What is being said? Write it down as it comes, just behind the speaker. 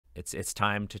It's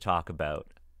time to talk about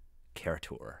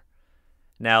Kara-Tur.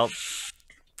 Now,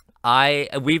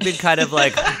 we've been kind of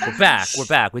like we're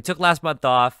back. We took last month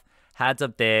off, had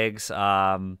some things, like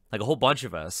a whole bunch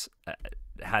of us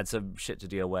had some shit to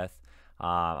deal with.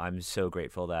 I'm so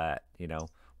grateful that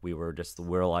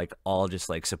we're like all just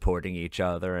like supporting each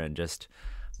other and just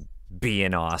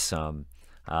being awesome.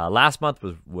 Last month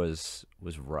was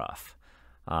rough.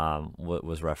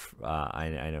 Was rough.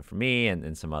 I know for me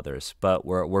and some others, but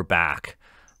we're back.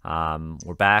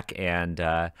 We're back, and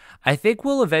I think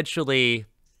we'll eventually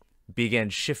begin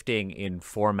shifting in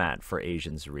format for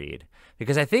Asians Read,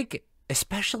 because I think,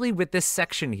 especially with this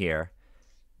section here,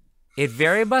 it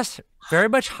very much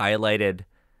highlighted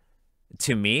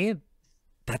to me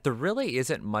that there really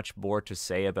isn't much more to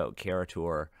say about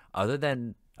Kara-Tur other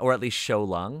than, or at least Shou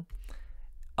Lung,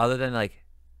 other than like,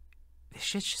 this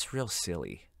shit's just real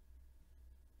silly.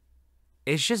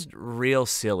 It's just real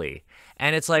silly.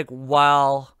 And it's like,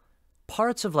 while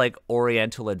parts of like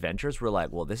Oriental Adventures were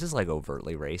like, well, this is like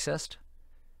overtly racist,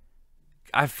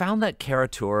 I found that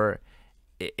Kara-Tur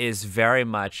is very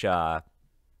much, yeah,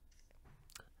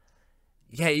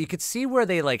 you could see where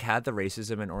they like had the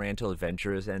racism in Oriental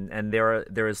Adventures, and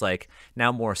there is like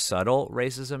now more subtle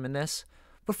racism in this.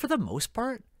 But for the most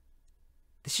part,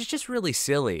 this is just really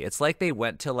silly. It's like they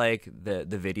went to like the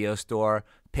video store,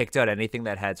 picked out anything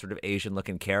that had sort of Asian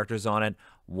looking characters on it,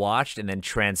 watched, and then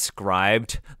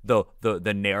transcribed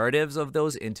the narratives of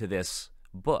those into this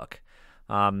book.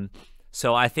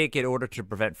 So I think in order to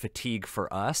prevent fatigue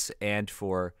for us and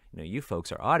for you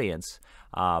folks, our audience,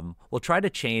 we'll try to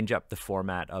change up the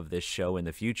format of this show in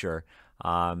the future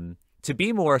to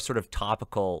be more sort of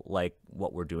topical, like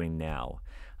what we're doing now.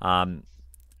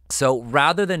 So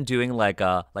rather than doing like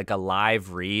a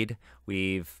live read,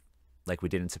 like we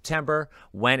did in September,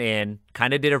 went in,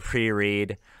 kind of did a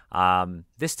pre-read.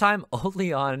 This time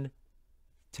only on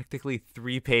technically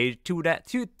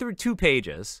two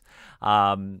pages,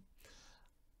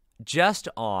 just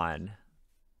on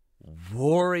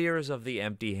Warriors of the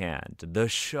Empty Hand, the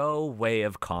show way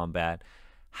of combat,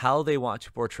 how they want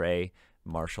to portray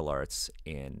martial arts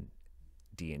in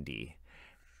D&D.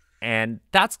 And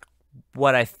that's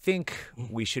what I think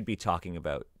we should be talking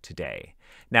about today.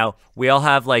 Now, we all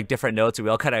have like different notes, and we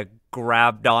all kind of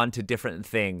grabbed on to different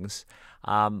things.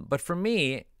 But for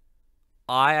me,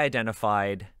 I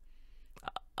identified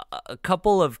a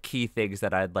couple of key things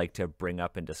that I'd like to bring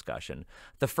up in discussion.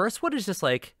 The first one is just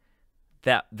like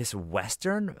this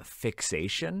Western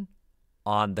fixation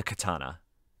on the katana,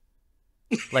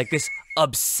 like this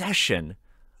obsession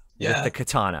with the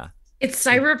katana. It's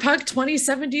Cyberpunk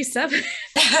 2077.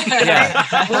 Yeah.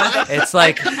 Well, it's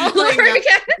like all over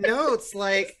again. No, it's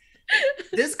like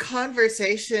this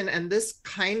conversation and this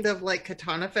kind of like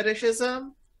katana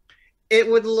fetishism, it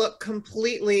would look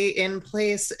completely in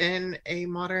place in a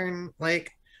modern,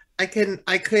 like, I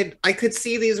could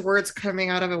see these words coming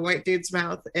out of a white dude's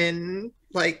mouth in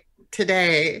like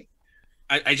today.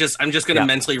 I'm just gonna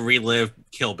mentally relive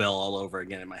Kill Bill all over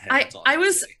again in my head.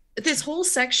 This whole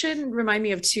section remind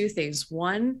me of two things.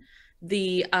 One,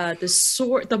 the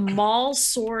mall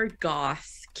sword goth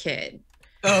kid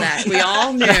that we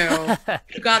all knew,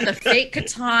 who got the fake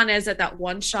katanas at that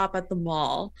one shop at the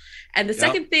mall. And the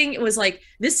second thing, it was like,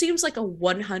 this seems like a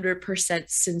 100%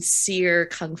 sincere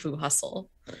Kung Fu Hustle.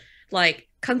 Like,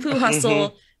 Kung Fu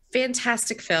Hustle,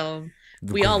 fantastic film.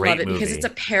 We all love it because it's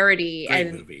a parody.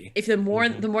 If the more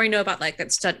you know about like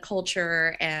that stunt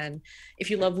culture, and if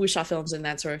you love wuxia films and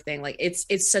that sort of thing, like it's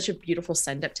such a beautiful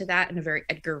send up to that in a very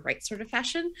Edgar Wright sort of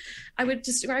fashion, I would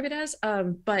describe it as.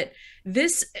 But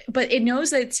it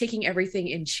knows that it's taking everything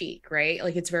in cheek, right?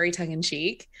 Like it's very tongue in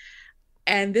cheek.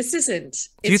 And this isn't.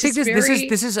 Do you think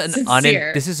this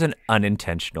is an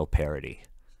unintentional parody?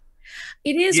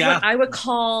 It is what I would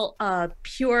call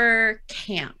pure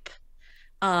camp.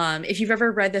 If you've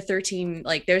ever read the 13,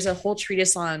 like there's a whole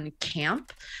treatise on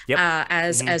camp,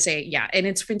 and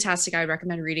it's fantastic. I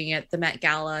recommend reading it. The Met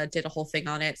Gala did a whole thing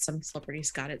on it. Some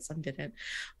celebrities got it, some didn't.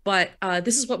 But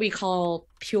this is what we call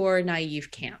pure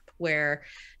naive camp, where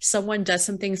someone does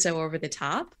something so over the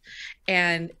top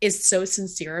and is so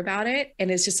sincere about it,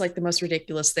 and it's just like the most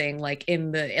ridiculous thing, like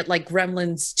like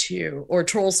Gremlins 2 or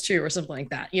Trolls 2 or something like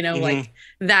that, like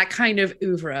that kind of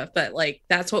oeuvre. But like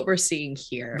that's what we're seeing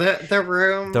here. The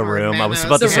room. I was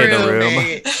about to say the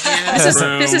room.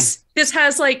 Yeah. This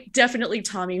has like definitely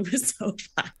Tommy Wiseau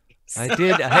vibes.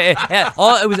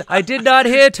 I did not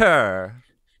hit her.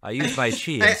 I used my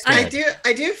chi. I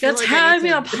do feel like tear me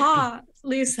apart,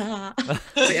 Lisa. I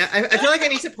feel like I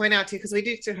need to point out too, because we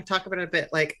do talk about it a bit.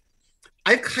 Like,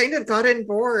 I've kind of gotten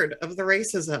bored of the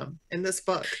racism in this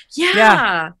book.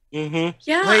 Yeah. Mm-hmm.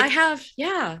 Yeah, Like- I have.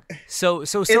 Yeah. So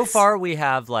It's- far we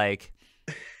have like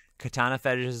katana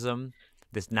fetishism,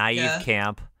 this naive Yeah.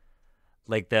 camp,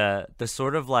 like the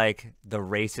sort of like the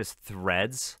racist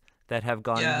threads that have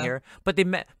gone in Yeah. here. But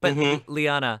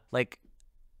Liana, like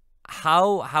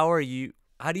how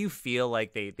do you feel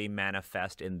like they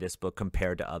manifest in this book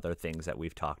compared to other things that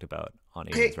we've talked about on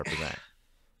Asians Represent?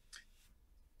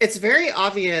 It's very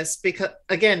obvious because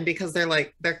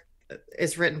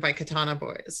it's written by Katana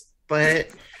Boys, but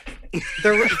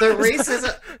the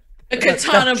racism. The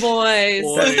Katana Boys.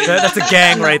 That's a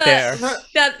gang right there.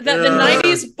 The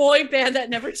 90s boy band that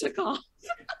never took off.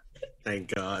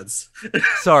 Thank gods.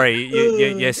 Sorry,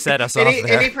 you set us off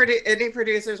there. Any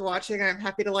producers watching, I'm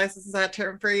happy to license that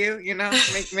term for you. You know,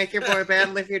 make your boy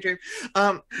band, live your dream.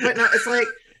 But no, it's like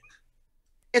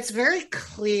it's very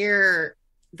clear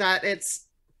that it's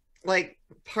like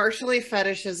partially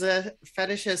fetishistic,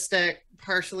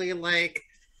 partially like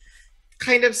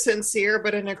kind of sincere,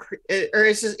 but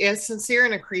it's sincere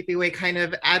in a creepy way, kind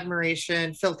of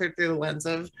admiration filtered through the lens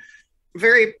of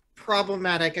very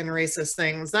problematic and racist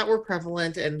things that were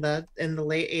prevalent in the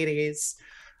late 80s.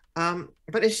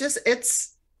 But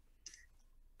it's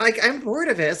like I'm bored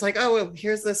of it. It's like, oh well,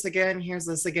 here's this again.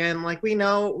 Like we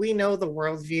know the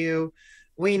worldview,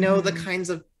 we know the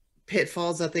kinds of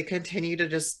pitfalls that they continue to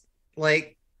just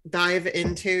like dive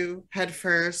into head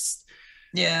first.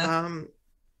 Yeah.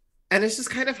 And it's just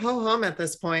kind of ho-hum at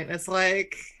this point. It's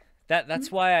like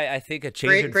that's why I think a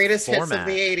change in greatest format. hits of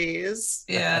the 80s.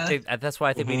 Yeah. That's why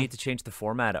I think we need to change the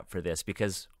format up for this,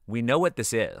 because we know what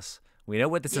this is. We know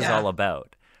what this is all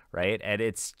about, right? And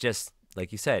it's just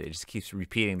like you said, it just keeps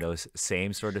repeating those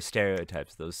same sort of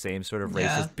stereotypes, those same sort of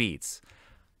racist beats.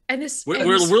 And this We're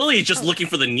really just looking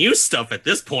for the new stuff at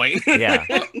this point. Yeah.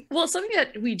 well, something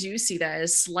that we do see that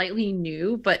is slightly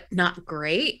new but not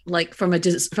great, like from a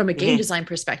game design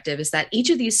perspective, is that each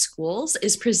of these schools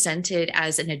is presented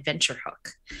as an adventure hook.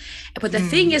 But the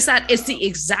thing is that it's the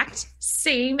exact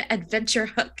same adventure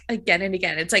hook again and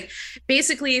again. It's like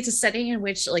basically it's a setting in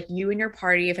which like you and your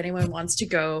party, if anyone wants to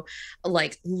go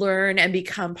like learn and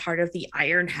become part of the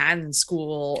Iron Hand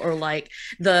School, or like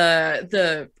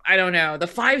the I don't know, the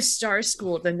 5-star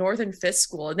school, the Northern Fifth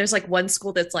School. And there's like one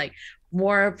school that's like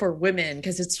more for women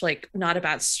because it's like not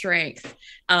about strength.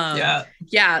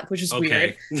 Which is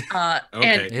weird.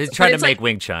 And He's trying to make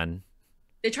Wing Chun.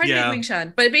 They tried to make Wing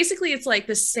Chun, but basically it's like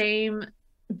the same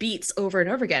beats over and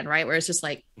over again, right? Where it's just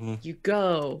like you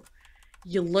go,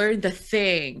 you learn the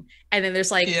thing, and then there's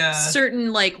like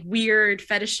certain like weird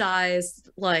fetishized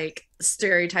like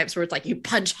stereotypes where it's like you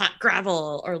punch hot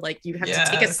gravel, or like you have to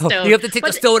take a stone. You have to take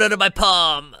a stone out of my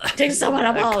palm. Take someone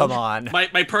out of palm. Come on.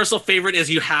 My personal favorite is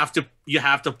you have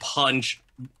to punch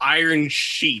iron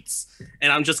sheets,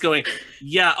 and I'm just going,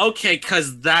 yeah, okay,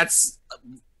 because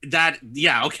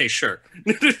okay, sure.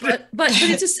 but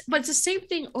it's the same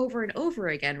thing over and over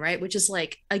again, right? Which is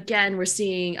like, again, we're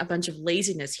seeing a bunch of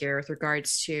laziness here with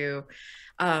regards to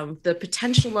the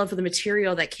potential of the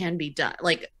material that can be done.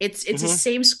 Like it's the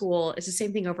same school, it's the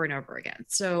same thing over and over again.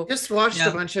 So just watched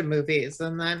a bunch of movies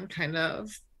and then kind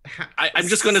of I'm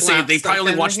just going to say they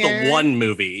probably watched the one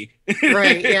movie.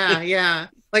 Right, yeah.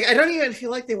 Like I don't even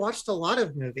feel like they watched a lot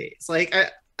of movies. Like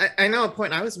I know a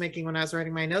point I was making when I was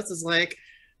writing my notes is like,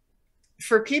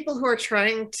 for people who are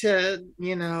trying to,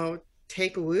 you know,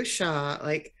 take wuxia,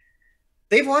 like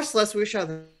they've watched less wuxia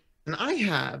than I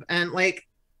have. And like,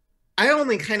 I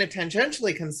only kind of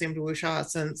tangentially consumed wuxia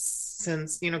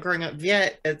since, you know, growing up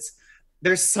Viet.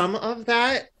 There's some of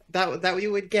that we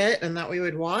would get and that we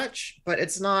would watch, but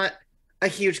it's not a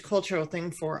huge cultural thing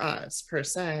for us per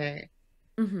se.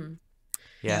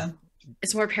 Yeah.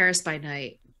 It's more Paris by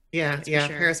Night. Yeah, sure.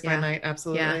 Paris by Night,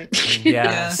 absolutely.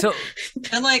 Yeah. So,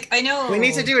 and like I know we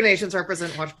need to do an Asians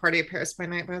Represent watch party at Paris by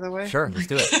Night, by the way. Sure, let's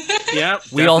do it. Yeah.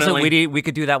 We also we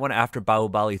could do that one after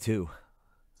Bahubali too.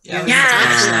 Yeah.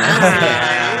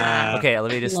 Okay, let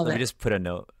me just put a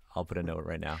note. I'll put a note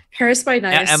right now. Paris by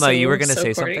Night. Emma, you were gonna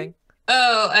say something?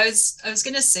 Oh, I was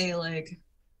gonna say, like,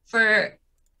 for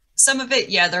some of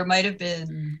it, there might have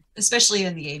been, especially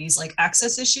in the 80s, like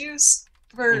access issues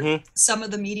for some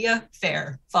of the media.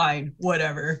 Fair, fine,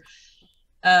 whatever.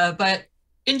 But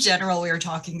in general, we were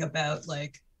talking about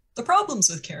like the problems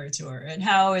with Kara-Tur and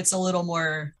how it's a little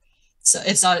more, so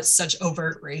it's not such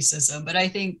overt racism, but I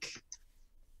think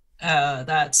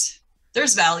that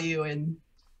there's value in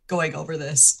going over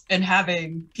this and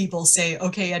having people say,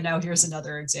 okay, and now here's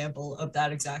another example of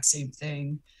that exact same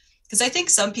thing. Because I think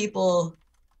some people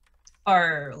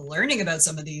are learning about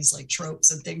some of these like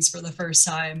tropes and things for the first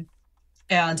time.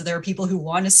 and there are people who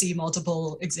want to see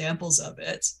multiple examples of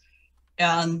it.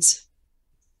 And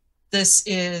this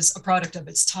is a product of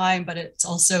its time, but it's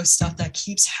also stuff that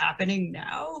keeps happening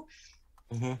now.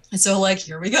 And so, like,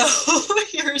 here we go.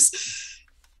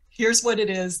 Here's what it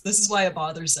is. This is why it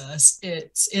bothers us.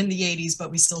 It's in the 80s,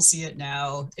 but we still see it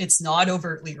now. It's not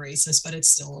overtly racist, but it's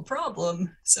still a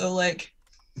problem. So, like,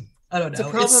 I don't know. It's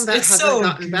a problem that hasn't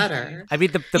gotten goofy. better. I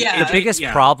mean, the biggest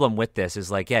problem with this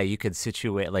is, like, yeah, you could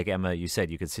situate, like Emma, you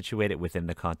said, you could situate it within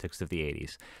the context of the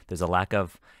 80s. There's a lack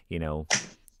of, you know,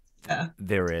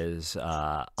 there is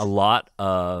a lot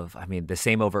of, I mean, the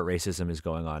same overt racism is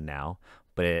going on now,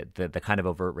 but the kind of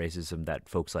overt racism that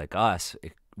folks like us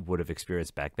would have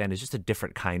experienced back then is just a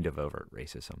different kind of overt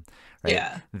racism, right?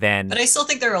 Yeah. Then, but I still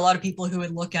think there are a lot of people who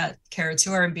would look at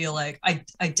Kara-Tur and be like,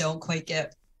 I don't quite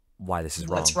get why this is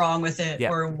wrong. What's wrong with it,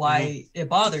 or why it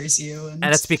bothers you. And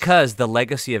it's because the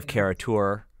legacy of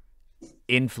Kara-Tur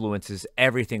influences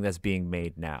everything that's being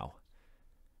made now.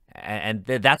 And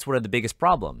that's one of the biggest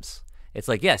problems. It's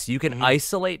like, yes, you can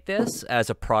isolate this as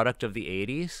a product of the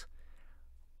 80s,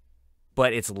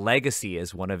 but its legacy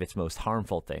is one of its most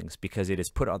harmful things because it is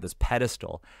put on this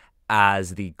pedestal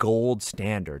as the gold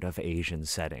standard of Asian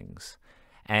settings.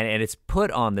 And it's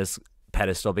put on this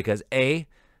pedestal because, A,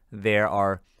 there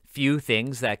are few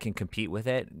things that can compete with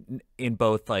it in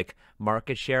both like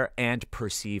market share and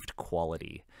perceived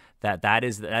quality. That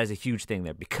is a huge thing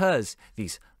there because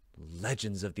these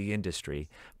legends of the industry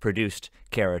produced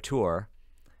Kara-Tur.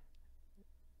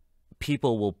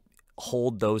 People will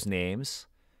hold those names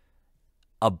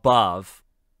above,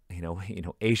 you know,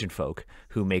 Asian folk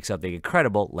who make something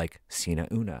incredible like Sina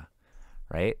Una,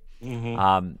 right?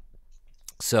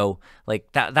 So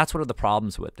like that's one of the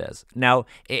problems with this. Now,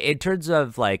 in terms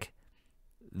of like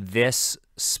this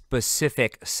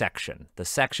specific section, the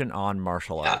section on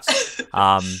martial arts,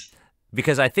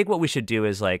 because I think what we should do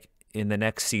is like in the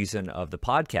next season of the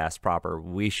podcast proper,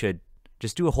 we should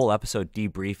just do a whole episode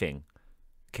debriefing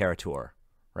Kara-Tur,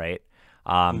 right?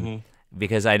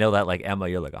 Because I know that like Emma,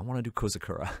 you're like, I want to do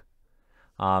Kozakura.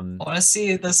 I want to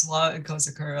see this lot in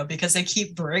Kozakura because they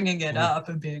keep bringing it up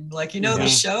and being like, you know, the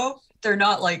show, they're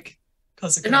not like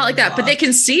Kozakura. They're not like that, but they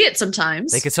can see it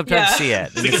sometimes. They can sometimes see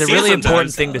it. And it's a really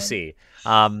important thing to see.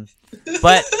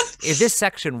 But in this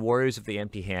section, Warriors of the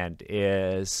Empty Hand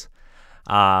is...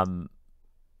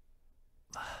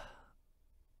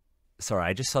 Sorry,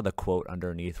 I just saw the quote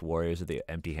underneath Warriors of the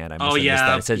Empty Hand. I must have missed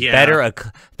that. It says,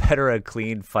 better a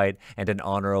clean fight and an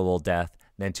honorable death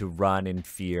than to run in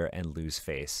fear and lose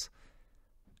face.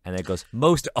 And then it goes,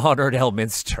 most honored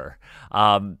Elminster.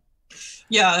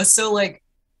 Yeah, so like,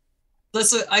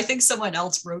 I think someone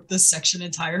else wrote this section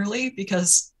entirely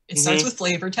because it starts with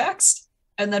flavor text,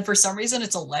 and then for some reason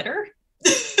it's a letter.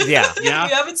 Yeah. We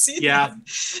haven't seen that.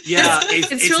 Yeah,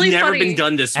 it's really never been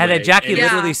done this way. And Jackie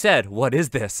literally said, what is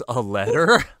this, a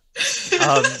letter?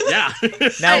 Yeah.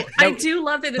 Now, I do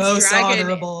love that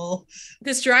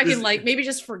this dragon, like, maybe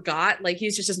just forgot, like,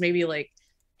 he's just maybe, like,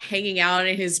 hanging out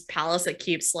in his palace that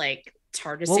keeps, like,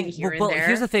 TARDISing here and there.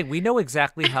 Here's the thing. We know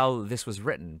exactly how this was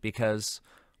written because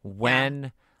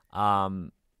when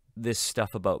this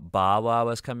stuff about Bawa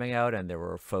was coming out and there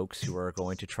were folks who were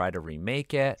going to try to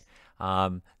remake it,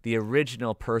 the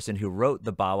original person who wrote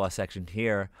the Bawa section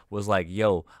here was like,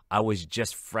 yo, I was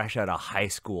just fresh out of high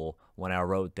school when I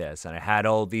wrote this and I had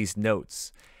all these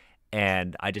notes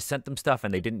and I just sent them stuff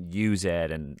and they didn't use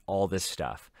it and all this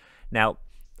stuff. Now,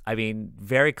 I mean,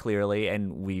 very clearly,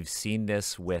 and we've seen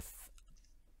this with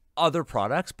other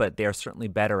products, but they're certainly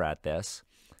better at this.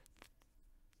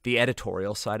 The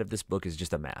editorial side of this book is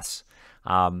just a mess.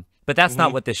 But that's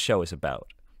not what this show is about,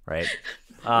 right?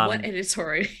 What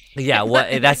editorial? Yeah,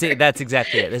 that's it. That's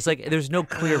exactly it. It's like there's no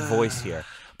clear voice here.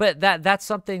 But that's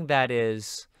something that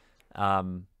is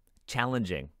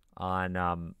challenging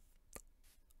on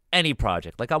any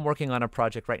project. Like I'm working on a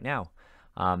project right now,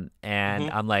 and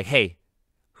I'm like, hey,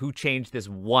 who changed this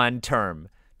one term?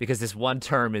 Because this one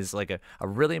term is like a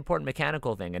really important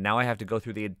mechanical thing, and now I have to go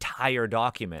through the entire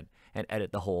document and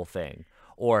edit the whole thing.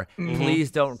 Or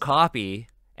please don't copy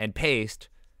and paste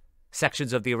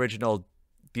sections of the original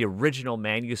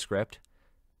manuscript,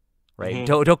 right?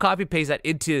 Don't copy paste that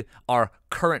into our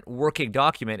current working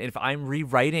document. And if I'm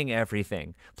rewriting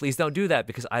everything, please don't do that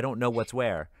because I don't know what's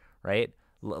where, right?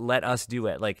 Let us do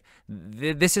it. Like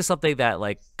this is something that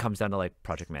like comes down to like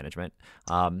project management,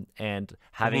 and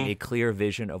having a clear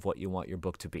vision of what you want your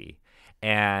book to be.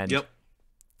 And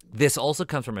this also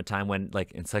comes from a time when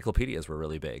like encyclopedias were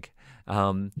really big.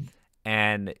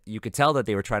 And you could tell that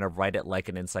they were trying to write it like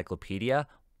an encyclopedia,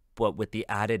 but with the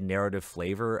added narrative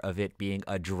flavor of it being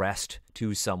addressed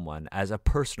to someone as a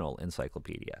personal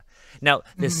encyclopedia. Now,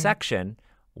 this section,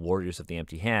 Warriors of the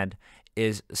Empty Hand,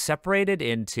 is separated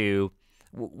into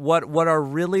what are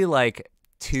really like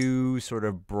two sort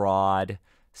of broad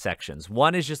sections.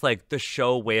 One is just like the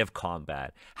show way of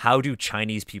combat. How do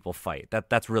Chinese people fight?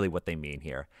 That's really what they mean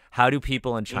here. How do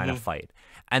people in China fight?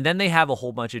 And then they have a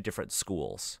whole bunch of different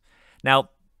schools. Now,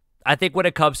 I think when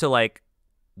it comes to like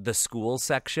the school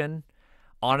section,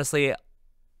 honestly,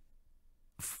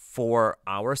 for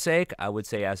our sake, I would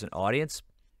say as an audience,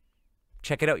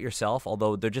 check it out yourself,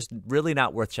 although they're just really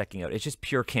not worth checking out. It's just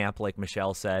pure camp, like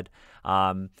Michelle said.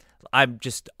 I'm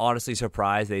just honestly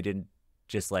surprised they didn't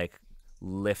just like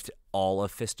lift all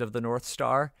of Fist of the North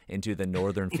Star into the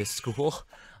Northern Fist School.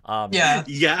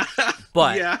 Yeah.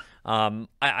 But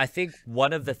I think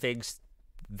one of the things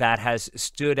that has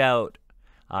stood out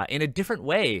in a different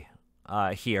way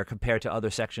here compared to other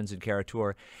sections in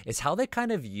Kara-Tur is how they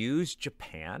kind of use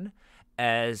Japan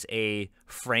as a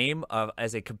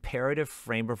comparative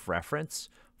frame of reference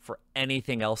for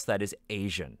anything else that is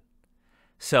Asian.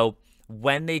 So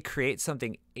when they create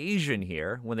something Asian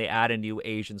here, when they add a new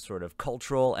Asian sort of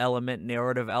cultural element,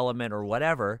 narrative element, or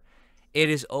whatever, it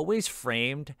is always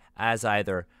framed as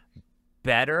either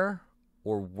better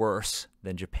or worse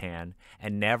than Japan,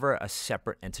 and never a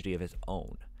separate entity of its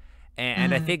own.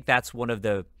 And I think that's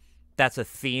that's a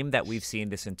theme that we've seen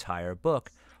this entire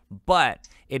book, but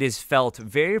it is felt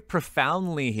very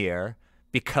profoundly here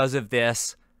because of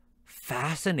this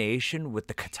fascination with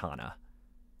the katana.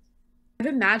 I'm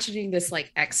imagining this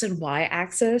like X and Y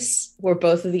axis where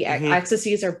both of the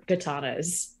axes are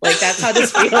katanas. Like that's how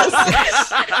this feels.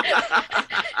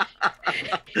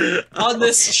 On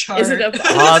this chart. Is it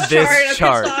On this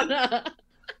chart. Katana?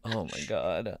 Oh my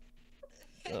god.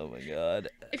 Oh my god.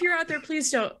 If you're out there,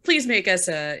 please make us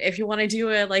if you want to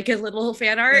do a little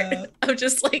fan art of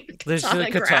just like There's katana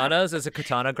katanas as a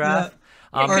katana graph.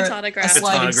 katana graph. A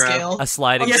sliding scale. A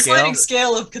sliding On the scale. sliding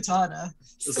scale of katana.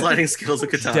 The sliding scales of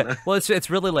katana. Well, it's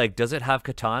really like, does it have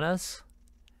katanas?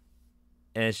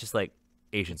 And it's just like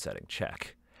Asian setting,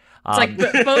 check.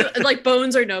 It's like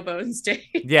bones or no bones day.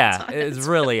 Yeah, it's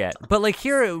really it. But like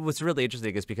here, what's really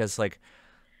interesting is because like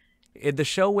in the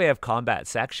show way of combat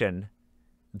section,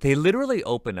 they literally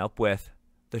open up with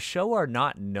the show are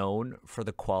not known for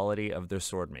the quality of their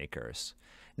sword makers.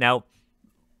 Now,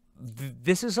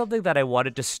 this is something that I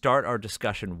wanted to start our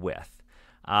discussion with,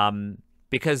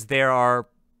 because there are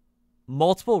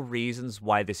multiple reasons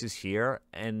why this is here,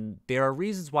 and there are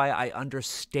reasons why I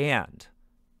understand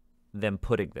them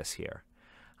putting this here.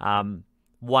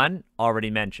 One, already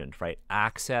mentioned, right?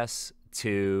 Access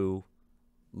to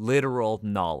literal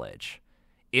knowledge.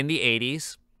 In the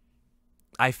 80s,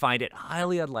 I find it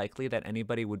highly unlikely that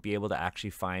anybody would be able to actually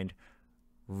find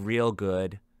real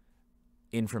good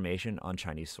information on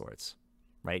Chinese swords,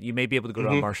 right? You may be able to go to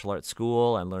a martial arts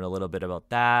school and learn a little bit about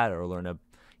that, or learn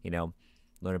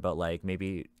about like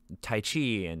maybe Tai Chi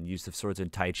and use of swords in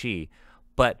Tai Chi.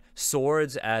 But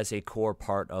swords as a core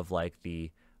part of like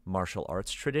the martial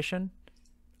arts tradition,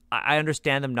 I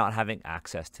understand them not having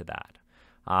access to that.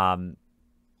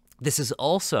 This is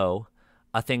also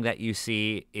a thing that you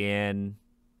see in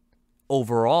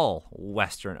overall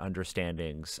Western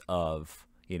understandings of,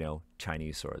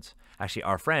 Chinese swords. Actually,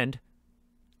 our friend,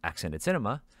 Accented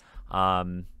Cinema,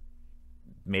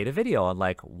 made a video on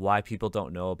like why people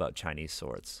don't know about Chinese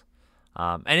swords.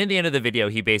 And in the end of the video,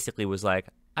 he basically was like,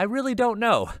 I really don't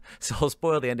know. So I'll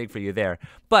spoil the ending for you there.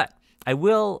 But I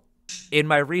will, in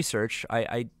my research,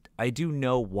 I do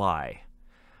know why.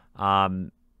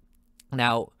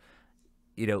 Now,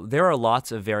 there are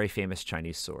lots of very famous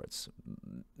Chinese swords.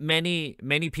 Many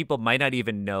people might not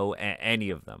even know any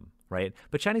of them, right?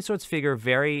 But Chinese swords figure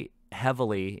very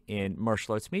heavily in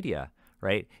martial arts media,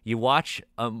 right? You watch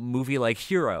a movie like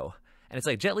Hero, and it's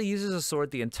like Jet Li uses a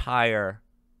sword the entire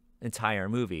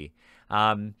movie.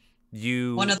 One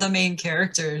of the main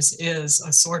characters is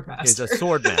a sword master.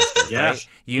 Yeah. Right?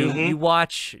 You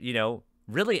watch,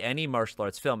 really any martial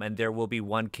arts film, and there will be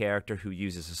one character who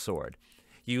uses a sword.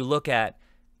 You look at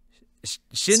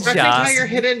Your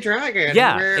Hidden Dragon.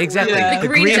 Yeah, exactly. The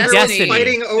Green Destiny.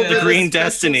 Fighting over the Green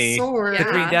Destiny. Sword. The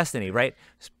Green Destiny, right?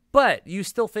 But you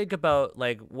still think about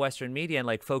like Western media, and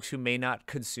like folks who may not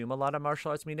consume a lot of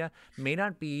martial arts media may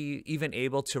not be even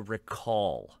able to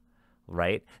recall,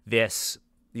 right? This,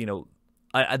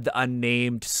 a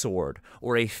named sword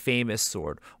or a famous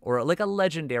sword or like a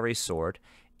legendary sword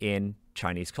in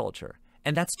Chinese culture.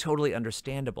 And that's totally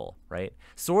understandable, right?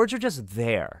 Swords are just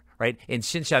there, right? In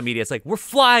Xinxia media, it's like, we're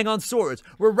flying on swords.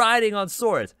 We're riding on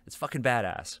swords. It's fucking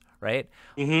badass, right?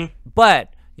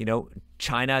 But,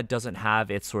 China doesn't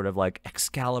have its sort of like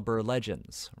Excalibur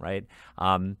legends, right?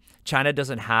 China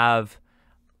doesn't have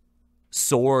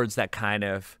swords that kind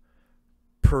of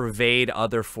pervade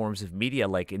other forms of media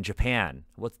like in Japan.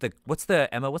 What's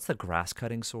the grass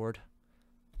cutting sword?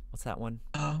 What's that one?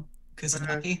 Oh,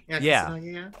 Kusanagi. Yeah.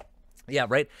 Kusanagi, yeah. Yeah,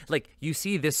 right? Like you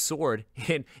see this sword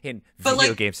in But, video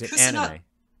like, games and anime.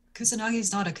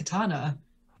 Kusanagi's not a katana.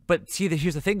 But see,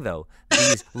 here's the thing though.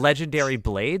 These legendary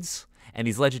blades and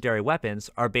these legendary weapons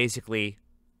are basically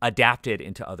adapted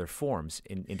into other forms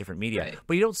in different media. Right.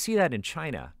 But you don't see that in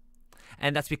China.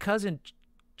 And that's because in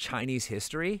Chinese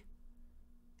history,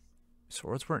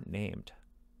 swords weren't named.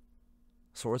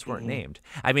 Swords weren't named.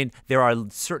 I mean, there are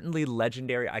certainly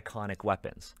legendary iconic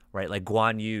weapons, right? Like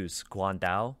Guan Yu's Guan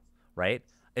Dao, right?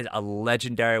 Is a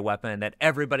legendary weapon that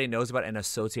everybody knows about and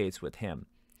associates with him.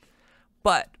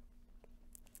 But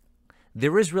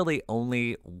there is really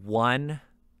only one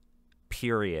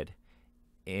period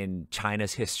in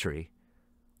China's history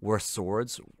where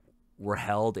swords were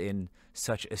held in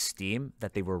such esteem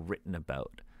that they were written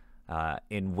about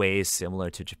in ways similar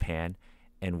to Japan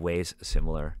and ways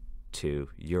similar to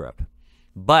Europe.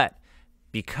 But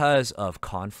because of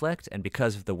conflict and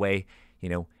because of the way,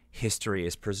 history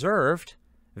is preserved,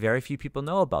 very few people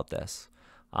know about this.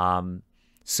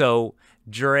 So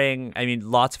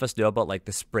lots of us know about like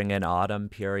the spring and autumn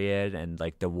period and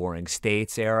like the Warring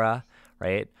States era,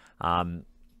 right?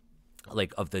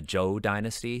 Like of the Zhou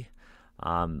dynasty.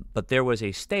 But there was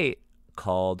a state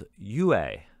called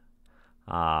Yue.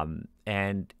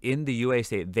 And in the Yue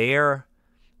state,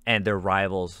 and their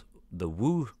rivals, the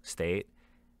Wu state,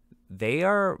 they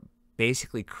are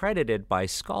basically credited by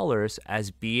scholars as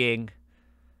being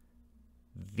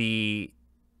the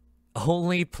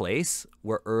only place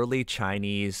where early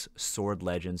Chinese sword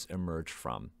legends emerged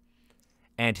from.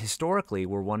 And historically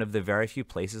were one of the very few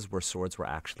places where swords were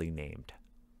actually named.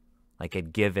 Like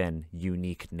had given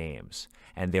unique names.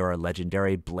 And there are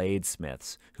legendary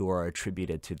bladesmiths who are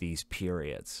attributed to these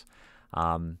periods.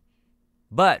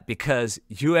 But because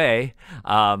Yue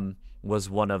was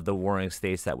one of the warring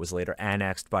states that was later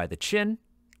annexed by the Qin,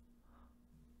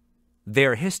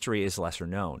 their history is lesser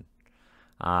known.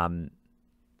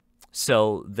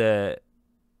 So the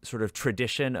sort of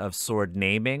tradition of sword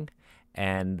naming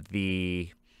and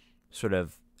the sort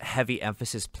of heavy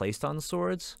emphasis placed on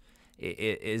swords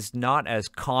is not as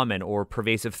common or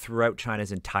pervasive throughout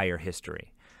China's entire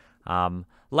history.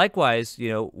 Likewise,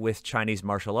 with Chinese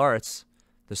martial arts,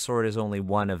 the sword is only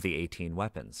one of the 18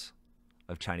 weapons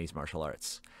of Chinese martial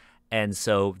arts. And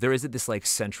so there isn't this like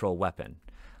central weapon.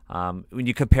 When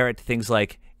you compare it to things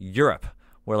like Europe,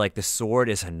 where like the sword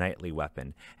is a knightly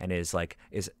weapon and is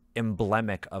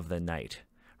emblemic of the knight,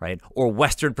 right? Or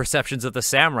Western perceptions of the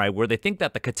samurai, where they think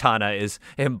that the katana is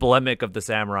emblemic of the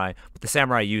samurai, but the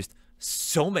samurai used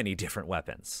so many different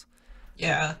weapons.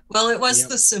 Yeah. Well, it was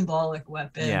the symbolic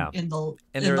weapon in the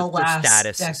last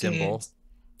status decade. symbol.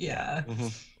 Yeah.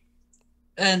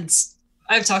 And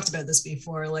I've talked about this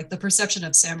before, like the perception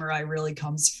of samurai really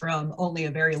comes from only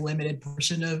a very limited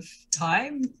portion of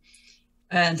time.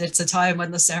 And it's a time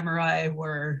when the samurai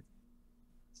were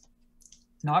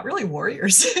not really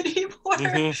warriors anymore.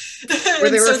 Where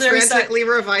they were frantically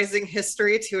revising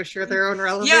history to assure their own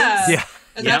relevance. Yeah.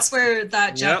 And that's where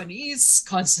that Japanese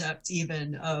concept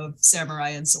even of samurai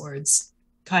and swords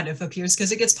kind of appears,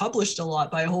 because it gets published a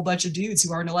lot by a whole bunch of dudes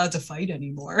who aren't allowed to fight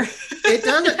anymore. It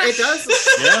does.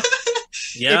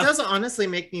 Yeah. It does honestly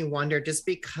make me wonder, just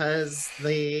because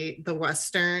the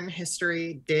Western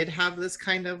history did have this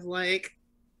kind of like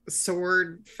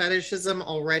sword fetishism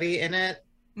already in it,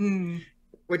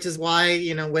 which is why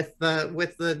with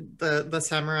the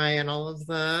samurai and all of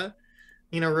the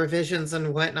revisions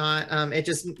and whatnot, it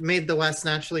just made the West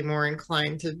naturally more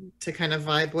inclined to kind of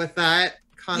vibe with that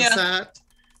concept.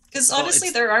 Because honestly,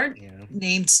 there aren't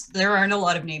a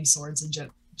lot of named swords in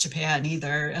Japan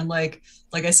either, and like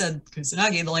I said,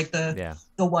 Kusanagi,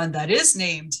 the one that is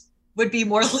named would be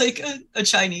more like a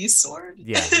Chinese sword.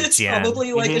 Yeah, it's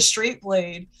probably like a straight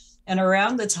blade. And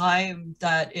around the time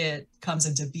that it comes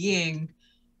into being,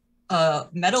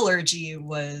 metallurgy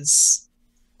was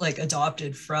like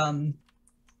adopted from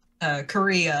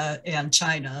Korea and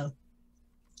China,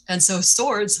 and so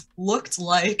swords looked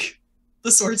like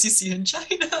the swords you see in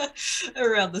China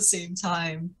around the same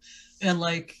time, and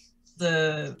like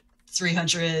the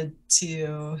 300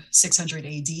 to 600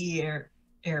 AD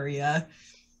area.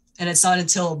 And it's not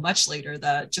until much later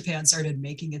that Japan started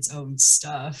making its own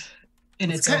stuff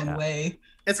in its own way.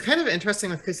 It's kind of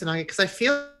interesting with Kusanagi, because I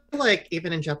feel like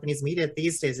even in Japanese media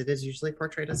these days, it is usually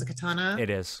portrayed as a katana. It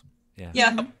is. Yeah.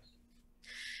 Yeah.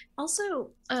 Also,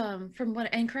 from what,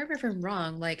 and correct me if I'm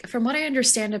wrong, like from what I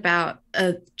understand about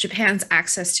Japan's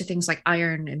access to things like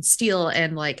iron and steel,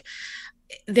 and like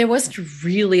there wasn't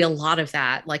really a lot of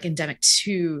that like endemic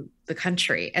to the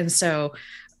country, and so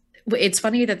it's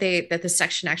funny that this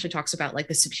section actually talks about like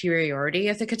the superiority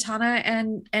of the katana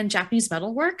and Japanese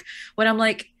metalwork. When I'm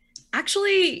like,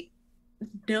 actually,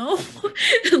 no,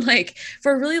 like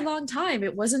for a really long time,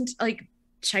 it wasn't like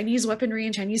Chinese weaponry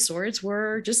and Chinese swords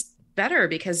were just better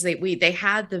because they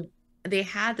had the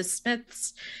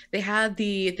smiths, they had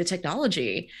the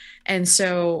technology, and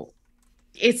so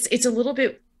it's a little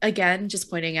bit, again, just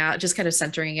pointing out, just kind of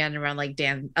centering again around like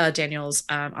Daniel's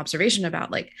observation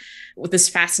about like with this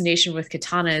fascination with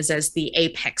katanas as the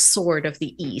apex sword of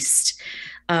the East,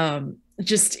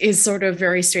 just is sort of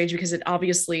very strange because it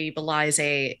obviously belies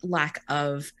a lack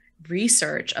of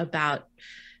research about,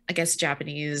 I guess,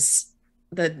 Japanese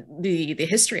the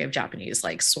history of Japanese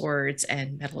like swords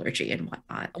and metallurgy and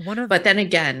whatnot. But then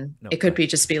again, it could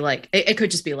just be like they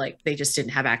just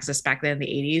didn't have access back then in the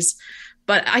 80s.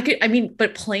 But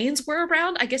but planes were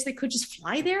around. I guess they could just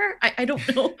fly there. I don't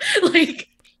know. Like,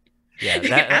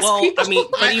 yeah. Well, people. I mean,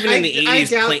 but even in the 80s, I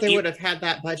doubt they would have had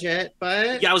that budget.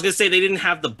 But yeah, I was gonna say they didn't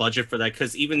have the budget for that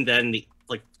because even then,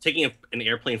 like taking an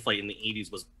airplane flight in the 80s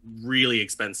was really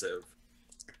expensive.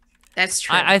 That's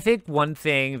true. I think one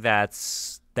thing I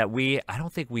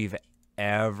don't think we've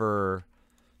ever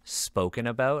spoken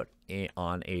about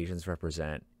on Asians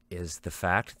Represent is the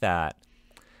fact that,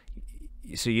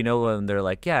 so when they're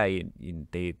like, yeah,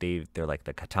 they're like,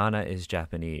 the katana is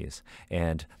Japanese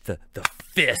and the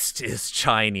fist is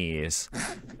Chinese.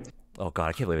 Oh God,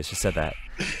 I can't believe I just said that.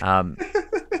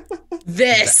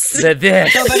 This.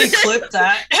 Somebody clip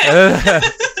that.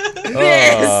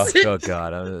 Oh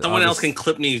God. Someone else can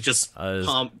clip me just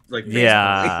like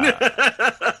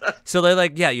yeah. So they're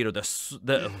like, yeah,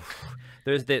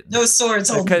 there's no swords.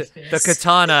 The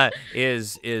katana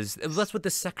is that's what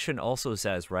this section also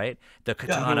says, right? The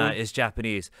katana is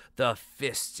Japanese, the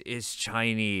fist is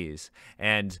Chinese,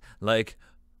 and like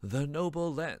the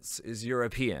noble lance is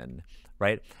European,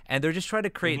 right? And they're just trying to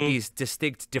create these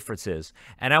distinct differences.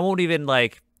 And I won't even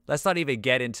let's not even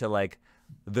get into like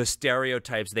the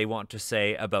stereotypes they want to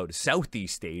say about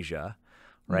Southeast Asia,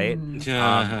 right? And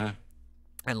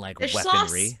like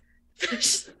weaponry.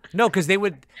 No, because they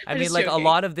would. I mean, like joking. A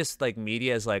lot of this like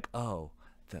media is like, oh,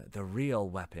 the real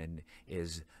weapon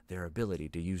is their ability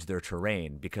to use their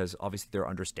terrain, because obviously their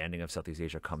understanding of Southeast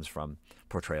Asia comes from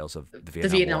portrayals of the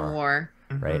Vietnam War.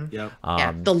 Right? Yeah.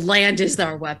 The land is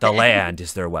their weapon. The land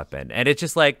is their weapon, and it's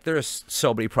just like there's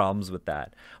so many problems with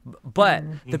that. But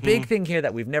the big thing here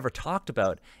that we've never talked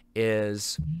about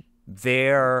is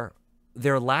their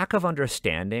lack of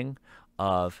understanding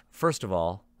of, first of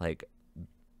all, like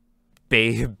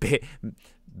basic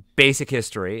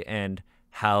history and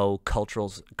how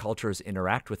cultures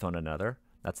interact with one another.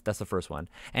 That's the first one.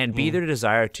 And B, their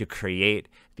desire to create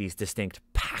these distinct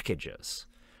packages,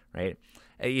 right?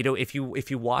 If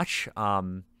you watch,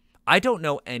 I don't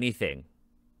know anything,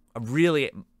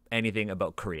 really anything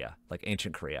about Korea, like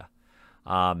ancient Korea.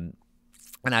 And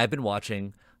I've been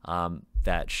watching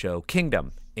that show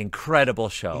Kingdom, incredible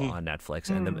show on Netflix,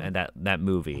 and that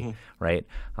movie, right?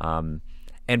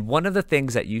 And one of the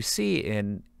things that you see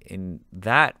in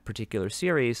that particular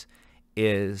series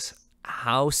is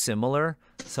how similar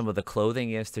some of the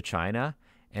clothing is to China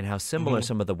and how similar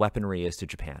some of the weaponry is to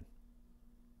Japan.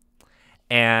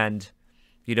 And,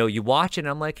 you watch it and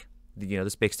I'm like,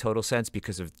 this makes total sense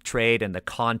because of trade and the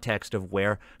context of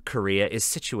where Korea is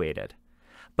situated.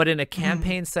 But in a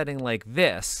campaign setting like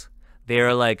this,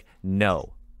 they're like,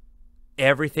 no,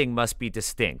 everything must be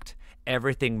distinct.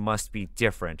 Everything must be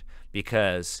different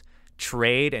because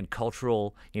trade and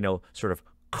cultural, sort of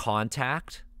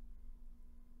contact,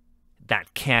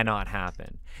 that cannot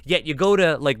happen. Yet you go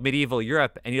to like medieval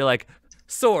Europe and you're like,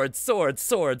 sword, sword,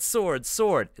 sword, sword,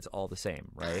 sword. It's all the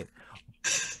same, right?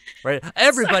 Right?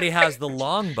 Everybody has the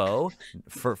longbow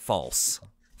for false.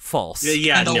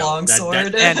 Yeah, and a long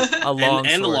sword. And a long sword.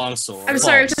 And a long sword. I'm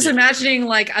sorry, I'm just imagining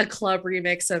like a club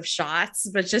remix of shots,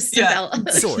 but just sword.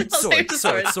 But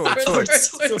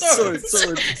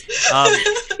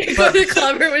the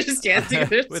clubber was just dancing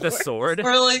with a sword.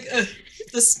 Or like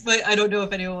this. I don't know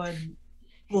if anyone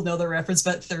will know the reference,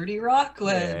 but 30 Rock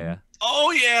when.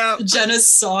 Oh yeah,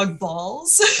 Jenna's song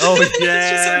 "Balls." Oh yeah,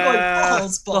 she's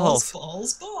going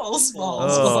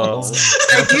balls.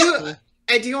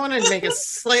 I do want to make a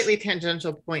slightly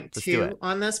tangential point too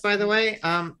on this, by the way.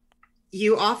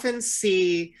 You often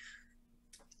see,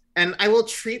 and I will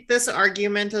treat this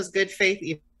argument as good faith,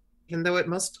 even though it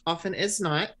most often is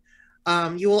not.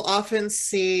 You will often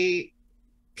see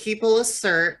people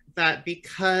assert that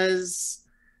because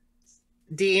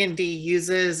D&D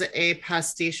uses a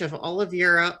pastiche of all of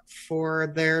Europe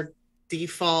for their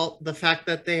default, the fact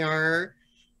that they are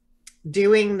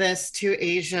doing this to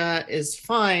Asia is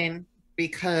fine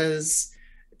because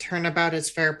turnabout is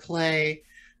fair play.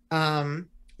 No,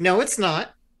 it's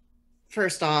not,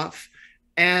 first off.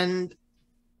 And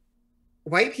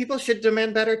white people should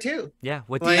demand better too. Yeah,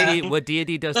 what Like-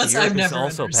 D&D does That's- to Europe I've is never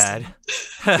also understood.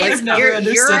 bad. I've never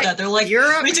understood that. They're like,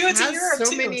 Europe we do it to has Europe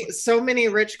so too. so many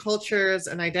rich cultures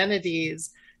and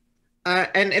identities.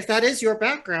 And if that is your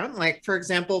background, like for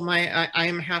example, I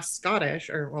am half Scottish,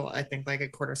 or well, I think like a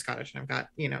quarter Scottish, and I've got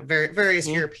various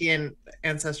European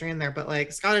ancestry in there. But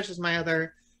like Scottish is my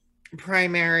other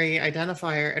primary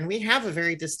identifier, and we have a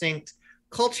very distinct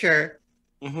culture.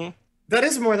 That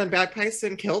is more than bagpipes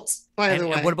and kilts, by the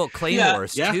way. And what about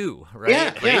claymores too? Right?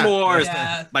 Yeah, Claymores,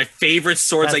 Yeah. my favorite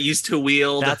swords I That's- used to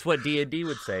wield. That's what D&D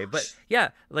would say. But yeah,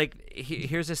 like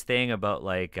here's this thing about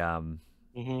like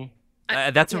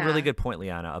that's a really good point,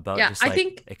 Liana, about just like I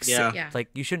think like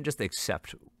you shouldn't just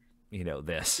accept,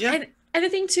 this. Yeah. And the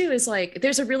thing too is like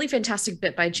there's a really fantastic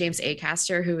bit by James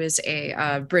Acaster, who is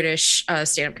a British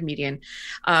stand-up comedian,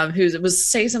 who was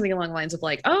saying something along the lines of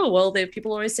like, oh well,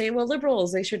 people always say, well,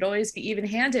 liberals, they should always be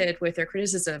even-handed with their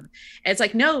criticism. And it's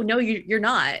like, no, you're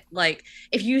not. Like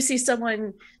if you see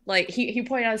someone, like he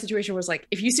pointed out a situation was like,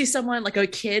 if you see someone like a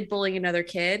kid bullying another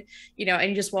kid, and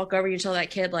you just walk over and you tell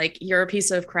that kid like you're a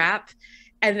piece of crap,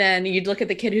 and then you'd look at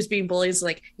the kid who's being bullied, it's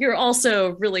like, you're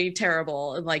also really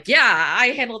terrible. And like, yeah, I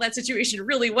handled that situation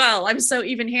really well. I'm so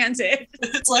even-handed.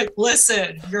 It's like,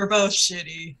 listen, you're both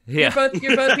shitty. Yeah.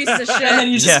 You're both pieces of shit. And then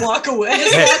you just walk away.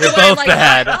 You're both like,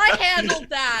 bad. I handled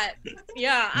that.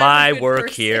 Yeah. I'm a My good work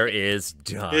person. here is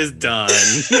done. Is done.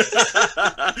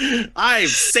 I've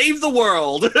saved the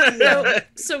world.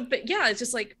 But yeah, it's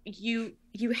just like you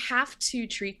have to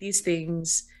treat these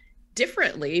things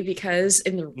differently, because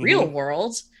in the real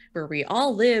world where we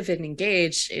all live and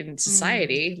engage in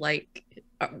society, like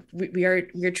we are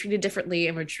treated differently,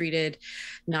 and we're treated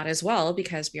not as well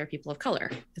because we are people of color.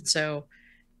 And so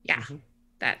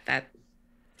that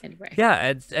anyway.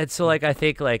 Yeah, and so like I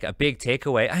think like a big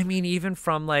takeaway, I mean, even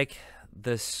from like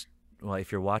this, well,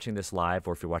 if you're watching this live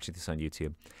or if you're watching this on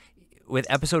YouTube, with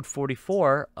episode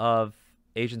 44 of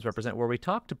Asians Represent, where we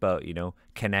talked about,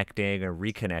 connecting and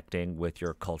reconnecting with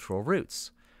your cultural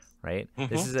roots, right?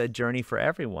 This is a journey for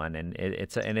everyone, and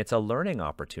it's a learning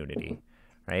opportunity,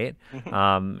 right?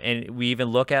 And we even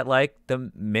look at like the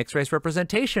mixed race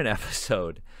representation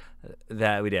episode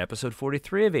that we did, episode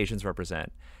 43 of Asians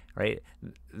Represent, right?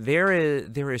 There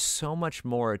is so much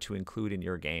more to include in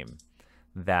your game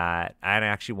that I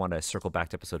actually want to circle back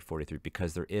to episode 43,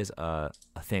 because there is a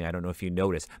thing, I don't know if you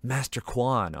noticed, Master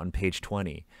Quan on page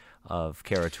 20 of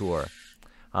Kara-Tur.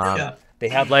 They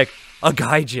have like a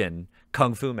gaijin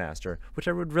kung fu master, which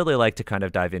I would really like to kind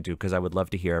of dive into, because I would love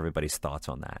to hear everybody's thoughts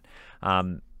on that.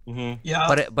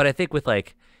 But I think with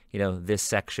like, this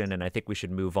section, and I think we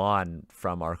should move on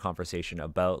from our conversation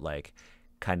about like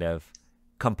kind of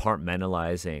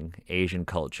compartmentalizing Asian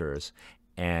cultures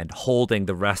and holding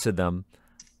the rest of them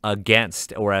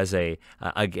against, or as a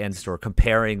against, or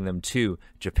comparing them to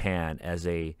Japan as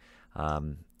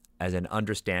an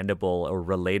understandable or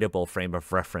relatable frame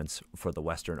of reference for the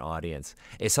Western audience,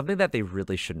 is something that they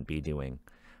really shouldn't be doing.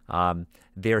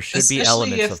 There should be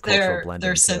elements of cultural blending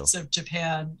their too. sense of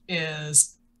Japan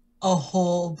is a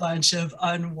whole bunch of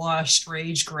unwashed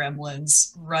rage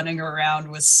gremlins running around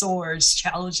with swords,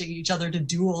 challenging each other to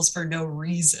duels for no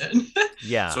reason.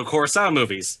 Yeah. So Kurosawa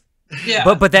movies. Yeah.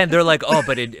 But then they're like, oh,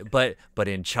 but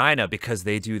in China, because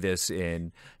they do this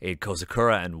in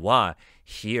Kozakura and Wa,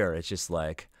 here it's just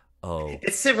like, oh,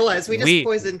 It's civilized. We just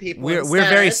poison people. We're instead.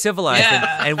 very civilized,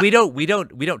 Yeah. and we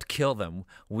don't kill them.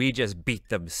 We just beat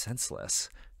them senseless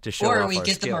to show or off we our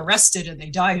get them skills. arrested and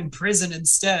they die in prison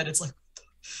instead. It's like,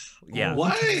 Yeah.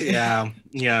 What?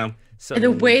 Yeah. So And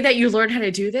the way that you learn how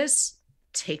to do this,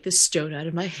 take the stone out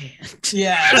of my hand.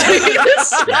 yeah.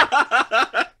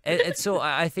 and so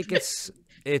I think it's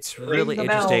really the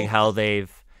interesting bell. how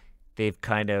they've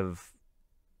kind of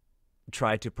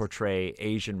tried to portray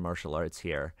Asian martial arts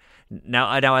here. Now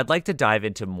I'd like to dive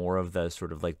into more of the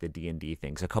sort of like the D&D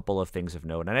things, a couple of things of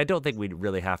note, and I don't think we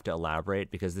really have to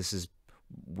elaborate, because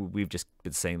we've just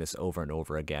been saying this over and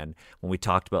over again when we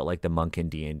talked about like the monk in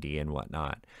D&D and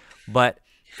whatnot. But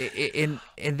in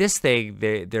this thing,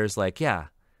 there's like, yeah,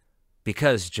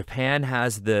 because Japan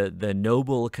has the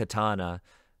noble katana,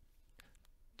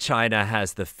 China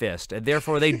has the fist, and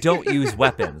therefore they don't use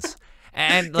weapons.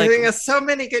 And like giving us so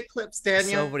many good clips,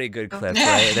 Daniel. so many good clips,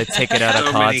 right? They're taken out of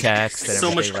So many- context and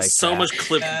everything like so that. much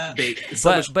clip Yeah. bait. So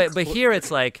much But here it's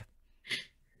like,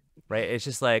 right? It's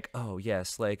just like, oh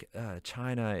yes, like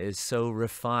China is so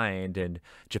refined, and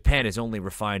Japan is only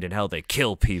refined in how they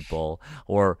kill people,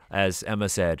 or as Emma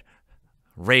said,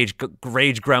 rage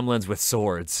gremlins with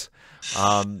swords.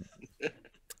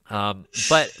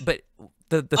 But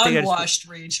the thing Unwashed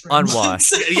rage.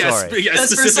 unwashed. Yes, Sorry. yeah, Because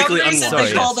for some specifically reason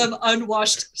unwashed. they call them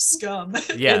unwashed scum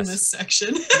Yes. in this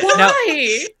section.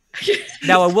 Why?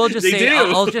 Now I will just They say, do.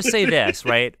 I'll just say this,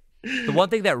 right? The one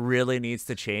thing that really needs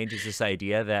to change is this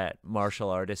idea that martial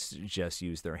artists just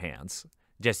use their hands,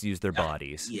 just use their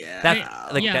bodies. Yeah.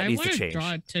 That like that I needs want to change.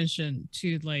 draw attention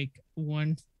to the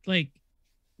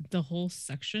whole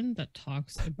section that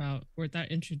talks about or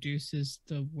that introduces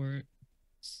the word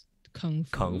kung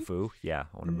fu. Kung fu, yeah,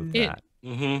 I want to move It- that.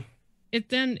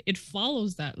 Mm-hmm. It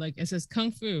follows that, like it says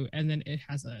kung fu, and then it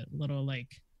has a little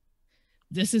like,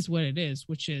 this is what it is,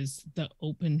 which is the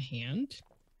open hand,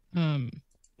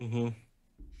 Mm-hmm.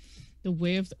 the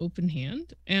way of the open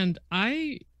hand, and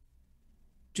I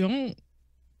don't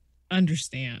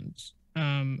understand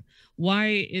why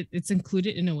it's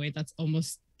included in a way that's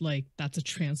almost like that's a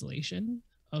translation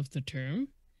of the term,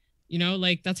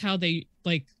 like that's how they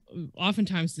like.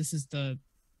 Oftentimes this is the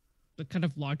kind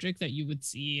of logic that you would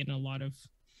see in a lot of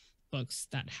books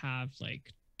that have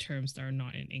like terms that are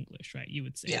not in English, right? You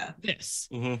would say Yeah. this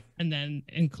Mm-hmm. and then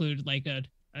include like a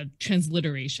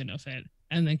transliteration of it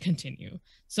and then continue.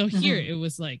 So here it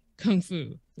was like kung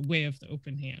fu, the way of the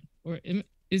open hand. Or am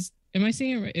I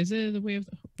saying it right? Is it the way of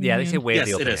the open Yeah, they hand? say way Yes, of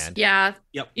the it open is. hand. Yeah.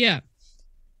 Yeah.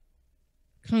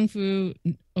 Kung fu.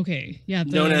 Okay. Yeah.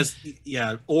 Known as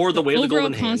or the way of the overall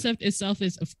golden hand. concept itself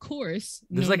is, of course,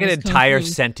 There's known like an as kung entire fu.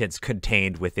 sentence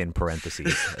contained within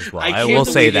parentheses as well. I can't will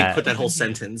believe say they that. put that whole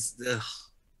sentence. Ugh.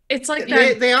 It's like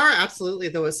that They are absolutely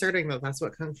though asserting that that's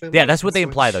what kung fu. Yeah, means, that's what they which-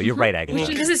 imply, though. You're right, Agatha.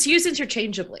 because it's used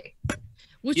interchangeably.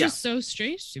 Which Yeah. is so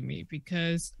strange to me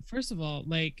because, first of all,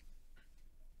 like,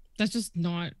 that's just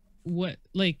not what,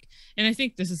 like, and I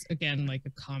think this is, again, like a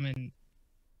common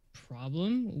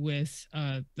problem with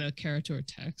the Kara-Tur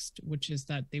text, which is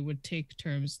that they would take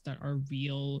terms that are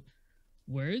real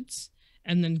words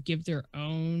and then give their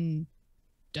own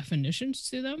definitions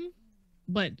to them,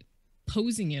 but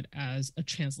posing it as a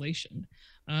translation,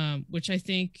 which I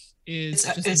think is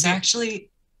It's, just it's actually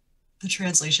the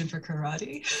translation for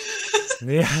karate.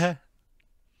 Yeah.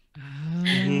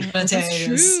 That's Karate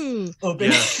is true.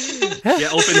 open. Yeah. Yeah,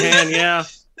 open hand. Yeah,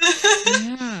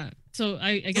 Yeah. So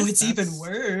I guess Oh, it's even that's-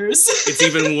 worse. it's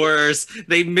even worse.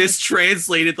 They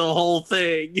mistranslated the whole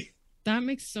thing. That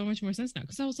makes so much more sense now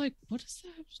because I was like, what does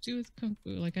that have to do with kung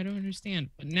fu? Like, I don't understand.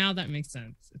 But now that makes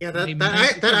sense. Yeah, They that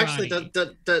meant actually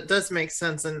karate. does make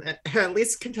sense, and it at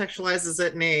least contextualizes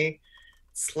it in a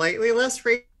slightly less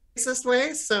racist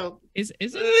way. So Is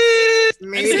it?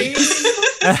 maybe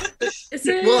Is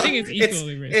it? Well, I think it's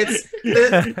equally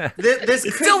racist. this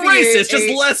It's could still be racist, just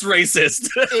less racist.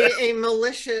 a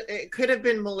malicious. It could have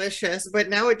been malicious, but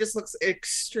now it just looks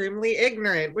extremely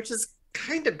ignorant, which is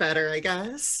kind of better, I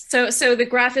guess. So the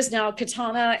graph is now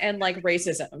katana and like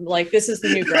racism. Like this is the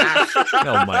new graph.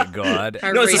 Oh my god.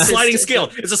 Our No, it's a racist- sliding scale.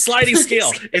 It's a sliding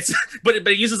scale. It's but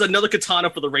it uses another katana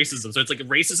for the racism. So it's like a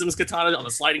racism's katana on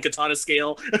the sliding katana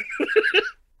scale.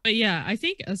 But yeah, I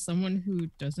think as someone who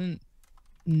doesn't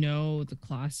know the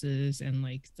classes and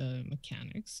like the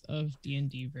mechanics of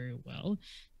D&D very well,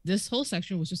 this whole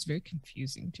section was just very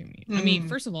confusing to me. I mean,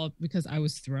 first of all, because I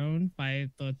was thrown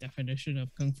by the definition of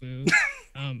kung fu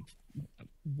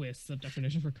with the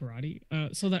definition for karate.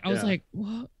 So that I was Yeah. like,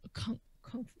 what? Kung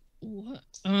fu? What?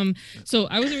 So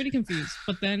I was already confused,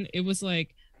 but then it was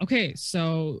like, okay,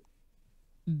 so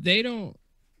they don't,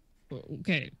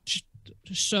 okay,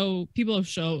 Shou people of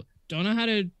Shou don't know how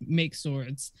to make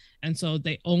swords, and so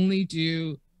they only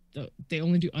do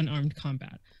unarmed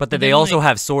combat. But then Then, they also like-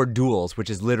 have sword duels, which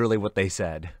is literally what they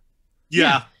said.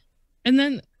 Yeah. And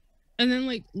then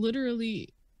like literally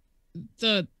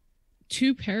the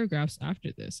 2 paragraphs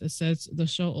after this, it says the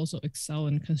Shou also excel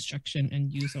in construction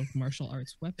and use of martial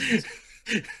arts weapons.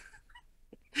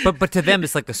 But to them,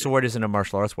 it's like the sword isn't a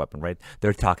martial arts weapon, right?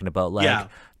 They're talking about like Yeah.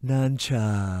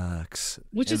 nunchucks,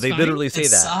 Which and is they fine. literally say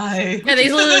It's that. sigh. Yeah, they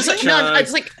literally like, no,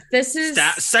 it's like this is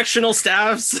Sectional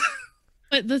staffs.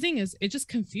 But the thing is, it just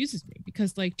confuses me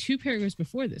because like 2 paragraphs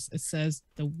before this, it says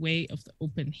the way of the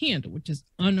open hand, which is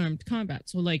unarmed combat.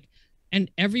 So like, and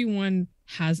everyone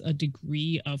has a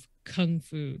degree of kung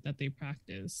fu that they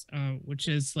practice, which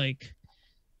is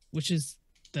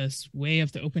this way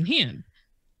of the open hand.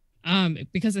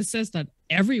 because it says that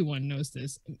everyone knows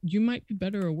this. You might be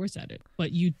better or worse at it,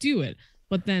 but you do it.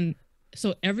 But then,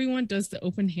 so everyone does the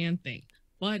open hand thing,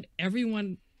 but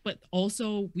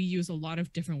also we use a lot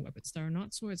of different weapons that are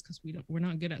not swords because we're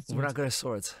not good at swords. We're not good at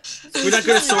swords. We're not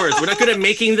good at swords. We're not good at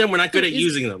making them. We're not good at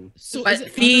using them. So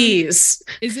But these.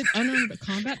 is it unarmed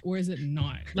combat or is it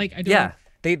not? Like I don't. Yeah.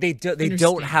 They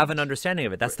don't have an understanding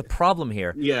of it. That's the problem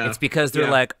here. Yeah. It's because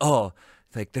they're like, oh,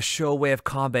 like the show way of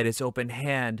combat is open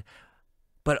hand,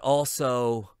 but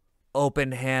also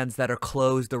open hands that are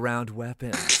closed around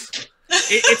weapons.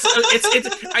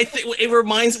 I think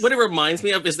what it reminds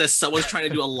me of is that someone's trying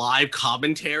to do a live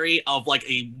commentary of like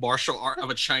a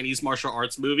Chinese martial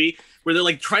arts movie where they're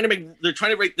like trying to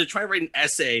write an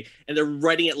essay and they're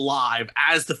writing it live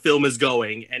as the film is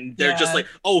going and they're just like,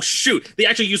 oh shoot, they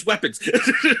actually use weapons.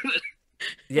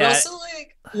 Yeah. Also,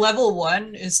 like level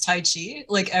 1 is Tai Chi.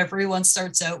 Like everyone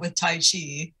starts out with Tai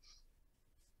Chi.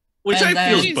 Which and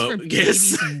I feel for both.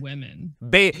 babies Yes. and women.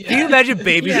 Can you imagine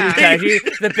babies in Tai Chi?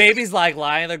 The baby's like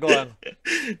lying there going.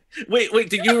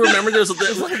 Wait. Did you remember there's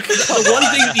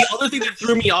the other thing that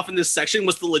threw me off in this section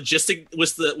was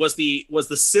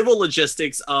the civil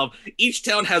logistics of each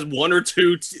town has one or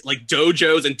two like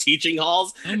dojos and teaching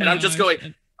halls, and I'm just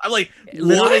going. I'm like,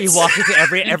 literally, you what? walk into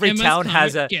every town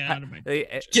has a Get out of my get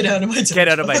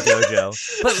out of my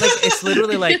dojo. But like, it's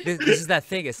literally like this is that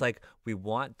thing. It's like we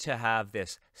want to have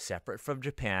this separate from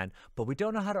Japan, but we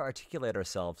don't know how to articulate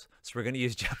ourselves, so we're going to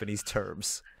use Japanese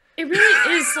terms. It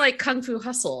really is like Kung Fu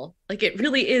Hustle. Like it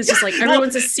really is just like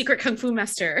everyone's a secret Kung Fu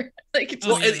master. Like it's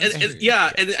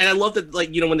and I love that,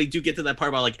 like, you know, when they do get to that part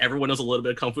about like everyone knows a little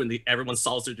bit of Kung Fu and everyone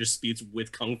solves their disputes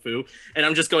with Kung Fu, and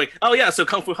I'm just going, oh yeah, so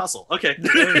Kung Fu Hustle, okay.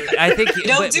 I think they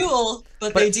don't duel,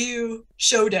 but they do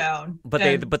showdown. But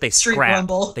they street scrap,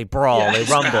 rumble. they brawl, they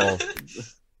rumble.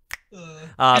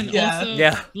 And also,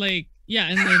 like,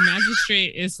 and the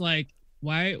magistrate is like,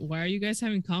 why are you guys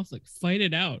having conflict? Fight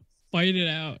it out. And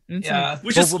it's like,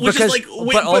 which is like,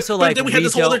 wait, but also like then we had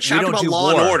this whole other chapter about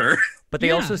law and order. But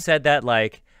they also said that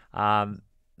like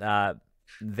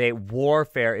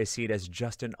warfare is seen as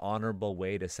just an honorable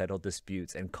way to settle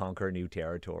disputes and conquer new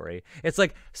territory. It's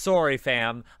like, sorry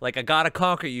fam, like I gotta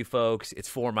conquer you folks, it's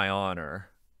for my honor.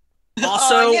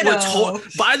 Also,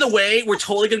 by the way, we're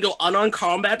totally gonna go unarmed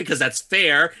combat because that's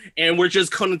fair, and we're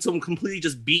just going to completely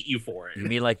just beat you for it. You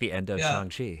mean like the end of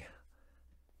Shang-Chi?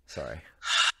 Sorry.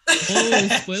 Whoa,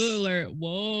 spoiler alert.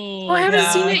 Whoa. Oh, I haven't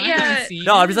seen it yet.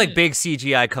 No, I'm just like big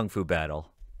CGI kung fu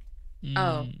battle.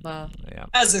 Oh, well. Yeah.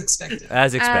 As expected.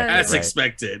 As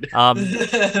expected.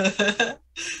 But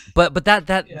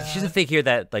that here's the thing here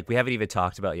that like we haven't even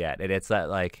talked about yet, and it's that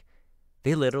like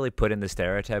they literally put in the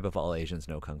stereotype of all Asians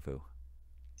know kung fu.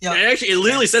 Yeah, actually, it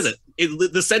literally says it.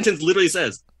 The sentence literally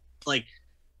says, like,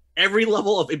 every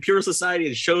level of imperial society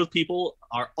and shows people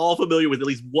are all familiar with at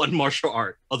least one martial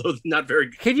art, although not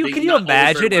very. Can you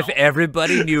imagine if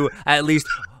everybody knew at least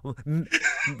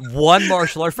one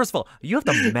martial art? First of all, you have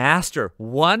to master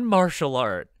one martial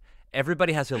art.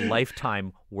 Everybody has a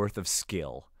lifetime worth of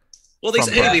skill. Well,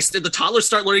 the toddlers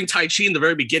start learning Tai Chi in the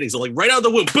very beginning, so like right out of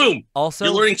the womb, boom. Also,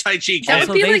 you're learning Tai Chi. That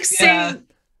would be like saying,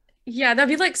 that'd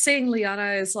be like saying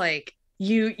Liana is like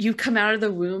you come out of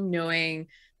the womb knowing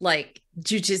like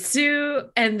jujitsu,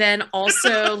 and then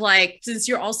also like since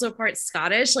you're also part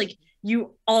Scottish, like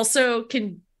you also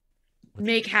can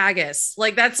make haggis.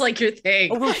 Like that's like your thing.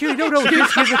 Oh well, here's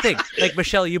the thing. Like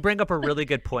Michelle, you bring up a really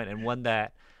good point, and one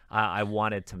that I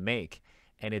wanted to make.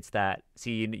 And it's that,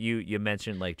 see, you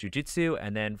mentioned like jujitsu,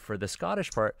 and then for the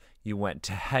Scottish part, you went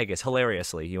to haggis.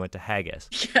 Hilariously, you went to haggis.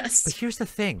 Yes. But here's the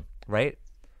thing, right?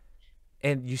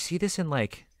 And you see this in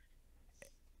like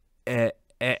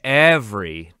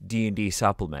every D&D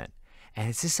supplement. And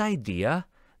it's this idea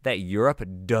that Europe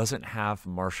doesn't have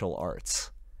martial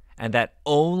arts. And that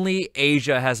only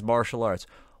Asia has martial arts.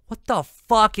 What the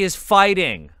fuck is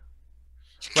fighting?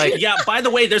 Like, yeah, by the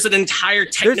way, there's an entire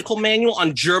technical manual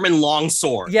on German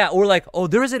longsword. Yeah, or like, oh,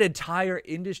 there is an entire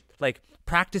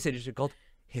practice industry called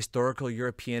historical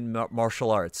European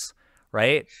martial arts,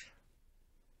 right?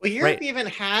 Well, Europe even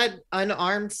had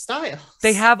unarmed styles.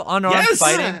 They have unarmed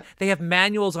fighting. They have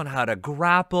manuals on how to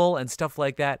grapple and stuff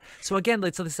like that. So again,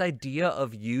 it's this idea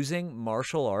of using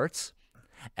martial arts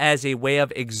as a way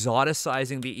of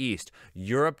exoticizing the East.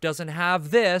 Europe doesn't have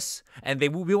this, and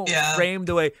we won't frame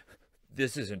the way.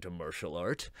 This isn't a martial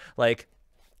art. Like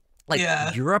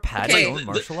Europe had its own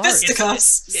martial art.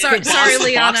 Sorry,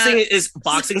 Liana.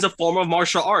 Boxing's a form of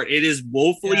martial art. It is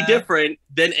woefully different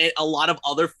than a lot of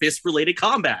other fist-related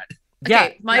combat.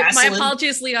 Okay, my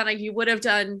apologies, Liana. You would have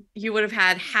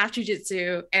had half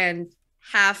jujitsu and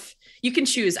half. You can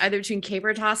choose either between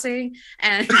caber tossing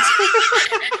and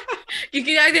you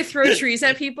can either throw trees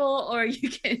at people or you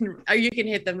can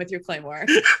hit them with your claymore.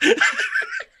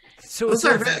 So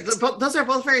those are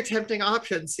both very tempting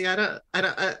options. See, can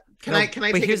I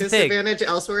take a disadvantage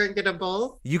elsewhere and get a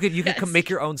bowl? You could make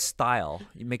your own style.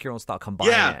 You make your own style,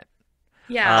 combine it.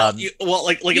 Yeah.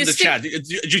 Like in the chat,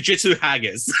 jujitsu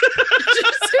haggis.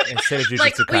 Instead of jujitsu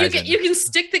like Kaisen. you can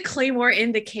stick the claymore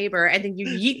in the caber and then you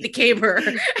yeet the caber.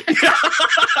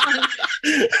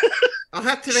 I'll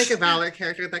have to make a Valor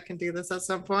character that can do this at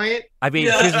some point. I mean,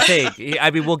 here's the thing.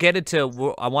 I mean, we'll get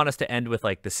into. I want us to end with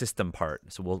like the system part.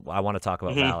 So I want to talk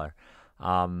about Valor.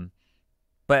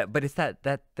 But it's that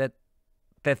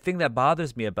thing that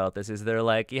bothers me about this is they're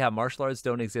like, yeah, martial arts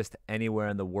don't exist anywhere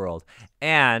in the world.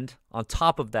 And on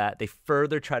top of that, they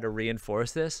further try to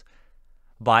reinforce this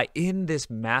by in this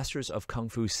Masters of Kung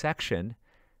Fu section,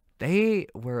 they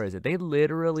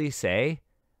literally say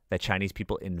that Chinese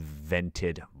people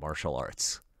invented martial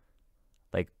arts.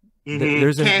 Like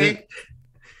there's in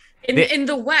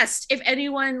the West, if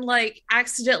anyone like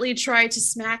accidentally tried to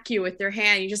smack you with their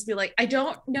hand, you just be like, I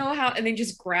don't know how, and then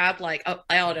just grab like I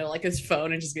don't know, like his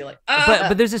phone and just be like,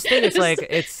 but there's this thing. It's like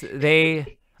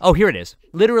Oh, here it is.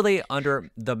 Literally under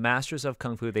the Masters of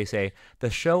Kung Fu, they say the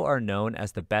Shou are known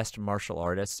as the best martial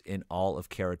artists in all of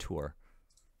Kara-Tur.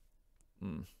 I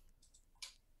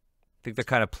think they're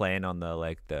kind of playing on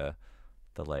the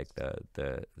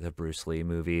Bruce Lee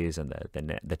movies and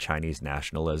the Chinese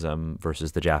nationalism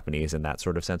versus the Japanese in that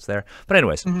sort of sense there. But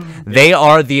anyways, they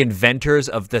are the inventors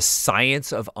of the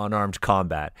science of unarmed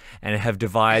combat and have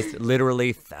devised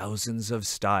literally thousands of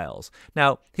styles.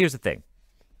 Now, here's the thing.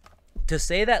 To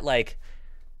say that like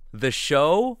the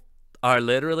Shou are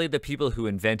literally the people who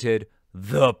invented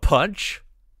the punch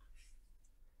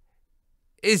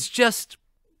is just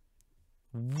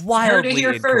wildly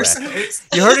incorrect.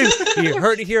 You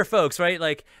heard it here, folks, right?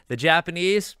 Like the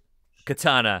Japanese,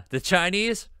 katana. The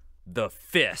Chinese, the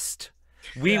fist.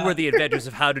 We were the inventors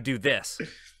of how to do this.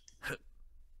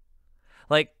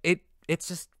 Like it's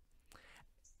just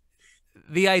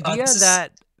the idea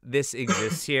that this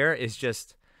exists here is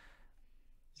just,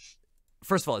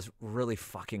 first of all, it's really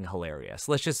fucking hilarious.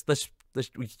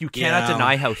 You cannot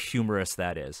deny how humorous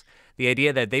that is. The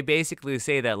idea that they basically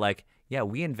say that like, yeah,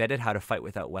 we invented how to fight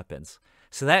without weapons.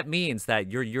 So that means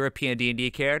that your European D&D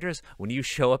characters, when you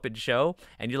show up in Shou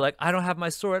and you're like, I don't have my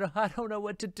sword, I don't know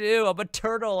what to do, I'm a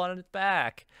turtle on its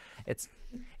back. It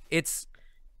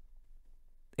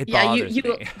bothers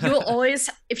me. You'll always,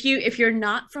 if you're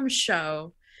not from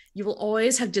Shou, you will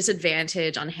always have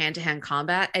disadvantage on hand-to-hand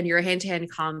combat, and your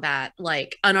hand-to-hand combat,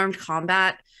 like unarmed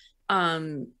combat,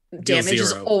 damage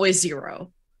is always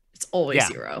zero. It's always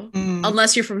zero,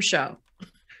 unless you're from Shou.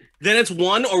 Then it's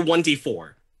 1 or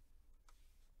 1d4.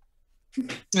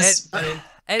 As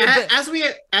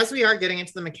we are getting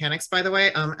into the mechanics, by the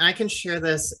way, I can share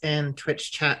this in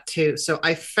Twitch chat too. So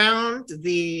I found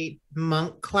the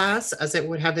monk class as it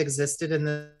would have existed in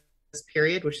this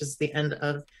period, which is the end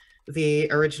of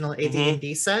the original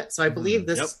AD&D set. So I believe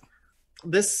this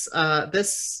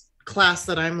class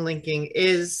that I'm linking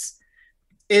is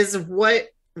what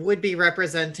would be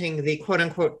representing the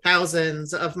quote-unquote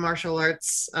thousands of martial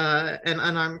arts and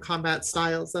unarmed combat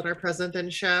styles that are present in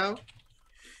Shou.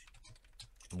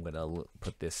 I'm gonna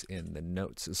put this in the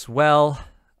notes as well.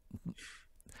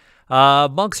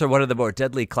 Monks are one of the more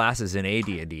deadly classes in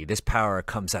AD&D. This power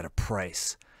comes at a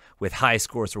price, with high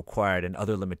scores required and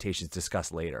other limitations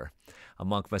discussed later. A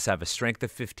monk must have a strength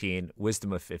of 15,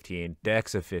 wisdom of 15,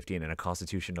 dex of 15, and a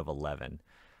constitution of 11.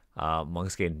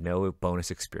 Monks gain no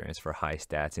bonus experience for high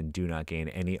stats and do not gain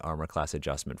any armor class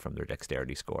adjustment from their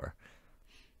dexterity score.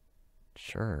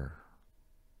 Sure.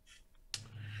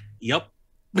 Yep.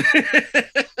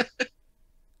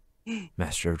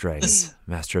 Master of Dragons.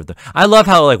 Master of the... I love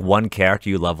how like one character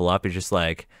you level up is just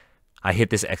like, I hit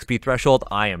this XP threshold,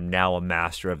 I am now a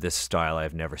master of this style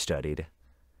I've never studied.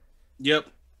 Yep.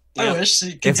 I wish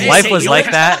if life was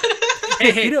like that.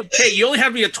 You only have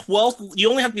to be a 12th. You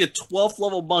only have to be a 12th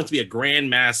level monk to be a grand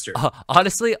master.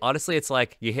 Honestly, it's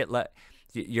like you hit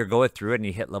you're going through it and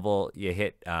you hit level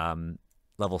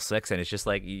 6, and it's just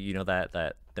like you know that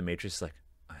the Matrix is like,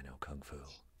 I know kung fu.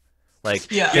 Like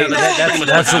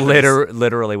that's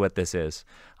literally what this is.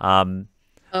 The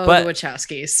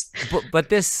Wachowskis. But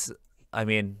this, I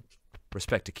mean,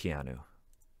 respect to Keanu.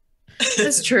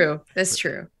 That's true. That's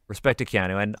true. Respect to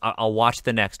Keanu, and I'll watch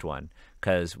the next one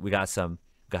because we got some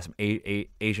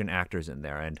Asian actors in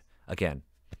there, and again,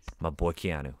 my boy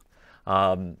Keanu.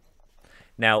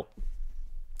 Now,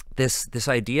 this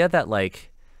idea that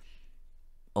like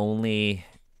only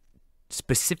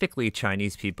specifically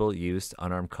Chinese people used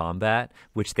unarmed combat,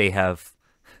 which they have.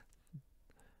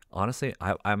 Honestly,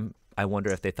 I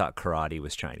wonder if they thought karate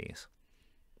was Chinese.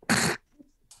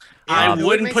 I it would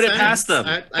wouldn't make put it sense. past them.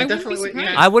 I definitely would. surprised.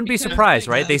 Yeah. I wouldn't be Because- surprised,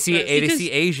 right? They Yeah, see but- they because-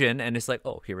 see Asian, and it's like,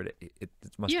 oh, here it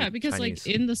must Yeah, be because Chinese.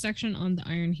 like in the section on the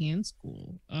Iron Hand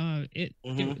School,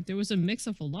 Mhm. there was a mix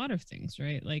of a lot of things,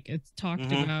 right? Like it talked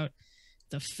Mhm. about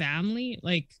the family,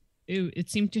 like it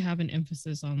seemed to have an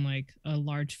emphasis on like a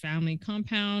large family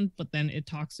compound, but then it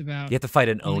talks about You have to fight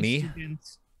an only oni.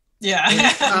 students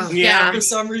Yeah. Yeah. For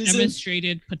some reason.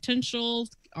 demonstrated potential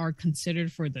are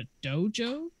considered for the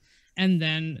dojo, and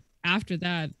then after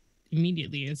that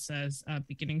immediately it says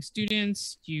beginning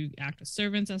students, you act as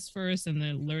servants as first and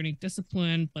then learning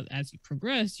discipline, but as you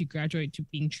progress you graduate to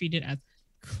being treated as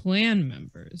clan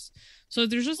members. So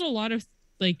there's just a lot of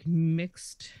like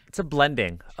mixed, It's a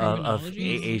blending of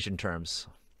Terminologies. Asian terms.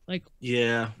 like,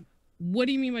 Yeah. what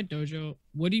do you mean by dojo,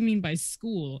 what do you mean by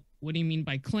school, what do you mean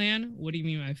by clan, what do you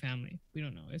mean by family? We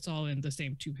don't know. It's all in the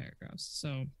same 2 paragraphs.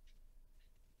 So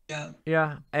Yeah.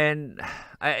 Yeah, and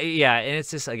and it's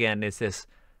just again, it's this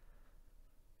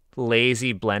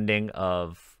lazy blending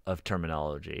of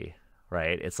terminology,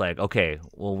 right? It's like, okay,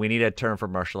 well, we need a term for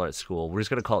martial arts school. We're just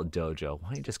gonna call it dojo. Why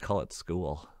don't you just call it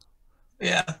school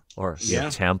Yeah. or Yeah.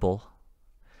 temple?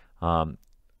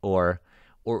 Or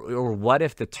what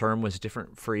if the term was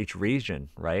different for each region,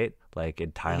 right? Like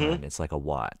in Thailand, it's like a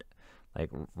wat, like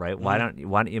right? Why don't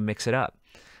you mix it up?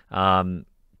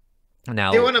 Now,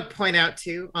 I do want to point out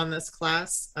too on this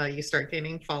class, you start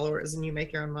gaining followers and you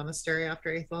make your own monastery after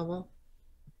 8th level.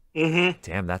 Mm-hmm.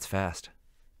 damn, that's fast.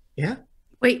 Yeah.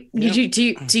 Wait, Yeah.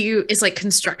 do you is like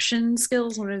construction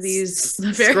skills one of these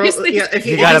various Scroll, things? yeah, if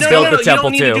You you, gotta build the You temple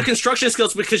don't need too. to do construction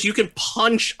skills because you can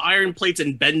punch iron plates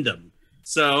and bend them.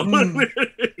 So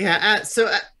yeah.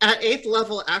 At 8th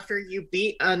level, after you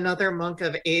beat another monk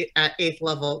of 8 at 8th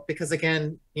level, because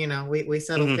again, we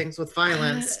settle Mhm. things with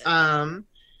violence.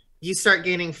 You start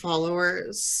gaining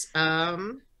followers.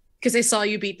 Because they saw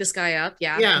you beat this guy up.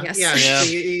 Yeah. Yeah, Yes. yeah. Yeah.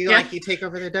 So you Yeah. you take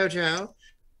over the dojo.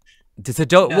 Does the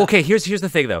do- Yeah. well, okay, here's the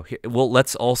thing though. Well,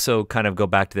 let's also kind of go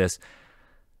back to this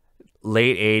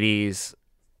late 80s,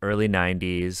 early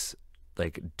 90s,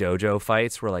 like dojo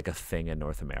fights were like a thing in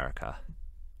North America.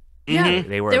 Yeah. Mhm.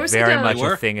 They were There was like very a- much They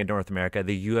were. a thing in North America.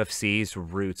 The UFC's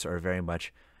roots are very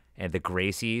much, and the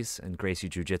Gracies and Gracie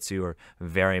Jiu-Jitsu are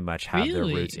very much have their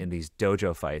roots Really? in these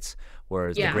dojo fights,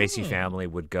 whereas Yeah. the Gracie Oh. family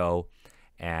would go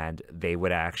and they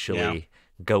would actually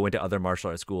go into other martial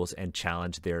arts schools and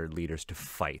challenge their leaders to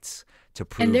fights to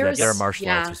prove there that was- their martial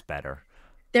arts yeah. was better.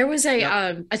 There was a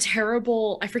Yep. a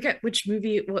terrible, I forget which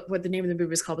movie, what the name of the movie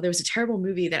was called, but there was a terrible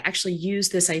movie that actually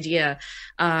used this idea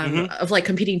of like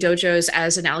competing dojos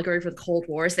as an allegory for the Cold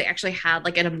Wars. They actually had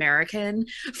like an American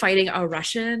fighting a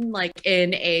Russian like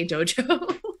in a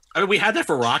dojo. I mean, we had that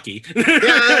for Rocky. Yeah,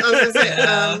 I was gonna say,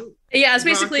 Yeah. Yeah, it's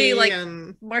basically Rocky like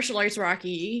and martial arts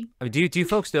Rocky. I mean, do you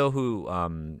folks know who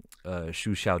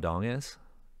Shou Lung is?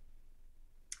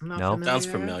 I'm not No? Sounds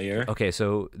familiar. Okay,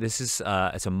 so this is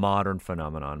it's a modern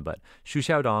phenomenon, but Shou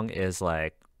Lung is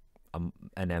like an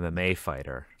MMA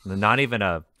fighter, not even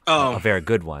a very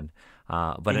good one,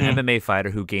 but an MMA fighter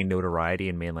who gained notoriety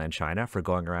in mainland China for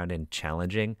going around and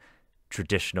challenging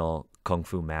traditional kung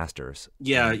fu masters.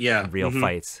 Yeah, in yeah. real Mhm.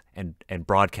 fights and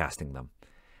broadcasting them.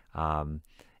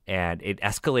 And it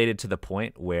escalated to the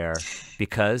point where,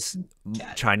 because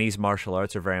Chinese martial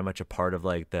arts are very much a part of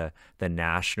like the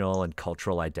national and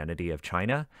cultural identity of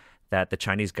China, that the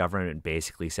Chinese government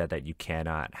basically said that you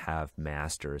cannot have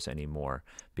masters anymore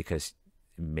because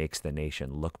it makes the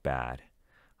nation look bad.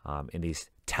 In these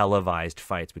televised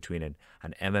fights between an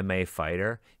MMA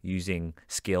fighter using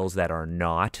skills that are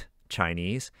not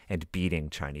Chinese and beating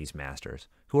Chinese masters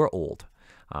who are old.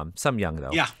 Some young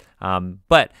though. Yeah.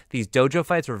 But these dojo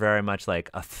fights were very much like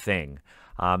a thing.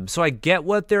 So I get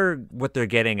what they're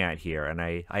getting at here, and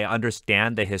I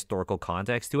understand the historical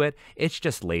context to it. It's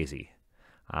just lazy.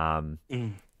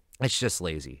 It's just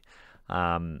lazy.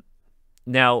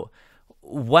 Now,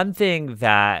 one thing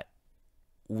that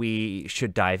we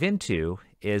should dive into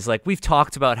is like we've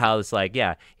talked about how it's like,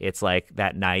 yeah, it's like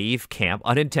that naive camp,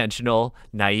 unintentional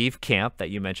naive camp that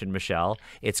you mentioned, Michelle.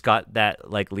 It's got that,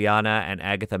 like Liana and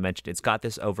Agatha mentioned, it's got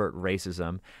this overt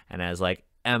racism, and as like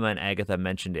Emma and Agatha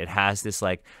mentioned, it has this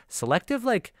like selective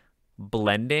like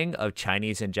blending of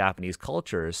Chinese and Japanese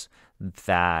cultures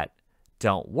that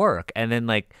don't work. And then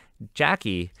like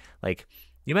Jackie, like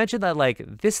you mentioned that like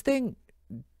this thing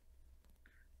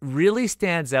really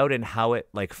stands out in how it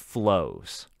like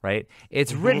flows, right?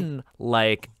 It's written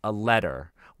like a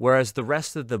letter, whereas the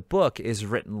rest of the book is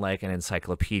written like an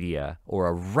encyclopedia or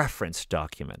a reference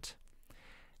document.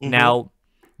 Now,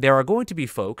 there are going to be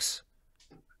folks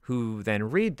who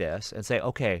then read this and say,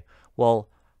 okay, well,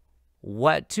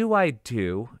 what do I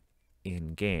do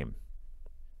in game?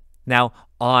 Now,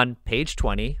 on page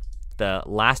 20, the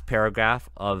last paragraph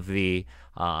of the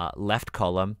left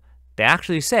column, they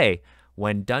actually say,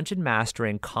 when dungeon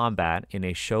mastering combat in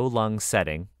a Shou Lung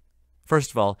setting,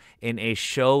 first of all, in a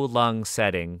Shou Lung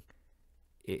setting,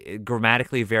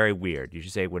 grammatically very weird. You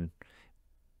should say when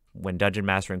dungeon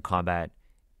mastering combat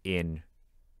in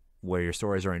where your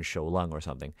stories are in Shou Lung or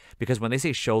something. Because when they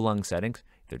say Shou Lung settings,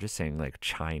 they're just saying like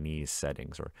Chinese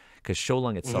settings, or because Shou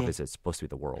Lung itself is supposed to be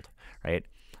the world, right?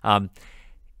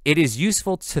 It is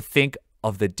useful to think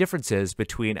of the differences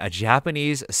between a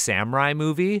Japanese samurai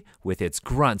movie with its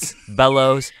grunts,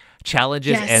 bellows,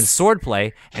 challenges, and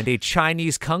swordplay, and a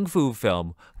Chinese kung fu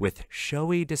film with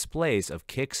showy displays of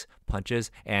kicks, punches,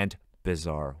 and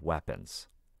bizarre weapons.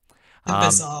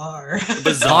 Bizarre.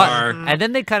 And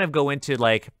then they kind of go into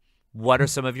like, what are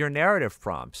some of your narrative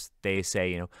prompts? They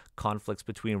say, you know, conflicts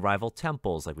between rival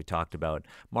temples, like we talked about.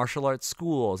 Martial arts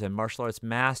schools and martial arts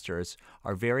masters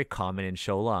are very common in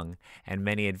Shou Lung, and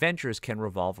many adventures can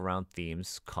revolve around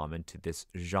themes common to this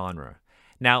genre.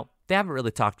 Now, they haven't really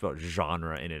talked about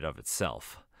genre in and of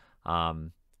itself,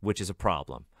 which is a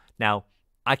problem. Now,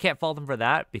 I can't fault them for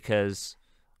that because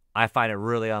I find it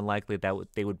really unlikely that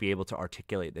they would be able to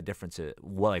articulate the differences,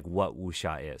 what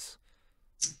wuxia is,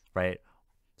 right?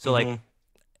 So like,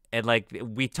 and like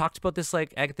we talked about this,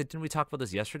 like Agatha, didn't we talk about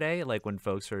this yesterday? Like when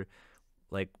folks are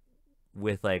like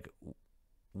with like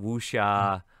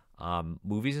wuxia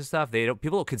movies and stuff,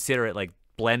 people don't consider it like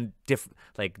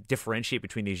differentiate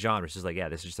between these genres. It's like, yeah,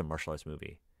 this is just a martial arts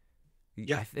movie.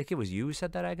 Yeah, I think it was you who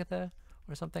said that, Agatha,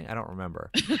 or something. I don't remember.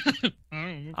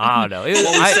 I don't know.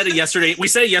 Well, we said it yesterday. We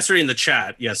said it yesterday in the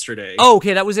chat yesterday. Oh,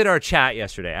 okay, that was in our chat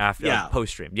yesterday after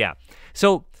post stream. Yeah,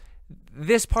 so.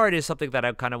 This part is something that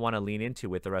I kind of want to lean into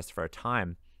with the rest of our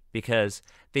time because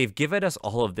they've given us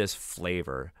all of this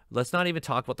flavor. Let's not even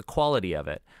talk about the quality of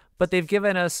it, but they've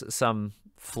given us some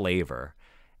flavor.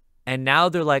 And now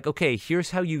they're like, okay,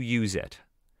 here's how you use it.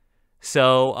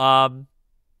 So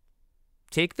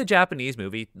take the Japanese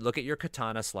movie, look at your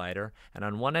katana slider, and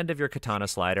on one end of your katana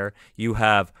slider, you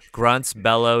have grunts,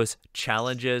 bellows,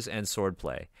 challenges, and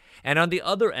swordplay. And on the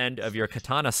other end of your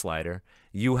katana slider,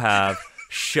 you have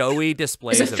showy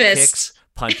displays of kicks,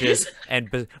 punches, and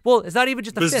it's not even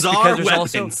just a fist because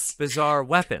there's also bizarre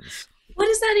weapons. What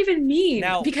does that even mean?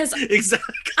 Now, because exactly.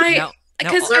 I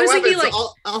was thinking like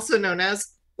also known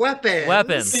as weapons.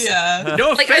 Weapons. Yeah.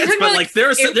 No offense, but like there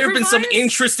have been some improvised?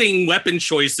 interesting weapon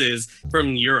choices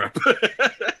from Europe.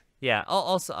 Yeah.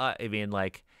 Also, I mean,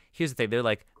 like, here's the thing: they're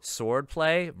like sword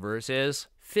play versus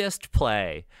fist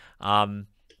play.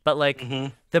 But like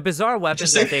the bizarre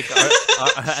weapons, I think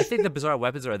I think the bizarre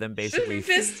weapons are them basically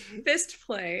fist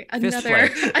play.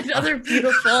 Another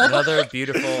beautiful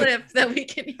clip that we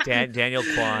can use. Daniel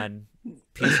Kwan,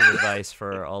 piece of advice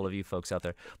for all of you folks out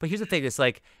there. But here's the thing: it's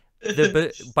like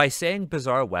by saying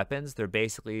bizarre weapons, they're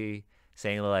basically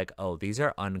saying like, oh, these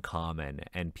are uncommon,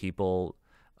 and people.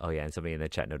 Oh yeah, and somebody in the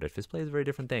chat noted fist play is a very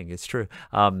different thing. It's true.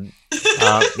 And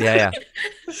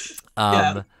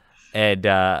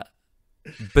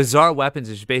bizarre weapons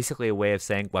is basically a way of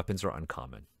saying weapons are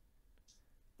uncommon,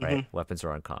 right? Weapons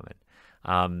are uncommon.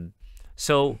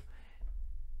 So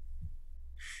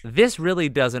this really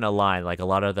doesn't align like a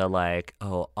lot of the like,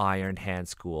 Iron Hand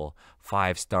School,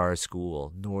 5-Star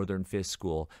School, Northern Fist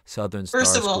School, Southern Star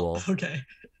First of all, School. okay,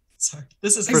 sorry,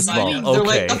 this is First of all, exciting. They're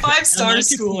like okay. the 5-star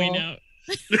school.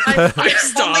 Five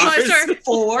stars.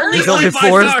 Four. There's only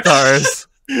 4 stars.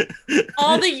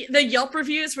 All the Yelp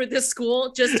reviews for this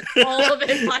school, just all of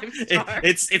it 5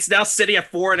 stars. It's now sitting at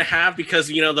 4.5 because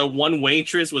the one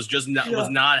waitress was just not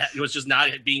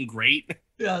being great.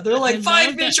 Yeah, they're like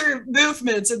 5 major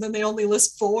movements, and then they only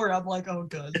list 4. I'm like, oh,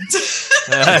 good.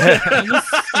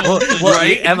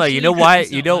 Right, Emma. You know why?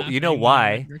 You know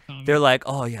why? They're like,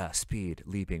 oh yeah, speed,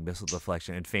 leaping, missile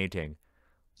deflection, and fainting.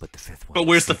 But the 5th one. But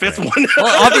where's the 5th one?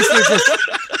 Well,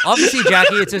 obviously,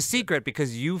 Jackie, it's a secret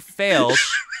because you failed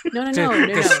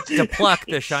to pluck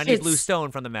the shiny blue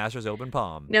stone from the master's open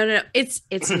palm. No. It's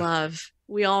love.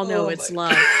 We all know it's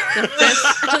love. The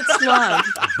 5th, it's love.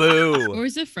 Boo. Or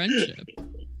is it friendship?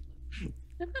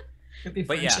 Could be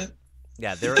But friendship.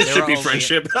 yeah, there should be only,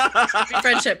 friendship.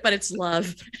 Friendship, but it's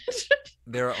love.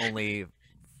 There are only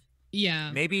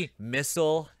maybe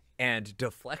missile and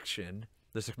deflection.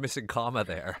 There's a missing comma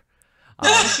there.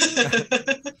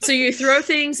 So you throw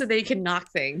things so they can knock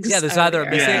things. Yeah, there's either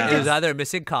a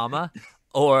missing comma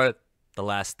or the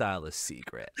last style is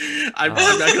secret. I'm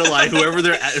not gonna lie.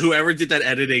 Whoever did that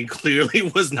editing clearly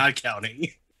was not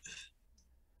counting.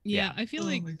 Yeah, I feel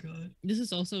like my god. this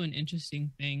is also an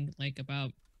interesting thing, like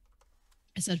about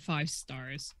I said 5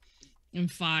 stars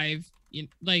and five.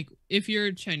 Like if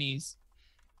you're Chinese,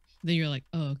 then you're like,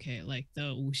 oh, okay, like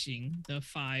the wuxing, the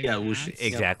five Yeah, paths. wuxing,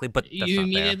 Exactly, but that's You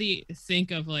not there. immediately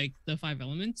think of like the 5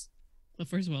 elements. But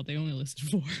first of all, they only listed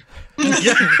 4.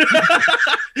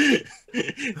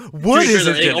 Wood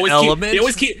isn't an element. They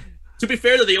always keep. To be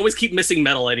fair, though, they always keep missing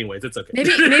metal. Anyways, it's okay. Maybe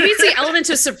it's the element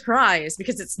of surprise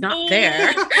because it's not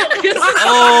there.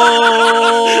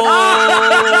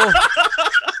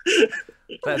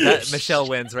 Oh, that Michelle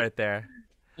wins right there.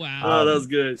 Wow. Oh, that was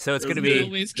good. So it's That going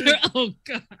was to be good. Always oh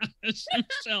gosh,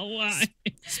 Michelle, why?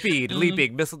 speed,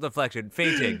 leaping, missile deflection,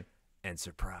 fainting, and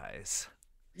surprise.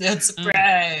 That's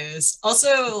surprise.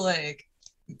 Also, like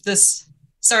this.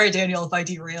 Sorry, Daniel, if I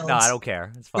derailed. No, I don't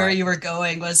care. It's fine. Where you were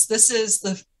going was this is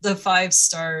the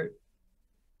 5-star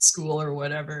school or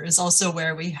whatever is also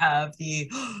where we have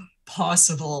the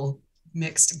possible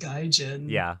mixed gaijin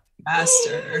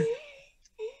master.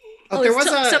 Oh, there was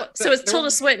so it's Tilda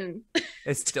Swinton.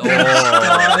 It's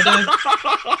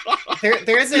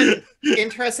there's an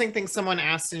interesting thing someone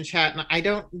asked in chat, and I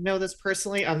don't know this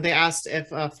personally. They asked if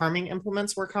farming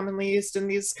implements were commonly used in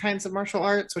these kinds of martial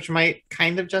arts, which might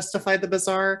kind of justify the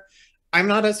bizarre. I'm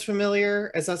not as familiar.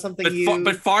 Is that something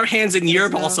but farmhands in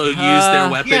Europe also use their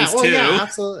weapons too. Yeah,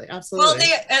 absolutely. Well,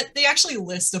 they actually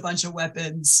list a bunch of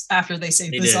weapons after they say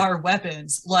bizarre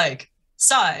weapons, like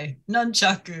sai,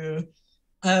 nunchaku,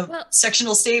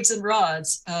 sectional staves and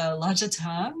rods,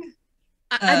 lajatang,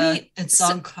 I mean, and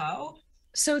sangkao.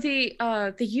 So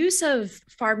the use of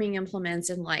farming implements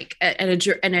and like and a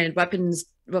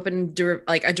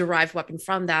derived weapon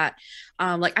from that,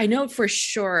 like I know for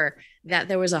sure that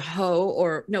there was a hoe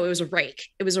or no, it was a rake.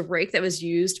 It was a rake that was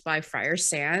used by Friar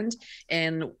Sand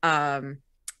in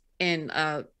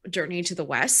Journey to the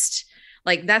West.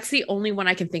 Like that's the only one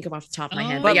I can think of off the top of my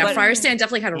head. But yeah, Friar Sand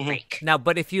definitely had a rake. Now,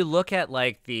 but if you look at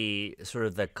like the sort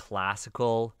of the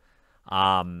classical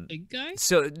big guy?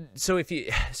 So if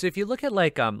you look at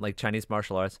like Chinese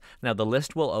martial arts, now the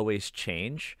list will always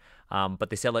change.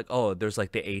 But they said like, oh, there's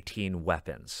like the 18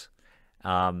 weapons.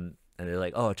 And they're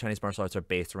like, oh, Chinese martial arts are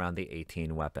based around the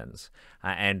 18 weapons.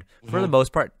 And for the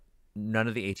most part, none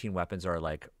of the 18 weapons are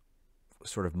like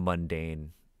sort of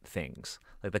mundane things.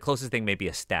 Like the closest thing may be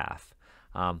a staff.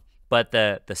 But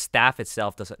the staff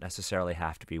itself doesn't necessarily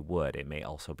have to be wood. It may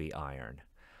also be iron.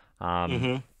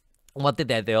 One thing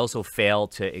that they also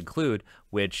failed to include,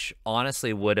 which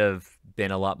honestly would have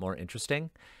been a lot more interesting,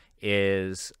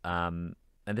 is, and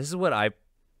this is what I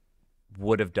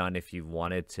would have done if I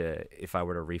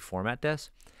were to reformat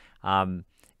this,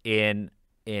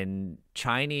 in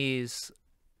Chinese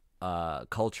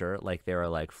culture, like there are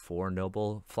like 4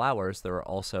 noble flowers, there are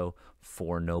also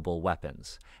 4 noble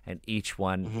weapons, and each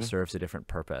one serves a different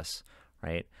purpose,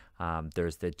 right?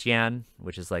 There's the jian,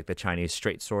 which is like the Chinese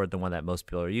straight sword, the one that most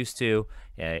people are used to.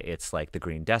 It's like the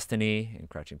Green Destiny and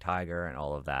Crouching Tiger and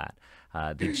all of that.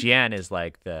 The jian is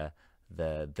like the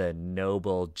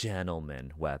noble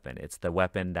gentleman weapon. It's the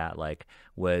weapon that like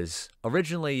was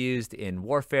originally used in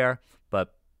warfare,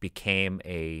 but became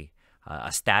a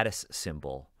status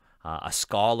symbol, a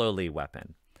scholarly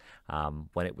weapon,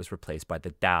 when it was replaced by the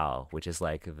Dao, which is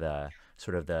like the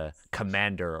sort of the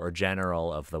commander or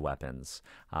general of the weapons.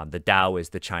 The Dao is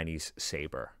the Chinese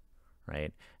saber,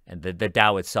 right? And the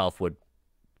Dao itself would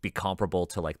be comparable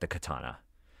to like the katana.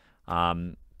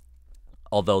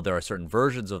 Although there are certain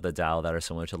versions of the Dao that are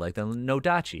similar to like the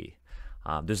Nodachi.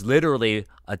 There's literally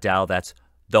a Dao that's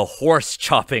the horse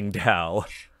chopping Dao,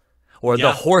 or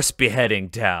the horse beheading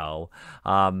Dao,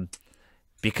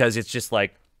 because it's just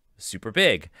like super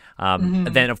big. And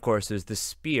then of course there's the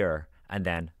spear and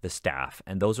then the staff,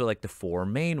 and those are like the 4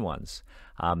 main ones.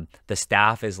 The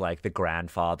staff is like the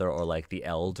grandfather or like the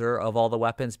elder of all the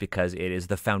weapons, because it is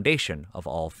the foundation of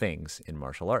all things in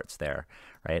martial arts there,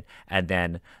 right? And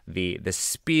then the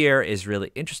spear is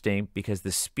really interesting because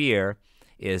the spear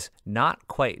is not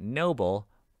quite noble,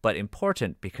 but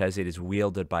important because it is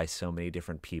wielded by so many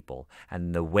different people,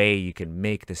 and the way you can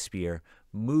make the spear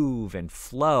move and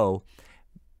flow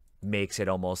makes it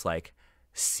almost like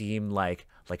seem like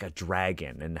a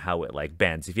dragon, and how it like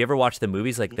bends. If you ever watch the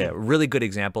movies, like the really good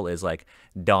example is like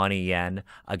Donnie Yen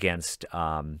against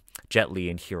Jet Li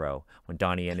in Hero, when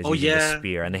Donnie Yen is using the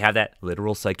spear, and they have that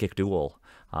literal psychic duel,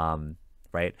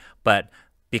 right? But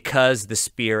because the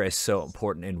spear is so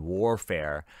important in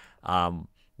warfare,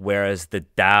 whereas the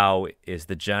Dao is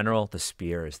the general, the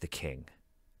spear is the king,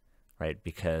 right?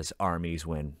 Because armies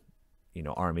win,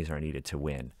 armies are needed to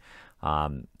win.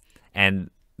 And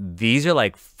these are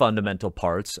like fundamental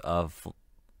parts of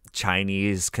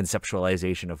Chinese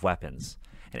conceptualization of weapons.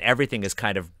 And everything is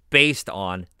kind of based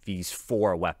on these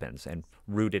 4 weapons and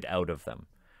rooted out of them,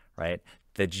 right?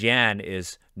 The Jian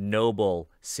is noble,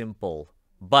 simple,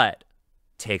 but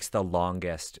takes the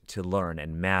longest to learn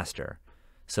and master.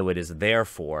 So it is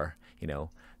therefore, you know,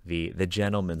 the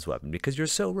gentleman's weapon, because you're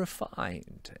so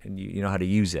refined and you know how to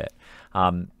use it.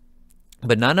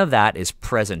 But none of that is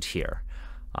present here,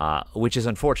 which is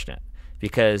unfortunate,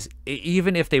 because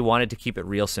even if they wanted to keep it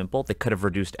real simple, they could have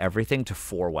reduced everything to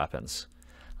 4 weapons.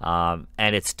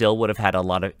 And it still would have had a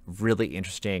lot of really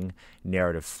interesting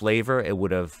narrative flavor. It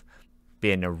would have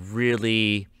been a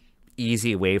really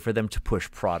easy way for them to push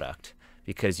product,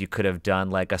 because you could have done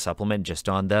like a supplement just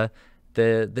on the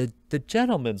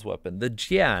gentleman's weapon, the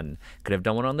Jian. Could have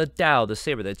done one on the Dao, the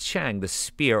saber, the Chang, the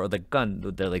spear, or the gun,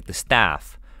 the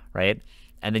staff, right?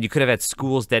 And then you could have had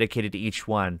schools dedicated to each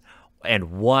one,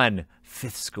 and one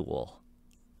 5th school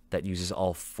that uses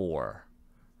all 4,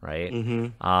 right?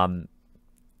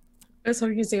 I was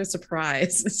hoping you say a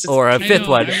surprise. It's just, Or a 5th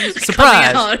one.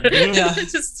 Surprise! Yeah.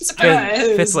 Just, Surprise.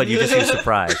 5th one, you just use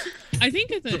surprise. I think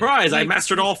it's Surprise! I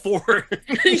mastered all 4.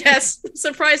 yes,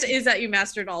 surprise is that you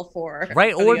mastered all 4.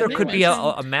 Right, or there other could be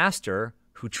ones. a master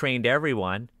who trained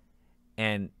everyone,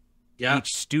 and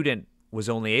each student was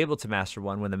only able to master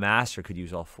one when the master could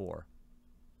use all 4.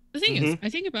 The thing is, I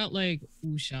think about like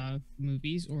wuxia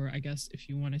movies, or I guess if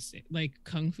you want to say like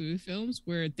kung fu films,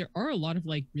 where there are a lot of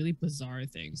like really bizarre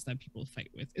things that people fight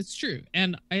with. It's true,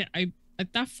 and I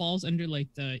that falls under like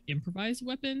the improvised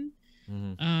weapon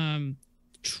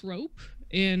trope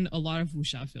in a lot of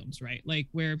wuxia films, right? Like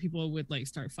where people would like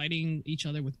start fighting each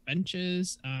other with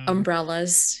benches,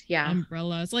 Umbrellas,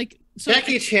 umbrellas, like so.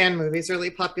 Jackie Chan movies really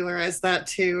popularized that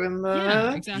too. In the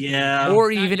Yeah, exactly. Yeah.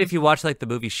 Or That even is- if you watch like the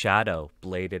movie Shadow,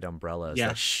 bladed umbrellas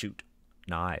that shoot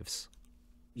knives.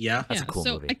 Yeah. That's a cool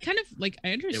so movie. I kind of like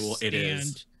I understand it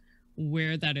is.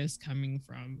 where that is coming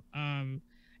from, and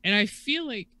I feel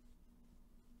like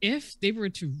if they were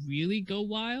to really go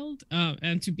wild,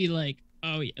 and to be like,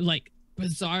 oh, yeah, like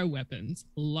bizarre weapons,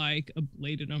 like a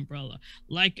bladed umbrella,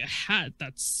 like a hat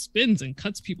that spins and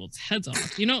cuts people's heads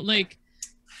off, you know, like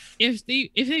if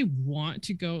they want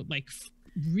to go like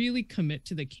really commit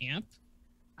to the camp,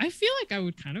 I feel like I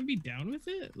would kind of be down with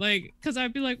it, like, because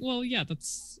I'd be like, well, yeah,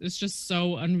 it's just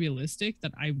so unrealistic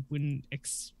that I wouldn't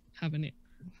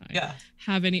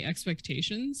have any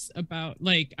expectations about,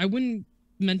 like, I wouldn't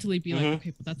mentally be like,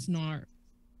 okay, but that's not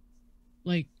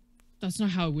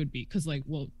how it would be, because like,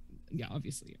 well, yeah,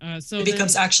 obviously, so it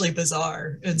becomes actually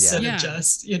bizarre instead of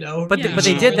just, you know. But Yeah.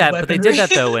 they did that. But they did that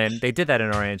though. weaponry. They did that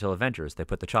in Oriental Adventures. They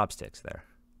put the chopsticks there.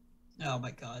 Oh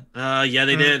my god. Yeah,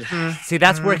 they did. See,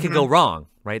 that's where it can go wrong,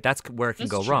 right? That's where it can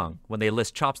That's go true. wrong when they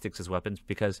list chopsticks as weapons,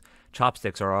 because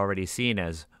chopsticks are already seen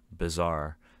as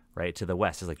bizarre, right? To the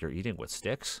West, it's like you're eating with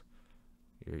sticks.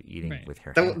 You're eating Right. with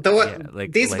your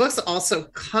These books also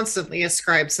constantly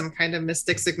ascribe some kind of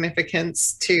mystic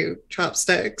significance to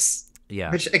chopsticks. Yeah.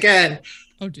 Which again,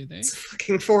 oh, do they? it's a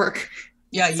fucking fork.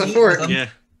 Yeah, It's you a eat fork. with them. Yeah.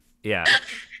 Yeah.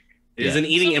 It is an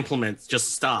eating implement.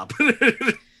 Just stop.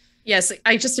 Yes,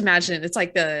 I just imagine it's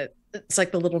like the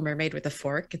Little Mermaid with a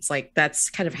fork. It's like that's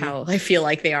kind of how I feel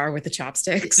like they are with the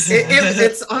chopsticks.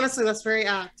 It's honestly, that's very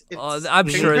apt. It's I'm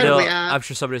sure incredibly apt. I'm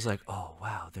sure somebody's like, oh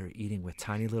wow, they're eating with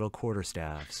tiny little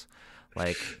quarterstaffs,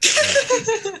 like.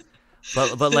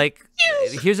 But like,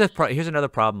 here's another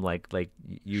problem. Like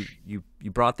you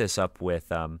brought this up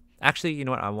with actually, you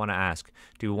know what I want to ask?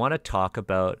 Do you want to talk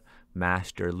about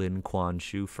Master Lin Quan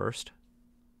Shu first?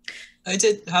 I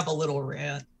did have a little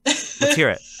rant. Let's hear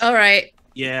it. All right,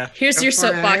 Yeah. here's Go your for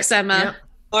soapbox, it. Emma. Yep.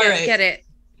 All right. Get it.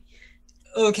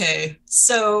 Okay,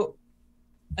 so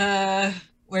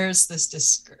where's this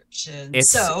description? It's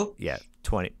So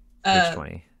 20 page uh,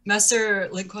 20. Master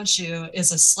Lin Quan Shu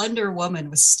is a slender woman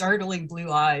with startling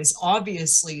blue eyes,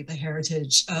 obviously the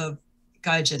heritage of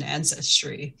Gaijin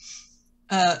ancestry.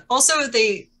 Also,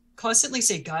 they constantly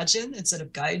say Gaijin instead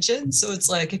of Gaijin, so it's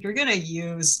like, if you're gonna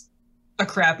use a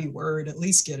crappy word, at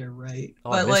least get it right.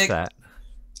 Oh, I but missed like, that.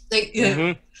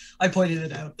 they, I pointed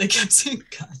it out. They kept saying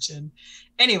Gaijin.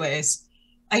 Anyways,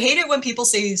 I hate it when people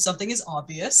say something is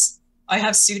obvious. I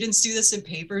have students do this in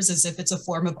papers as if it's a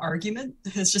form of argument.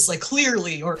 It's just like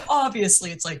clearly or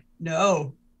obviously. It's like,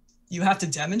 no, you have to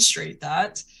demonstrate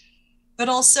that. But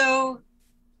also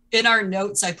in our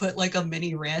notes, I put like a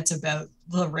mini rant about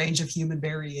the range of human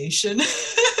variation.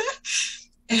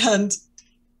 And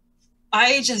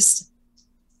I just,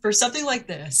 for something like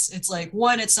this, it's like,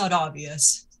 one, it's not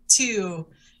obvious. Two,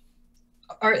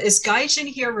 is Gaijin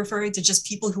here referring to just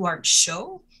people who aren't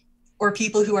Shou or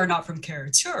people who are not from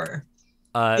Kara-Tur?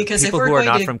 Because people if we're who are going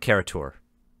not to- from Kara-Tur.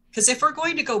 Because if we're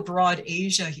going to go broad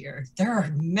Asia here, there are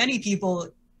many people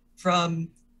from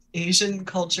Asian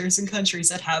cultures and countries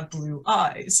that have blue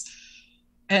eyes.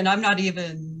 And I'm not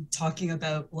even talking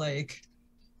about like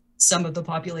some of the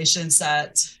populations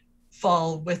that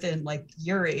fall within like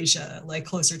Eurasia, like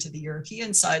closer to the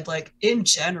European side. Like in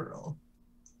general,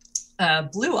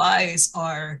 blue eyes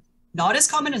are not as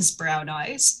common as brown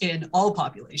eyes in all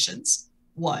populations,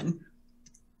 one,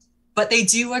 but they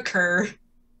do occur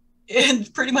in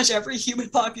pretty much every human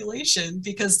population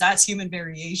because that's human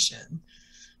variation.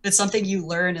 It's something you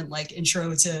learn in like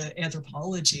intro to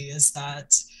anthropology, is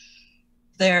that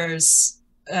there's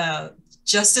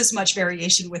just as much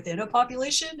variation within a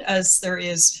population as there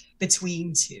is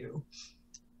between two.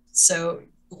 So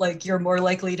like you're more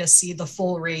likely to see the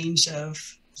full range of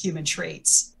human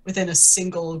traits within a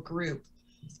single group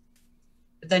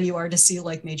than you are to see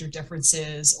like major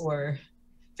differences or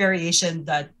variation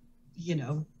that, you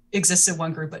know, exists in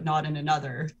one group but not in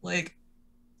another. Like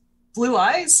blue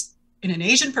eyes in an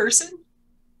Asian person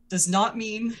does not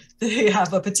mean they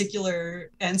have a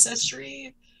particular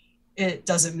ancestry. It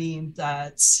doesn't mean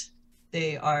that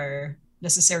they are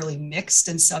necessarily mixed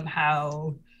and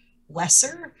somehow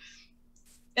lesser.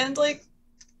 And like,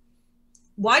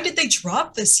 why did they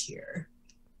drop this here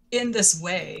in this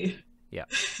way? Yeah.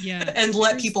 And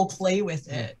let people play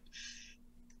with it?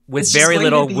 With It's very just going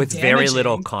little, to be with very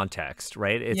little damaging. context,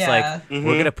 right? It's Yeah. like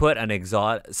we're gonna put an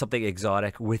something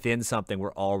exotic within something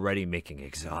we're already making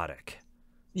exotic.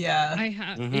 Yeah. I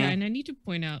have, yeah, and I need to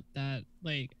point out that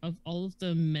like of all of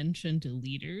the mentioned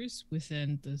leaders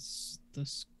within the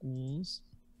schools,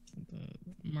 the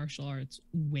martial arts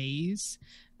ways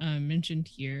mentioned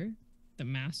here, the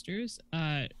masters,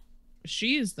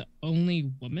 she is the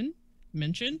only woman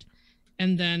mentioned,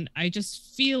 and then I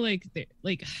just feel like they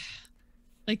like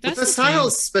that's the style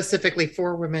is specifically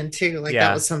for women too. Like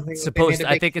that was something supposed.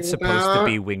 I think it's supposed to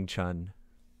be Wing Chun.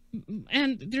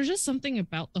 And there's just something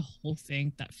about the whole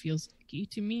thing that feels icky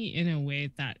to me in a way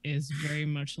that is very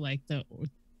much like the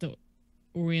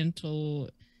Oriental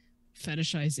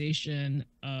fetishization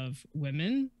of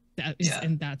women. That is,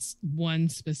 and that's one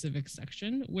specific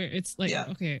section where it's like,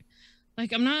 okay,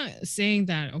 like I'm not saying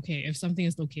that if something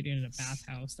is located in a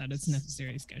bathhouse that it's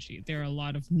necessarily sketchy. There are a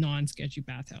lot of non-sketchy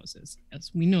bathhouses.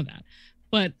 Yes, we know that.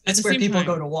 But that's where people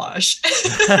go to wash.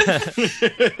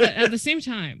 But at the same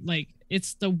time, like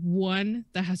it's the one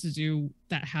that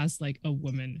has like a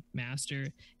woman master,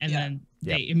 and then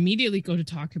they immediately go to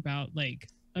talk about like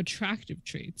attractive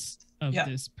traits of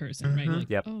this person, right?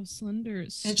 Like, oh, slender,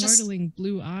 startling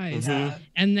blue eyes.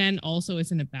 And then also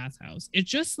it's in a bathhouse. It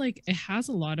just like it has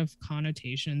a lot of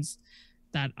connotations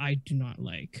that I do not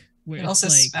like. Where it also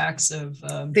like, smacks of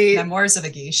the Memoirs of a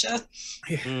Geisha.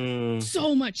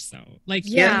 So much so. Like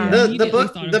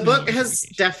the book has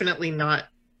definitely not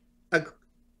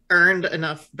earned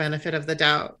enough benefit of the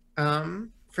doubt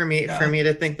for me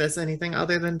to think this anything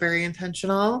other than very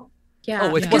intentional. Yeah.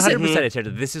 Oh, it's 100%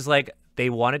 intentional. This is like they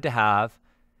wanted to have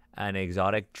an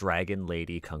exotic dragon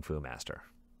lady kung fu master.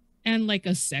 And like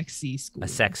a sexy school. A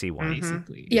sexy one.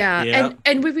 Basically. Yeah.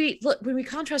 And when we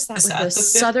contrast that with the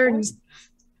southern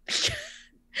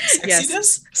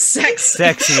Sexiness?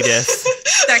 Sexiness.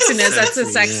 Sexiness. That's a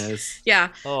sex. Yeah.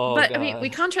 Oh, but God. I mean, we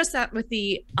contrast that with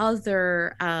the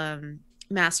other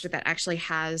master that actually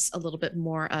has a little bit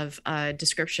more of a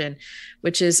description,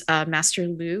 which is Master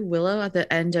Lu Willow at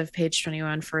the end of page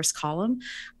 21, first column.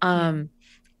 The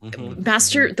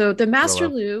Master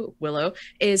Lu Willow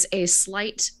is a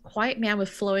slight, quiet man with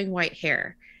flowing white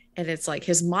hair. And it's like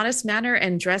his modest manner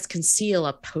and dress conceal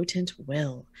a potent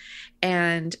will.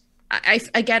 And I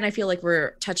feel like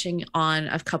we're touching on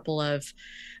a couple of,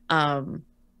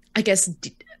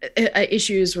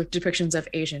 issues with depictions of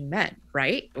Asian men,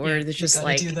 right? Or there's just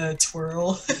like do the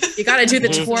twirl. You gotta do the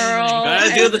twirl.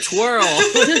 Gotta do the twirl.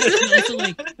 Also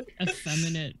like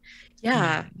effeminate.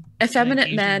 Yeah,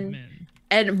 effeminate men.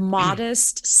 And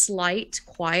modest, slight,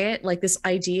 quiet, like this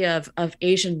idea of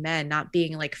Asian men not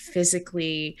being like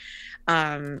physically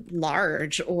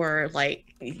large or like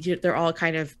they're all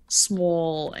kind of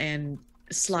small and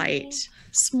slight.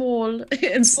 Small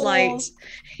and slight.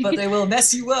 But they will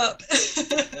mess you up.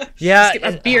 Yeah. Just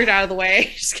get a beard out of the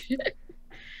way.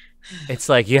 It's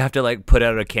like you have to like put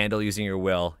out a candle using your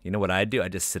will. You know what I do? I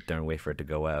just sit there and wait for it to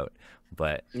go out.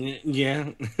 But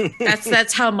yeah,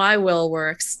 that's how my will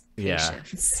works.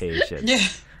 Patience. Yeah.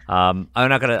 I'm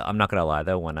not gonna lie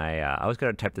though. When I was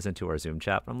gonna type this into our Zoom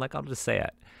chat, but I'm like, I'll just say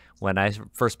it. When I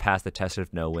first passed the test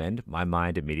of no wind, my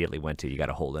mind immediately went to you got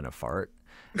to hold in a fart.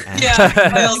 Yeah,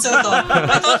 I also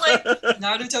thought like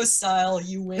Naruto style,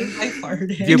 you win by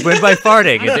farting. You win by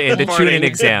farting in the Chunin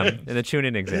exam. In the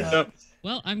Chunin exam.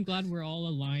 Well, I'm glad we're all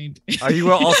aligned. Are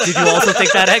you all? Did you also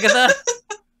think that, Agatha?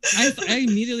 I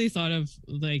immediately thought of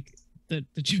like the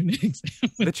tuna exam.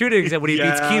 The tuna exam when he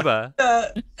beats Kiba.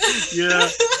 Yeah.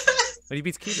 When he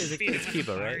beats Kiba, it's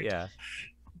Kiba, right? Yeah.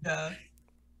 Yeah.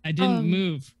 I didn't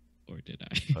move, or did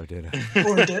I? Or did I?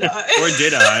 Or did I? Or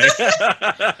did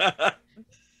I?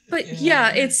 But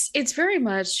yeah, it's very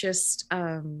much just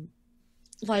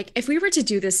like if we were to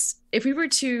do this, if we were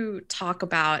to talk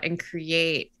about and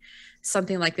create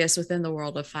something like this within the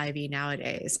world of 5e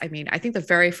nowadays, I mean, I think the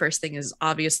very first thing is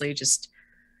obviously just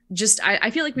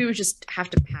I feel like we would just have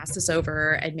to pass this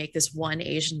over and make this one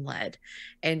Asian led,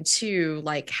 and two,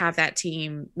 like have that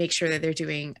team make sure that they're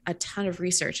doing a ton of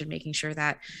research and making sure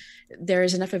that there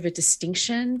is enough of a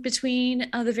distinction between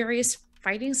the various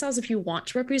fighting styles. If you want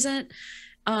to represent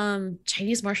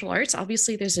Chinese martial arts,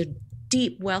 obviously there's a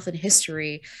deep wealth and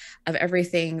history of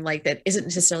everything like that isn't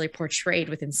necessarily portrayed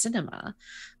within cinema,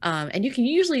 and you can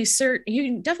usually you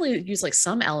can definitely use like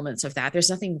some elements of that. There's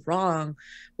nothing wrong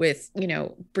with, you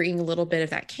know, bringing a little bit of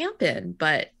that camp in,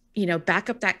 but, you know, back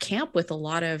up that camp with a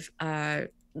lot of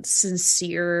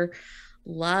sincere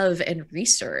love and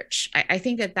research. I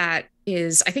think that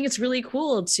is, I think it's really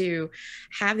cool to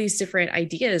have these different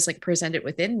ideas like presented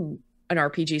within an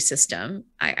RPG system.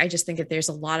 I just think that there's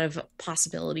a lot of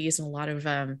possibilities and a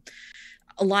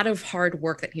lot of hard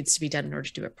work that needs to be done in order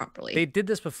to do it properly. They did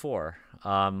this before.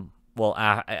 Well,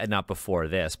 not before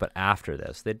this, but after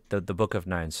this. The Book of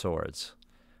Nine Swords.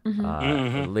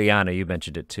 Liana, you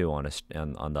mentioned it too on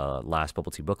the last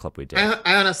Bubble Tea Book Club we did.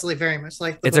 I honestly very much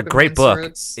like the It's a Book of great Nine book.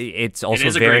 Swords. It's also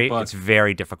it's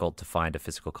very difficult to find a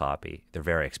physical copy. They're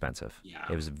very expensive. Yeah.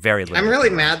 It was very limited. I'm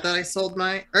really mad that I sold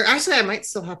mine. Or actually, I might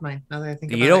still have mine now that I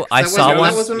think about it. You know, That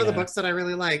was one of the books that I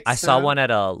really liked. I saw one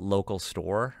at a local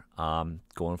store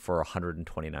going for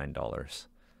 $129.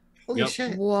 Holy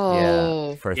shit.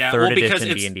 Whoa. Yeah, for a third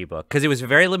edition D&D book, because it was a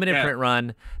very limited print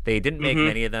run. They didn't make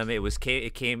many of them.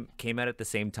 It came out at the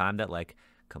same time that like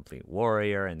Complete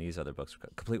Warrior and these other books.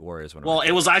 Complete Warrior is one of Well,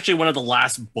 it was actually one of the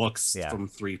last books from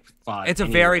 3.5. It's a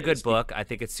very good book. I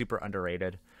think it's super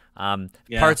underrated.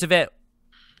 Parts of it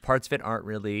aren't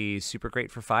really super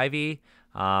great for 5e.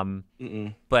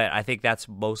 But I think that's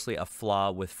mostly a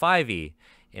flaw with 5e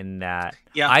in that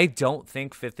I don't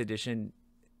think 5th edition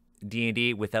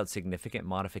D&D without significant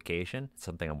modification,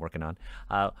 something I'm working on,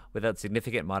 without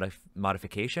significant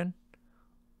modification,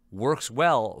 works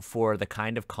well for the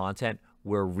kind of content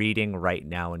we're reading right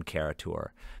now in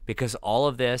Kara-Tur, because all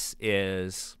of this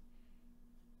is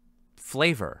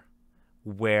flavor,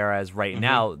 whereas right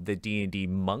now the D&D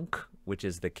monk, which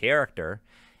is the character,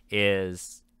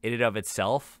 is in and of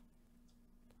itself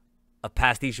a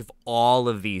pastiche of all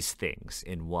of these things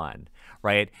in one,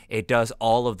 right? It does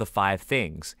all of the 5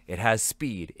 things. It has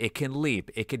speed. It can leap.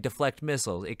 It can deflect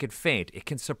missiles. It can feint. It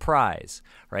can surprise,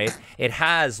 right? It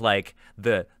has like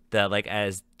the like,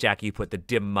 as Jackie put, the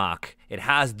dim mock. It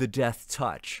has the death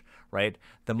touch, right?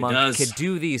 The monk can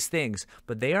do these things,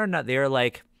 but they are not. They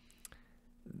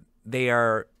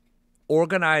are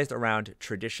organized around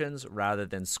traditions rather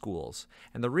than schools.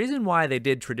 And the reason why they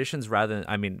did traditions rather than,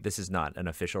 I mean, this is not an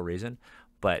official reason,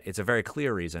 but it's a very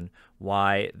clear reason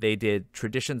why they did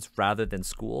traditions rather than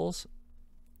schools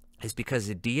is because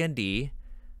the D&D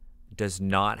does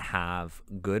not have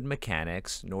good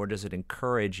mechanics, nor does it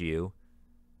encourage you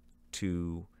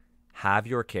to have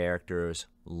your characters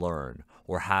learn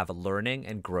or have learning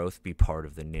and growth be part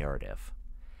of the narrative.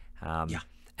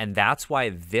 And that's why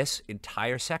this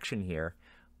entire section here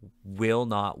will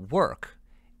not work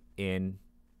in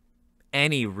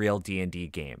any real D&D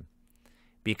game,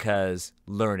 because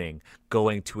learning,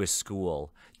 going to a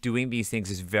school, doing these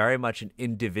things is very much an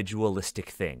individualistic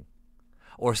thing,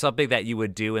 or something that you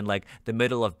would do in like the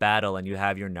middle of battle and you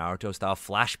have your Naruto style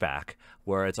flashback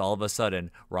where it's all of a sudden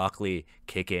Rock Lee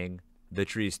kicking the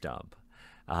tree stump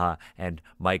and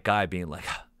Mike Guy being like,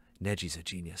 Neji's a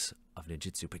genius of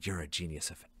ninjutsu, but you're a genius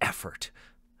of effort.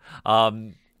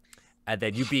 And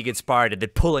then you being inspired and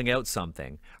then pulling out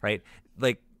something, right?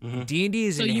 Like D&D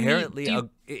is inherently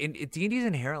D&D is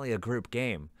inherently a group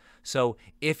game. So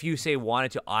if you say I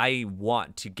want to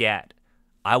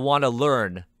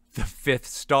learn the 5th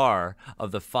star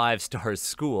of the 5 stars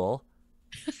school,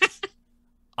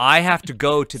 I have to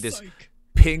go to this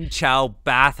Ping Chao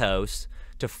bathhouse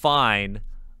to find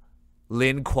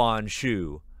Lin Quan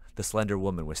Shu, the slender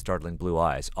woman with startling blue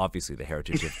eyes, obviously the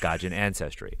heritage of Gaijin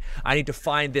ancestry. I need to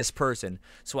find this person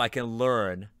so I can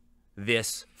learn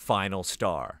this final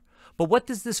star. But what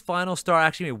does this final star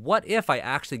actually mean? What if I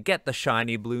actually get the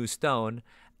shiny blue stone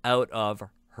out of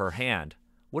her hand?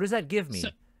 What does that give me?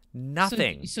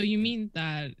 Nothing. So you mean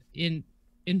that in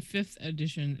in 5th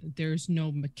edition, there's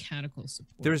no mechanical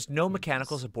support. There's no for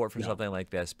mechanical this. support for something like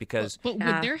this because But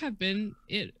Yeah. would there have been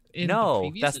it in the no,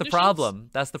 previous that's the editions? problem.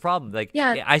 That's the problem. Like,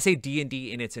 Yeah. I say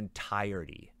D&D in its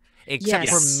entirety, except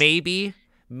for Yes.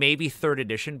 maybe 3rd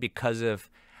edition because of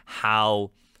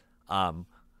how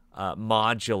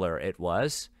modular it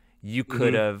was. You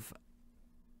could have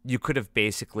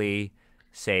basically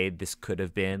say this could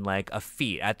have been like a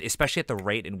feat, especially at the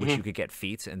rate in which you could get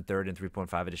feats in 3rd and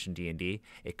 3.5 edition D&D.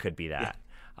 It could be that.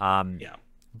 Yeah.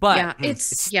 But Yeah, it's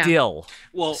still,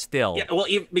 Yeah, well,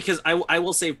 because I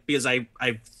will say because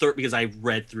I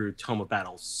read through Tome of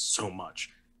Battle so much,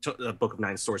 the Book of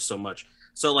Nine Swords so much.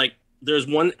 So like, there's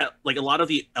one like a lot of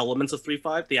the elements of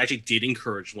 3.5 they actually did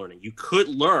encourage learning. You could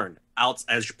learn out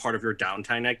as part of your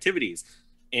downtime activities,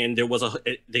 and there was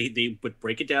they would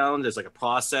break it down. There's like a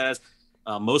process.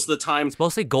 Most of the time, it's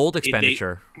mostly gold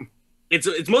expenditure.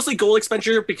 It's mostly gold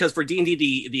expenditure because for D&D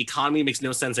the economy makes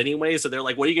no sense anyway. So they're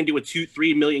like, what are you gonna do with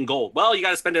 2-3 million gold? Well, you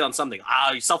got to spend it on something.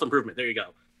 Self-improvement. There you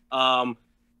go.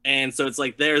 And so it's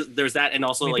like there's that, and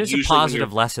also like there's usually a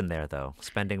positive lesson there though,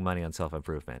 spending money on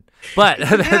self-improvement. But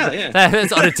that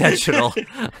is unintentional.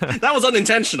 That was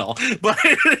unintentional, but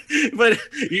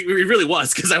it really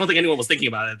was, because I don't think anyone was thinking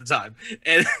about it at the time.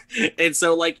 And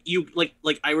so like you like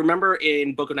I remember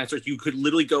in Book of Nine Swords you could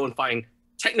literally go and find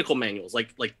technical manuals,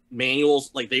 like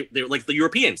manuals, like they're like the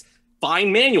Europeans.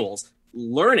 Find manuals,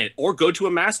 learn it, or go to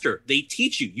a master. They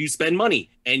teach you. You spend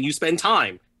money and you spend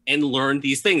time and learn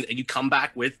these things, and you come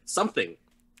back with something.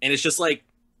 And it's just like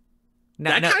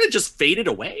that kind of just faded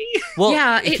away. Well,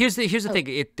 Yeah, here's the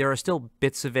thing. There are still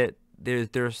bits of it.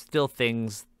 There are still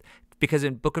things, because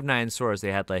in Book of Nine Swords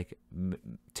they had like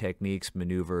techniques,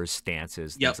 maneuvers,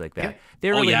 stances, things like that.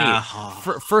 They're really neat.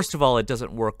 First of all, it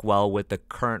doesn't work well with the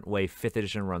current way 5th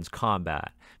edition runs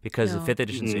combat, because the 5th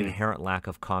edition's inherent lack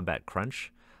of combat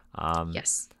crunch.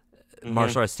 Yes.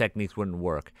 Martial arts techniques wouldn't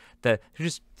work. The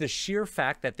sheer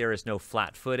fact that there is no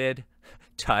flat-footed,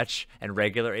 touch, and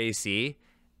regular AC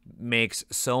makes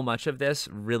so much of this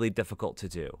really difficult to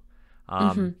do.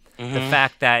 The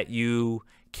fact that you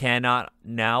cannot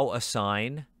now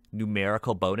assign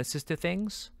numerical bonuses to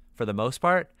things, for the most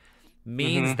part,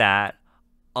 means that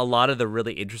a lot of the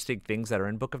really interesting things that are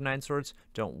in Book of Nine Swords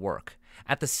don't work.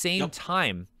 At the same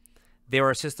time, there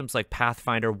are systems like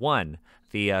Pathfinder 1,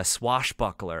 the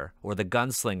Swashbuckler, or the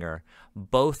Gunslinger.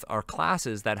 Both are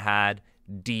classes that had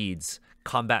deeds,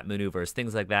 combat maneuvers,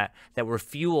 things like that, that were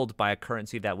fueled by a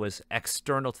currency that was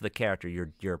external to the character.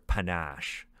 Your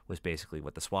panache was basically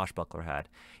what the Swashbuckler had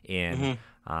in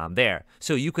there.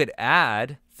 So you could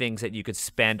add things that you could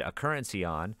spend a currency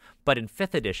on, but in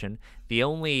 5th edition, the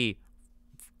only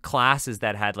classes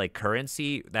that had like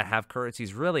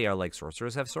currencies really are like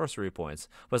sorcerers have sorcery points.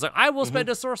 But it's like, I will spend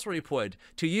a sorcery point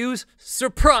to use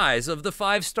surprise of the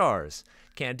 5 stars.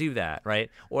 Can't do that, right?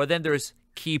 Or then there's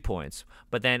key points,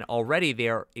 but then already they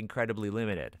are incredibly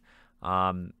limited.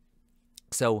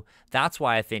 So that's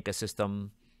why I think a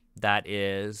system that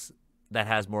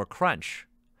has more crunch,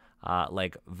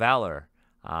 like Valor,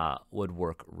 would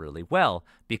work really well,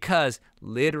 because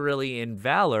literally in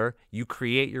Valor you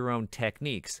create your own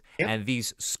techniques, and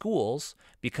these schools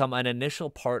become an initial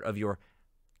part of your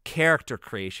character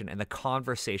creation and the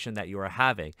conversation that you are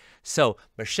having. So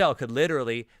Michelle could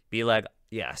literally be like,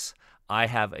 yes, I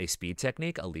have a speed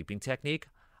technique, a leaping technique,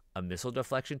 a missile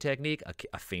deflection technique,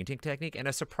 a fainting technique, and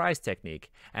a surprise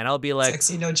technique. And I'll be like,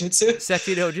 Sexy no jutsu.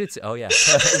 Sexy no jutsu. Oh yeah.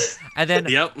 and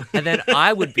then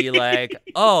I would be like,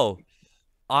 oh,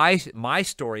 my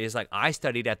story is like, I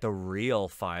studied at the real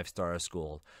 5-star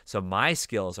school. So my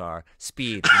skills are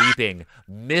speed, leaping,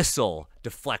 missile,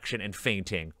 deflection, and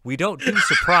fainting. We don't do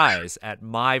surprise at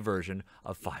my version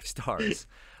of 5 stars,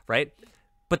 right?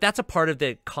 But that's a part of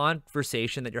the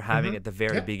conversation that you're having at the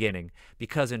very beginning,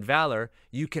 because in Valor,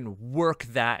 you can work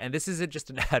that. And this isn't just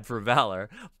an ad for Valor,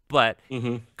 but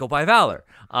go buy Valor.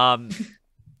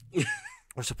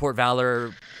 Or support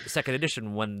Valor 2nd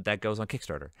edition when that goes on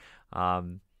Kickstarter.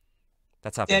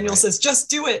 That's happening. Daniel says, just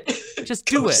do it. Just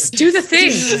do it. Just do the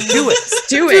thing. Do it.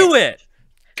 Do it. Do it.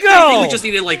 Go. I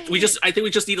think we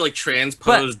just need to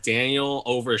transpose Daniel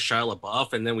over Shia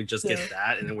LaBeouf, and then we just get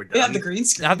that, and then we're done. We have the green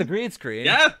screen. Have the green screen.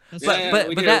 Yeah.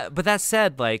 But that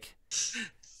said, like,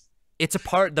 it's a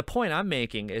part. The point I'm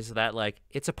making is that like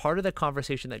it's a part of the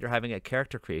conversation that you're having at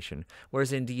character creation.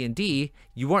 Whereas in D&D,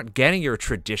 you weren't getting your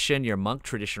tradition, your monk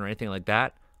tradition, or anything like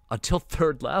that until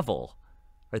 3rd level,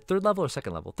 right? 3rd level or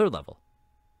 2nd level? 3rd level.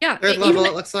 Yeah, Third level,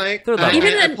 it looks like. Third level.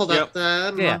 Even I then- pulled up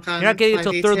the Yeah, monk on you're not getting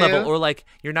until third 5e2. level, or like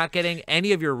you're not getting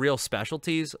any of your real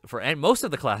specialties for most of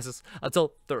the classes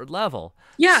until third level.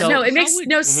 Yeah, So- no, it How makes would-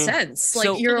 no sense. Like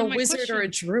So- you're So a then my wizard or a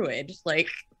question- druid. Like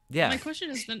Yeah. My question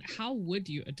is then, how would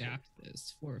you adapt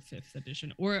this for 5th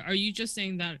edition? Or are you just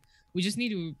saying that we just need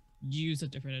to use a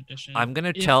different edition? I'm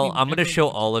gonna if tell. we I'm gonna ever show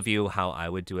want to? all of you how I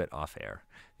would do it off air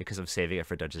because I'm saving it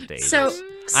for Dungeons Day. so.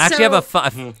 I actually have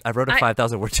so- I wrote a I-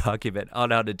 5,000 word document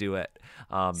on how to do it.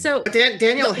 So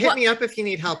Daniel, What- hit me up if you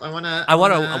need help. I want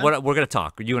to. We're gonna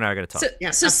talk. You and I are gonna talk. so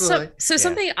Yeah, so, absolutely. so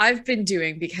something I've been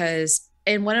doing, because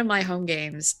in one of my home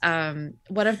games, one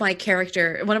of my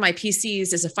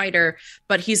PCs is a fighter,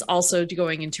 but he's also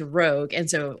going into rogue, and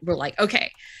so we're like,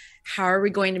 okay, how are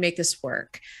we going to make this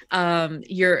work? So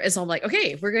I'm like,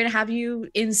 okay, we're going to have you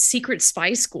in secret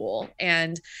spy school,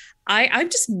 and I'm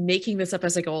just making this up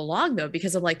as I go along, though,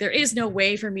 because I'm like, there is no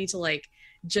way for me to like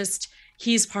just,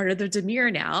 he's part of the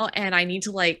Demir now, and I need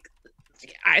to like,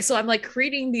 so I'm like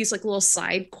creating these like little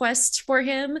side quests for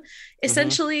him,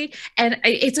 essentially, and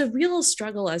it's a real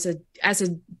struggle as a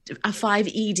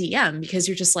 5e DM, because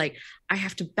you're just like, I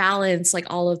have to balance like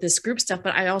all of this group stuff,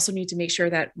 but I also need to make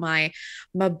sure that my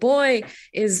boy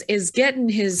is getting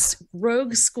his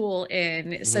rogue school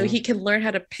in, so he can learn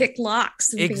how to pick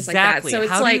locks and things like that. So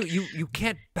it's how like do you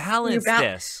can't balance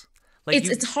this. Like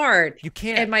it's hard. You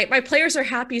can't. And my players are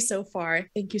happy so far.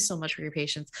 Thank you so much for your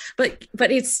patience. But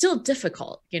it's still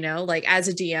difficult, you know, like as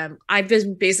a DM, I've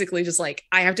been basically just like,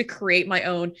 I have to create my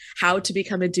own how to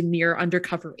become a Demir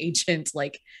undercover agent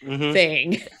like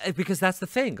thing. Because that's the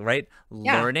thing, right?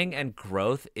 Yeah. Learning and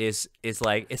growth is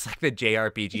like, it's like the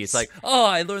JRPG. It's like, oh,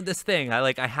 I learned this thing.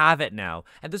 I have it now.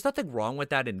 And there's nothing wrong with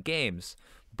that in games.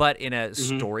 But in a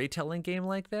storytelling game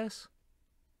like this,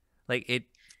 like it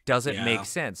doesn't make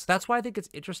sense. That's why I think it's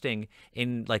interesting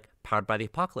in like Powered by the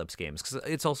Apocalypse games, because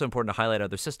it's also important to highlight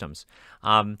other systems.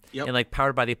 In like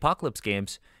Powered by the Apocalypse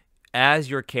games, as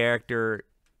your character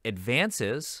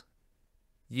advances,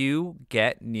 you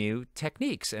get new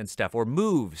techniques and stuff, or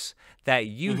moves that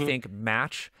you think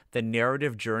match the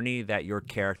narrative journey that your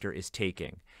character is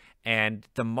taking. And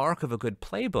the mark of a good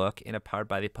playbook in a Powered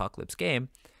by the Apocalypse game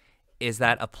is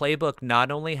that a playbook not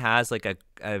only has like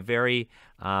a very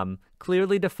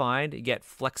clearly defined yet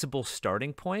flexible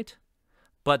starting point,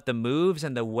 but the moves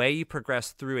and the way you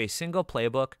progress through a single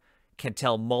playbook can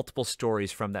tell multiple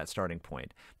stories from that starting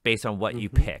point based on what you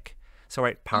pick. So,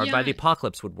 right, Powered by the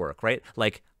Apocalypse would work, right?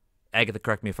 Like, Agatha,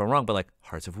 correct me if I'm wrong, but like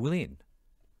Hearts of Wulin.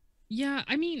 Yeah,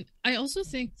 I mean, I also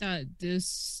think that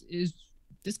this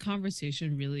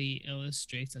conversation really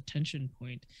illustrates a tension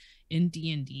point in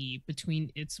D&D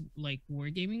between its like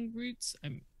wargaming roots. I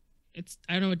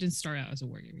don't know, it didn't start out as a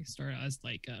wargaming. It started out as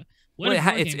like a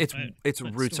its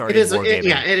roots are It in is.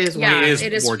 wargaming.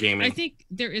 It is wargaming. I think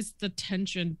there is the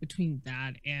tension between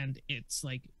that and it's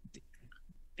like,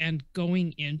 and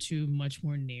going into much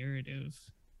more narrative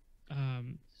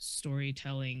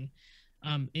storytelling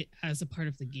it as a part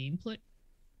of the gameplay,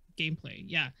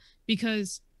 yeah,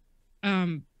 because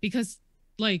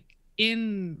like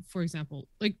in, for example,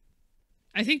 like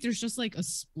I think there's just like a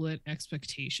split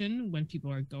expectation when people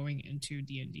are going into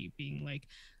D&D being like,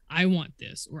 I want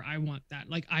this or I want that.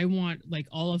 Like I want like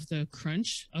all of the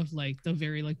crunch of like the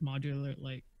very like modular,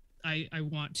 like I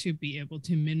want to be able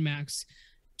to min-max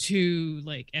to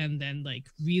like, and then like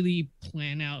really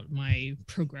plan out my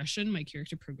progression, my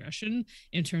character progression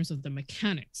in terms of the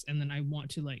mechanics. And then I want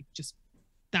to like just,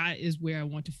 that is where I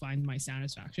want to find my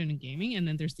satisfaction in gaming. And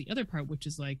then there's the other part, which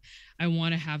is like, I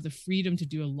want to have the freedom to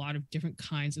do a lot of different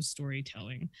kinds of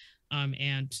storytelling.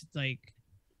 And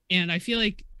I feel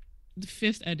like the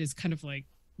 5th ed is kind of like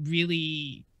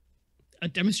really a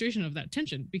demonstration of that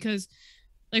tension, because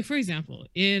like, for example,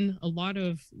 in a lot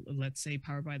of, let's say,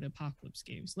 Powered by the Apocalypse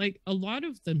games, like a lot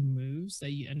of the moves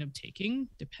that you end up taking,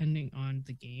 depending on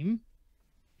the game,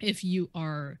 if you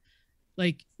are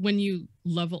like, when you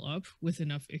level up with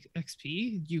enough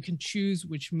XP, you can choose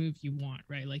which move you want,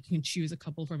 right? Like you can choose a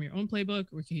couple from your own playbook,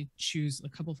 or you can choose a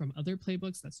couple from other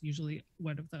playbooks. That's usually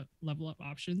one of the level up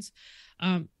options.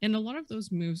 And a lot of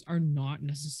those moves are not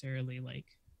necessarily like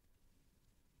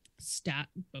stat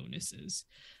bonuses.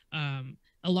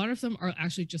 A lot of them are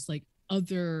actually just like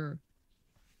other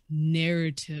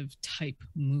narrative type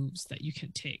moves that you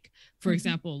can take. For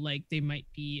example, like they might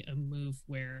be a move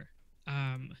where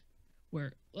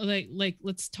like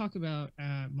let's talk about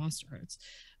Monster Hearts.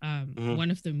 One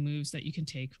of the moves that you can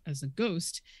take as a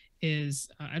ghost is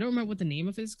I don't remember what the name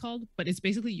of it is called, but it's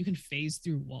basically you can phase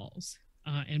through walls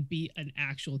and be an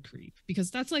actual creep,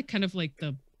 because that's like kind of like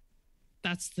the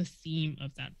that's the theme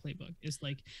of that playbook, is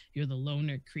like you're the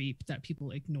loner creep that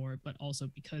people ignore, but also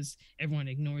because everyone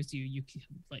ignores you, you can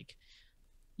like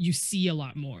you see a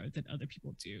lot more than other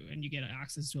people do, and you get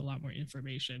access to a lot more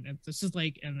information. And this is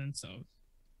like, and then so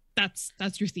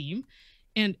that's your theme.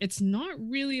 And it's not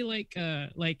really like oh,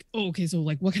 okay, so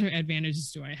like what kind of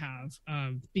advantages do I have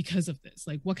because of this?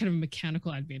 Like what kind of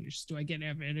mechanical advantages do I get?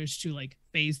 Advantage to like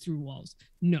phase through walls?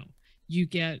 No, you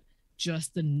get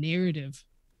just the narrative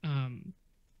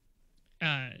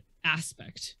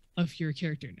aspect of your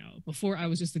character now. Before I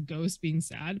was just a ghost being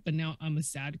sad, but now I'm a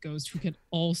sad ghost who can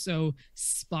also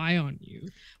spy on you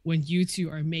when you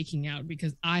two are making out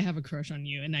because I have a crush on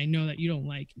you and I know that you don't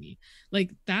like me.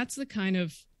 Like that's the kind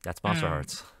of that's Monster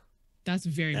Hearts. That's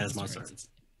very Monster Hearts.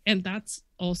 And that's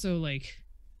also like,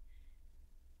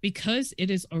 because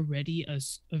it is already a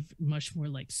much more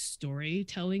like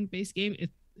storytelling based game.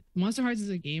 Monster Hearts is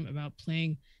a game about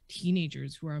playing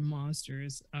teenagers who are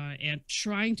monsters and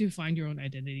trying to find your own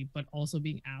identity, but also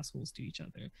being assholes to each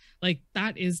other. Like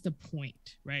that is the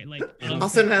point, right? Like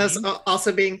also known as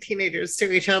also being teenagers to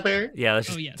each other. Yeah, let's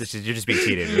just, you're just being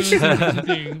teenagers.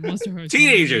 Monster Hearts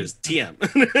teenagers, TM.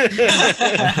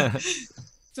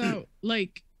 So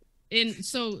like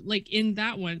in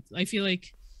that one, I feel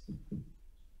like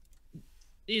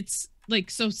it's like,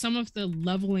 so some of the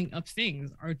leveling up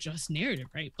things are just narrative,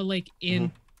 right? But like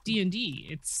in D&D,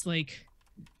 it's like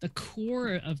the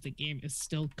core of the game is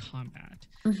still combat.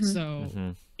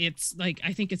 So it's like,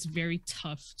 I think it's very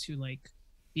tough to like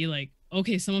be like,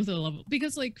 okay, some of the level,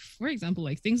 because like, for example,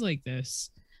 like things like this,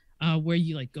 where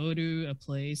you like go to a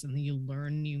place and then you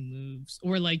learn new moves,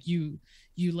 or like you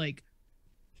like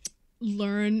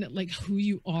learn like who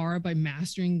you are by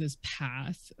mastering this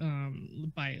path,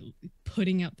 by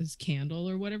putting out this candle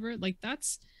or whatever. Like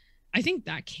that's, I think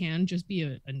that can just be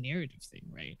a narrative thing,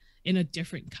 right? In a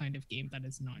different kind of game that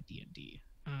is not D&D.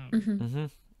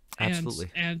 Absolutely.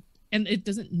 And it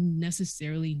doesn't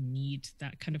necessarily need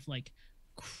that kind of like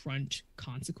crunch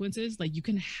consequences. Like you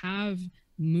can have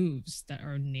moves that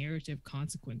are narrative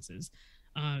consequences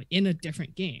in a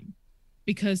different game.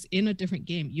 Because in a different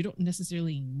game, you don't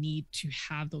necessarily need to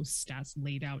have those stats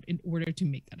laid out in order to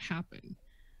make that happen.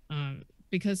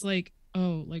 Because like,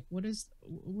 oh, like what's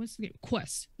the game?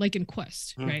 Quest, like in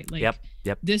Quest, right? Like yep.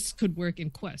 This could work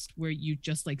in Quest where you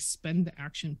just like spend the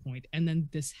action point and then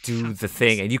this do happens. the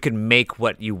thing, and you can make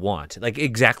what you want, like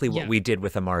exactly what we did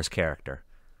with Amar's character.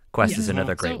 Quest is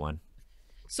another great one.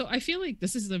 So I feel like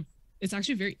this is it's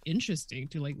actually very interesting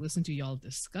to like listen to y'all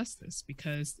discuss this,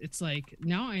 because it's like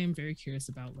now I am very curious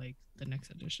about like the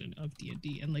next edition of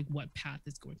D&D and like what path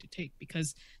it's going to take,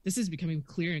 because this is becoming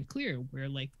clearer and clearer where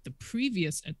like the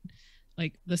previous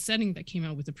like the setting that came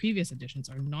out with the previous editions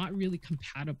are not really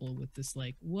compatible with this,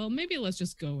 like, well, maybe let's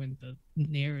just go in the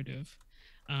narrative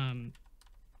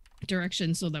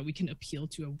direction so that we can appeal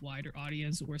to a wider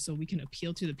audience, or so we can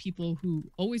appeal to the people who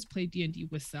always play D&D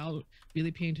without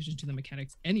really paying attention to the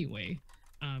mechanics anyway,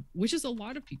 which is a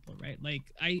lot of people, right? Like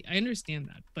I understand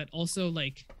that, but also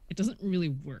like it doesn't really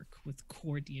work with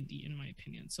core D&D in my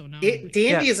opinion. So now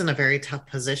D&D is in a very tough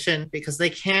position because they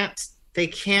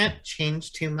can't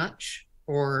change too much,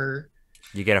 or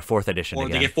you get a 4th edition or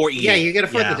again. they get 4E. Yeah, you get a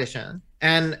 4th edition,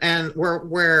 and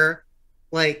where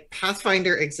like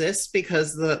Pathfinder exists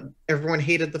because everyone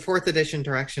hated the 4th edition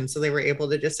direction, so they were able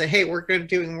to just say, hey, we're going to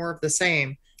do more of the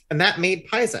same, and that made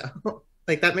Paizo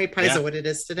like that made Paizo what it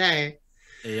is today.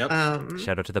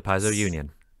 Shout out to the Paizo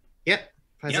Union.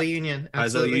 Paizo Union, Paizo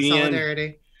absolutely. Union.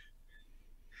 Solidarity.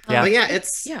 But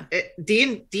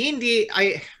D&D,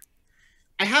 I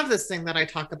have this thing that I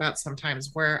talk about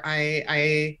sometimes where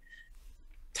I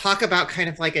talk about kind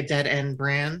of like a dead end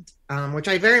brand, which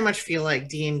I very much feel like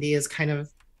D&D is kind of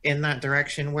in that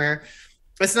direction, where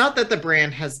it's not that the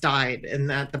brand has died and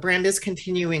that the brand is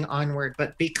continuing onward,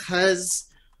 but because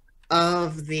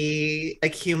of the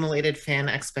accumulated fan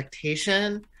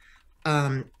expectation,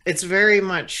 it's very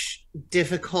much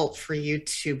difficult for you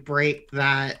to break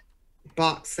that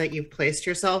box that you've placed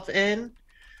yourself in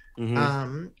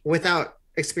without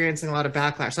experiencing a lot of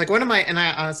backlash. Like one of my, and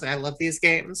I honestly, I love these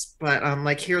games, but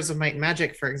like Heroes of Might and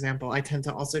Magic, for example, I tend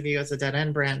to also view as a dead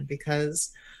end brand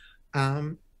because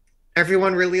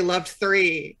everyone really loved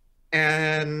 3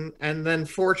 and then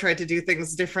 4 tried to do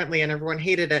things differently and everyone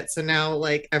hated it. So now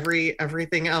like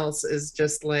everything else is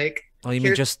just like, oh, you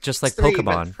mean just like 3,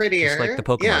 Pokemon, prettier. just like the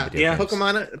Pokemon video games.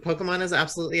 Pokemon is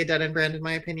absolutely a dead end brand in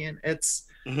my opinion. It's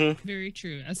very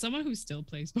true. As someone who still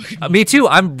plays Pokemon, me too.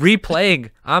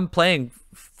 I'm playing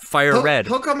Fire Red.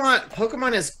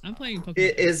 Pokemon is I'm playing Pokemon.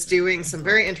 Is doing some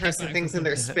very interesting things in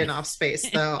their spin-off space,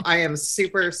 though. I am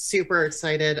super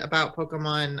excited about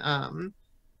Pokemon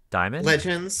Diamond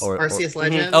Legends, or Arceus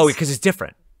Legends. oh, because it's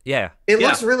different. Yeah, it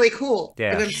looks really cool.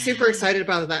 Yeah, and I'm super excited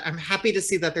about that. I'm happy to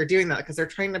see that they're doing that because they're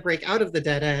trying to break out of the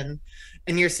dead end.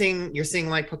 And you're seeing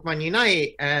like Pokemon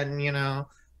Unite and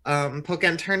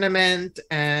Pokemon Tournament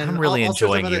and I'm really all sorts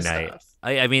of enjoying other Unite. stuff.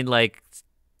 I mean, like,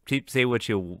 say what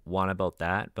you want about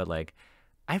that, but like,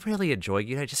 I really enjoy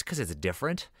Unite just because it's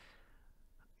different.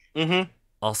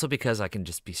 Also because I can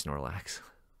just be Snorlax.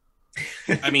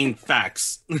 I mean,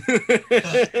 facts.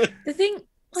 The thing.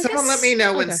 Someone let me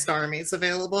know when Starmie's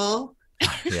available.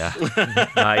 Yeah,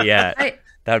 not yet.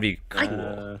 That would be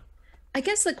cool. I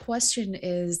guess the question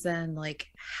is then like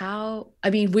how. I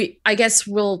mean, I guess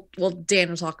Dan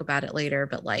will talk about it later,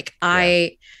 but like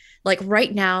like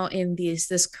right now in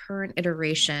this current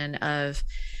iteration of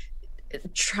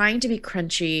trying to be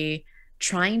crunchy,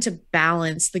 trying to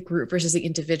balance the group versus the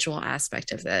individual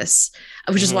aspect of this,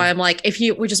 which is why I'm like,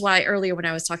 which is why earlier when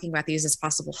I was talking about these as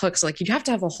possible hooks, like you'd have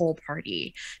to have a whole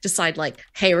party decide like,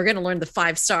 hey, we're going to learn the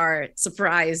 5-star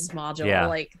surprise module.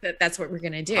 Like that's what we're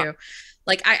going to do.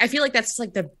 Like, I feel like that's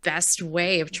like the best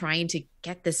way of trying to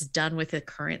get this done with the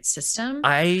current system.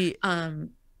 I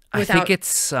think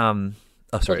it's, oh,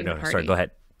 sorry, no, sorry, go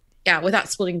ahead. Yeah. Without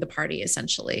splitting the party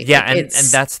essentially. Yeah. Like, and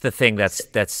that's the thing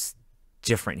that's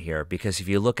different here, because if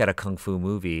you look at a kung fu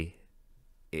movie,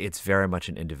 it's very much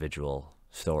an individual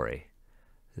story.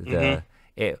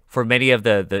 For many of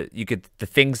the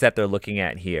things that they're looking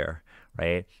at here,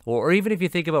 right? Or even if you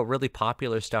think about really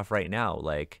popular stuff right now,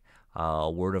 like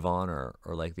Word of Honor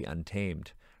or like The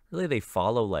Untamed, really they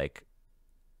follow like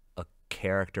a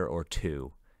character or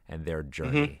two and their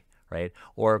journey, right?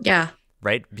 Or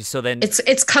right. So then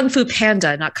it's Kung Fu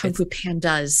Panda, not Kung Fu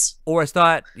Pandas. Or it's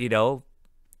not,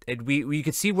 and we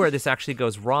could see where this actually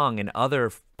goes wrong in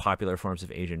other popular forms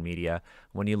of Asian media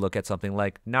when you look at something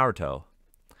like Naruto,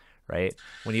 right?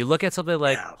 When you look at something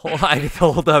like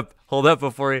hold up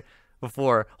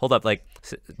like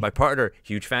my partner,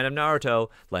 huge fan of Naruto,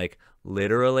 like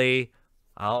literally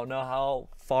I don't know how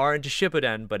far into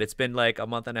Shippuden, but it's been like a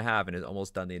month and a half and is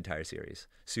almost done the entire series.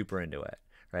 Super into it,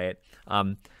 right?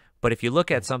 But if you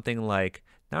look at something like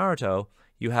Naruto,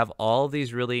 you have all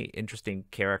these really interesting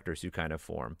characters who kind of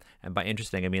form. And by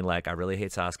interesting, I mean, like, I really hate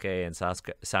Sasuke, and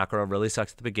Sakura really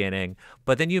sucks at the beginning.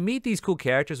 But then you meet these cool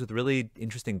characters with really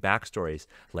interesting backstories,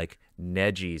 like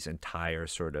Neji's entire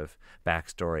sort of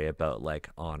backstory about, like,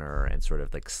 honor and sort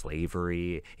of, like,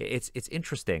 slavery. It's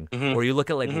interesting. Or you look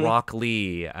at, like, Rock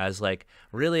Lee as, like,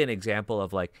 really an example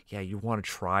of, like, yeah, you want to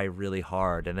try really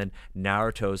hard. And then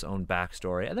Naruto's own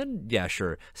backstory. And then, yeah,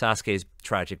 sure, Sasuke's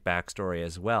tragic backstory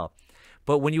as well.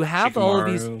 But when you have all of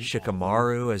these,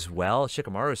 Shikamaru as well,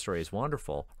 Shikamaru's story is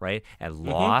wonderful, right? And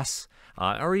loss,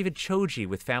 or even Choji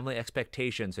with family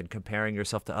expectations and comparing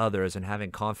yourself to others and having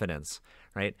confidence,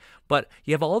 right? But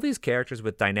you have all these characters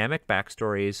with dynamic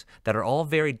backstories that are all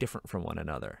very different from one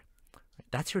another.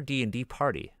 That's your D&D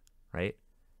party, right?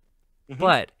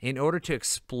 But in order to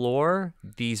explore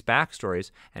these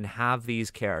backstories and have these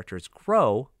characters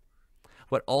grow,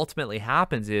 what ultimately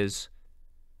happens is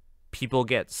people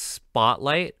get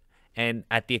spotlight and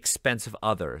at the expense of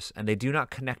others, and they do not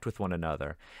connect with one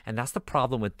another. And that's the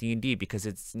problem with D&D, because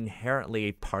it's inherently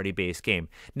a party-based game.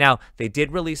 Now, they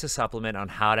did release a supplement on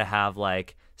how to have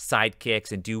like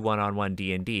sidekicks and do one-on-one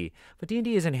D&D, but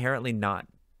D&D is inherently not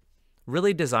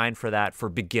really designed for that for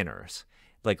beginners.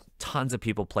 Like, tons of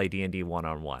people play D&D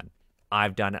one-on-one.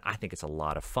 I've done it. I think it's a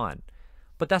lot of fun.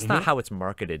 But that's not how it's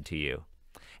marketed to you.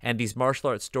 And these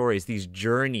martial arts stories, these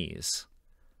journeys,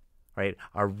 right,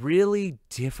 are really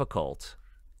difficult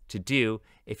to do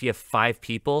if you have 5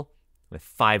 people with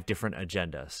 5 different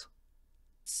agendas.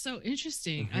 So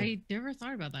interesting. I never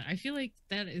thought about that. I feel like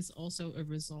that is also a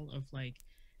result of like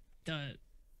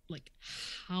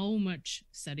how much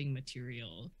setting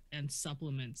material and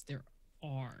supplements there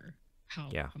are. How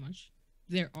much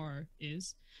there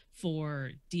is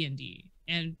for D&D.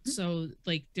 And so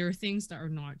like there are things that are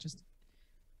not just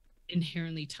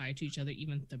inherently tied to each other,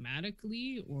 even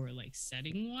thematically or like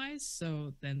setting wise.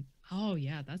 So then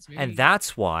and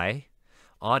that's why,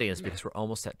 audience, because we're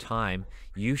almost at time,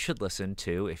 you should listen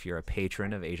to, if you're a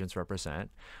patron of Agents Represent,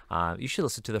 you should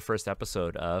listen to the first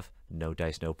episode of No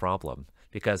Dice No Problem,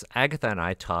 because Agatha and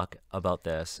I talk about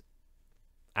this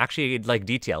actually like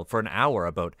detailed for an hour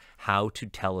about how to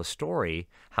tell a story,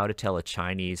 how to tell a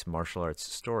Chinese martial arts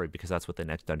story, because that's what the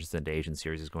next Dungeons and Asian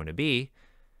series is going to be,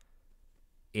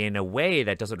 in a way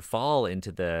that doesn't fall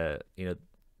into the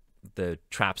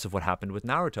traps of what happened with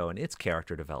Naruto and its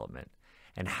character development,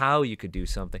 and how you could do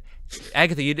something.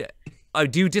 Agatha,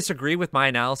 do you disagree with my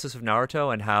analysis of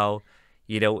Naruto and how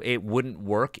it wouldn't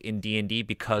work in D&D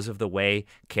because of the way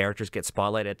characters get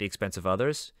spotlight at the expense of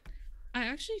others? I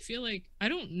actually feel like I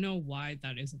don't know why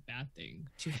that is a bad thing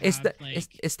to have.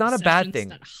 It's not a bad thing.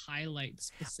 That highlight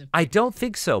specific. I don't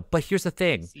think so. But here's the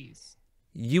thing: PCs.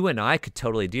 You and I could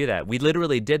totally do that. We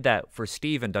literally did that for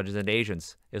Steve and Dungeons and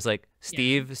Asians. It was like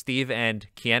Steve and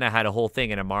Kiana had a whole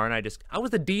thing, and Amar and I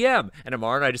was the DM, and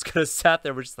Amar and I just kind of sat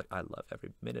there. We're just like, I love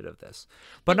every minute of this,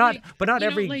 but not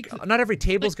every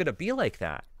table's gonna be like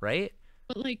that, right?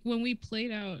 But like when we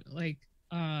played out like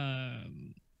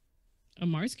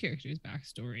Amar's character's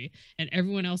backstory, and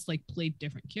everyone else like played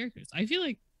different characters, I feel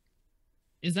like.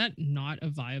 Is that not a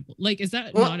viable? Like, is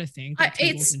that not a thing that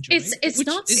tables enjoy?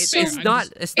 It's not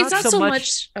so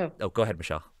much. Oh, go ahead,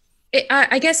 Michelle.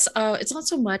 I guess it's not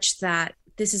so much that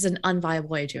this is an unviable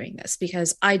way of doing this,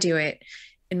 because I do it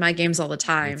in my games all the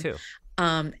time. Me too.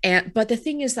 But the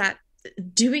thing is that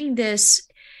doing this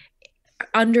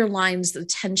underlines the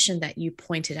tension that you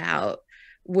pointed out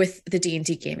with the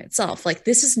D&D game itself. Like,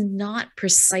 this is not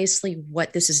precisely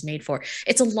what this is made for.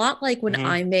 It's a lot like when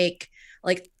I make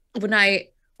like. When I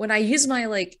use my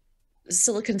like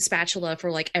silicone spatula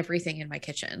for like everything in my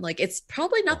kitchen, like it's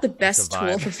probably not the best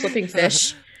tool for flipping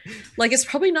fish. Like it's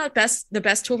probably not the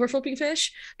best tool for flipping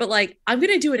fish, but like I'm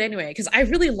gonna do it anyway because I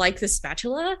really like this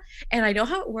spatula and I know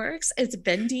how it works. It's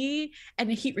bendy and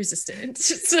heat resistant,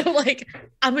 so like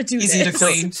I'm gonna do easy this. to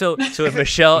clean. So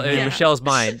in Michelle's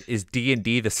mind, is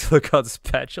D&D the silicone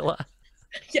spatula?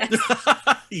 Yes.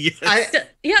 Yes.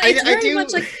 It's very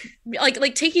much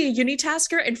like taking a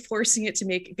unitasker and forcing it to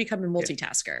become a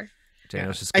multitasker.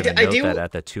 Daniel's just going to note that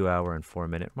at the 2 hour and 4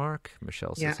 minute mark,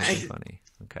 Michelle says something funny.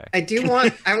 Okay. I do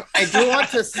want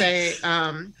to say,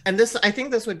 and this, I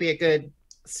think this would be a good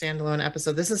standalone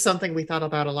episode. This is something we thought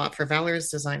about a lot for Valor's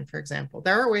design, for example.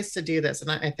 There are ways to do this,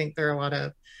 and I think there are a lot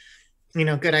of,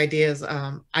 good ideas.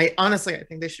 I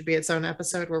think this should be its own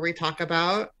episode where we talk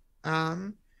about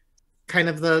kind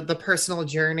of the personal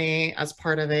journey as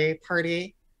part of a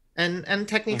party and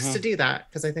techniques to do that,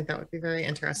 because I think that would be very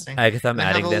interesting. I guess I'm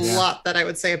adding this. I have a lot that I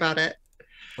would say about it.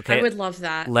 Okay. I would love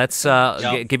that. Let's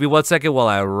give me 1 second while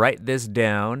I write this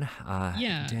down.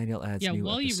 Daniel adds new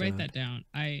while episode. You write that down,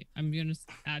 I'm gonna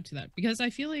add to that, because I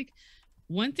feel like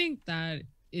one thing that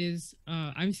is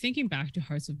I'm thinking back to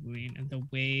Hearts of Wooing and the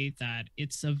way that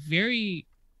it's a very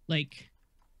like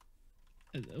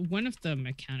one of the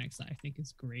mechanics that I think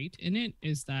is great in it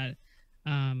is that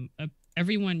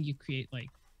everyone you create like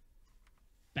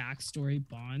backstory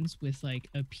bonds with like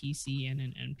a PC and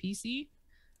an NPC,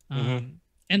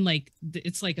 and like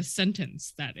it's like a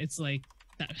sentence that it's like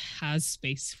that has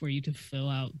space for you to fill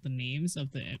out the names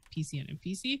of the PC and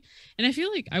NPC. And I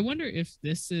feel like I wonder if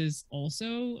this is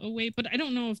also a way, but I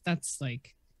don't know if that's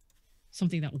like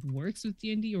something that works with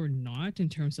D&D or not in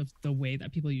terms of the way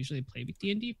that people usually play with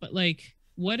D&D. But like,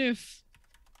 what if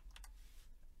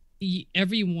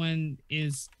everyone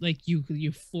is like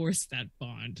you force that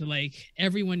bond, like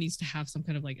everyone needs to have some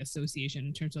kind of like association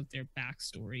in terms of their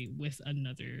backstory with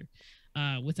another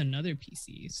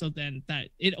PC, so then that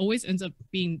it always ends up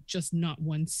being just not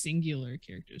one singular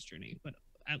character's journey, but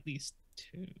at least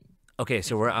two. Okay,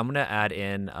 so I'm gonna add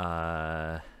in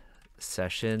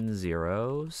session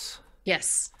zeros.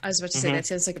 Yes, I was about to say that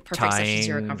sounds like a perfect session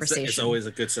zero conversation. It's always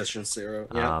a good session zero.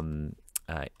 Yeah.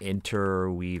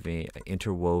 Interwoven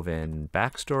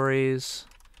backstories.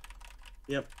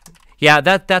 Yep. Yeah,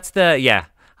 that's the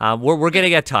we're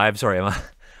getting at time. Sorry, Emma.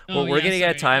 We're getting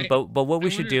at time, but what we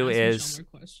should do is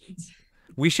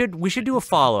we should do a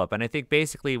follow-up, and I think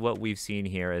basically what we've seen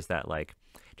here is that, like,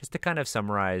 just to kind of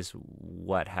summarize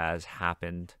what has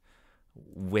happened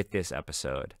with this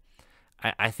episode,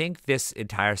 I think this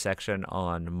entire section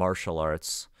on martial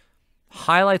arts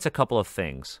highlights a couple of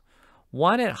things.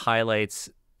 One, it highlights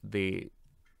the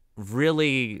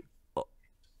really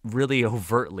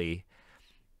overtly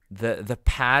the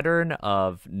pattern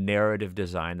of narrative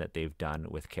design that they've done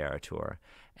with Kara-Tur,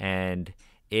 and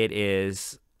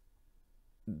it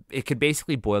could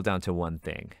basically boil down to one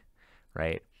thing,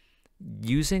 right?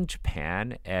 Using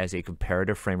Japan as a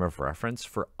comparative frame of reference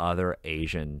for other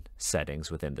Asian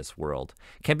settings within this world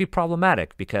can be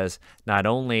problematic, because not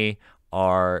only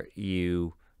are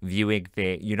you viewing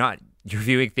you're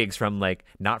viewing things from like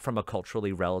not from a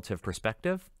culturally relative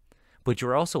perspective, but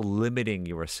you're also limiting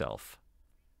yourself,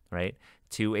 right,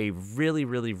 to a really,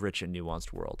 really rich and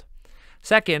nuanced world.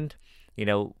 Second,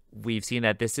 we've seen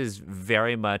that this is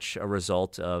very much a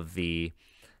result of the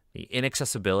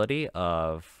inaccessibility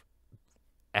of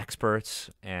experts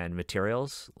and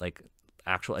materials, like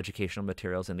actual educational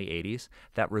materials in the 80s,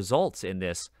 that results in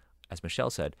this, as Michelle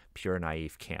said, pure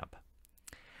naive camp.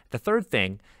 The third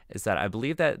thing is that I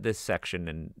believe that this section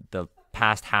and the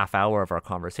past half hour of our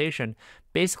conversation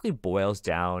basically boils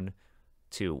down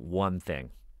to one thing.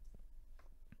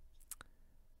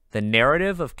 The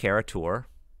narrative of Kara-Tur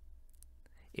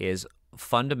is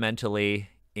fundamentally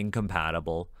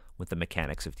incompatible with the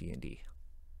mechanics of D&D.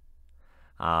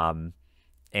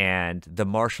 And the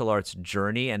martial arts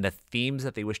journey and the themes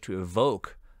that they wish to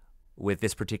evoke with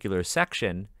this particular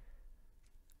section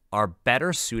are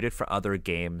better suited for other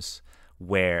games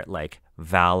where, like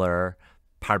Valor,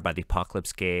 Powered by the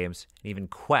Apocalypse games, and even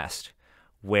Quest,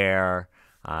 where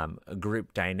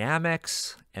group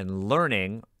dynamics and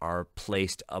learning are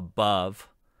placed above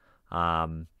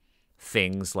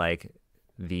things like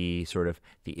the sort of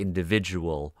the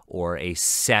individual or a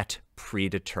set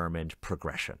predetermined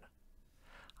progression.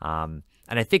 And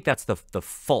I think that's the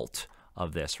fault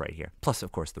of this right here. Plus,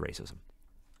 of course, the racism.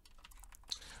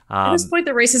 At this point,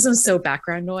 the racism is so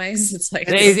background noise. It's like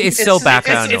it's so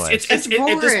background noise. At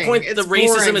this point, the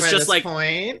racism is just like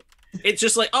point. It's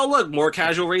just like, oh look, more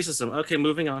casual racism. Okay,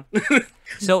 moving on.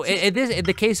 So in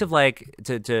the case of like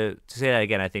to say that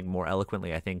again, I think more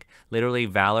eloquently, I think literally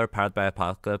Valor, Powered by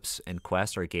Apocalypse, and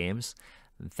Quest are games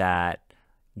that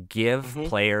give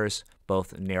players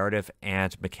both narrative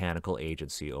and mechanical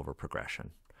agency over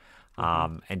progression,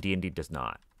 and D&D does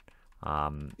not.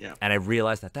 And I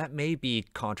realized that may be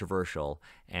controversial,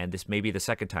 and this may be the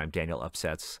second time Daniel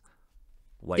upsets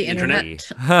white the internet.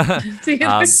 Second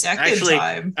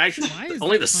time. Actually,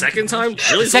 only the second time.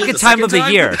 Really, second time of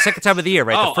the year. Second time of the year,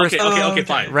 right? Oh, the first. Okay,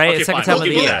 fine. Right, okay, second fine. time of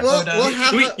the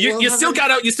year. You still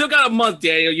got a month,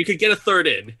 Daniel. You could get a third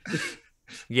in.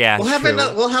 Yeah,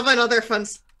 we'll have another fun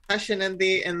session in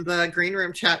the green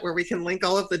room chat where we can link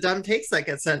all of the dumb takes that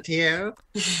get sent to you.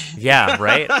 Yeah,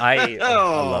 right. I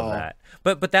love that.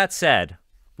 But that said,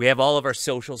 we have all of our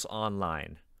socials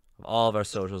online. A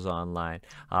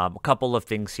couple of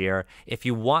things here. If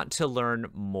you want to learn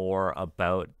more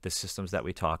about the systems that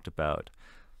we talked about,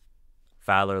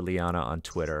 Valor Liana on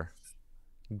Twitter.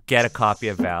 Get a copy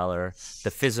of Valor.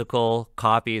 The physical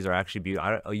copies are actually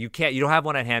beautiful. You don't have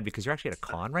one at hand because you're actually at a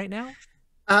con right now?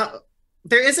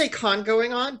 There is a con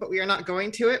going on, but we are not going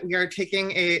to it. We are taking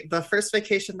the first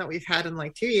vacation that we've had in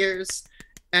like 2 years,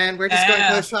 and we're just going to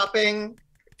go shopping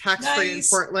tax-free in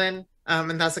Portland.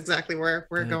 And that's exactly where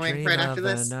we're going right after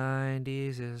this. The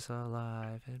 90s is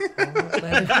alive in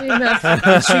Portland. Dream of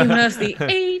the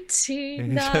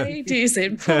 1890s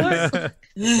in Portland.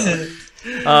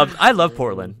 I love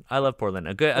Portland. A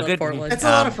good Portland. It's a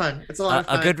lot of fun.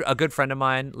 A good friend of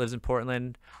mine lives in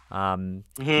Portland.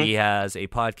 He has a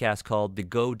podcast called the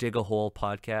Go Dig a Hole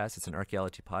podcast. It's an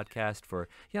archaeology podcast for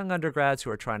young undergrads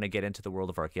who are trying to get into the world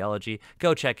of archaeology.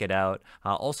 Go check it out.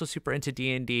 Also super into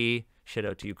D&D. Shout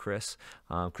out to you, Chris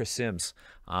Sims.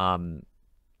 I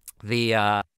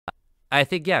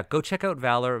think, go check out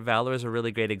Valor. Valor is a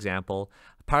really great example.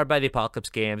 Powered by the Apocalypse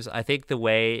games. I think the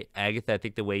way, Agatha,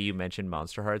 you mentioned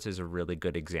Monster Hearts is a really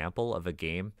good example of a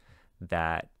game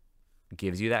that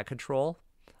gives you that control.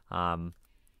 I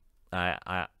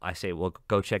say, well,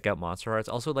 go check out Monster Hearts.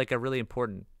 Also, like a really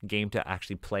important game to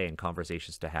actually play and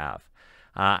conversations to have.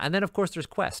 And then, of course, there's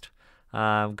Quest.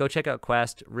 Go check out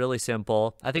Quest. Really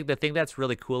simple. I think the thing that's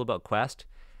really cool about Quest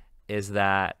is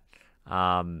that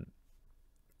I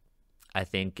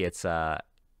think it's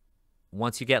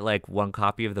once you get like one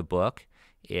copy of the book,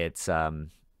 it's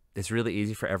really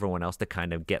easy for everyone else to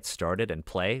kind of get started and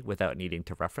play without needing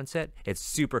to reference it. It's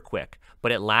super quick,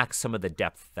 but it lacks some of the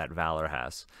depth that Valor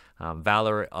has.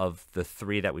 Valor, of the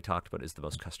three that we talked about, is the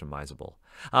most customizable.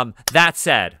 That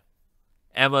said,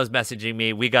 Emma's messaging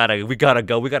me. We gotta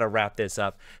go. We gotta wrap this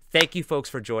up. Thank you, folks,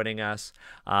 for joining us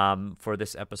for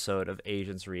this episode of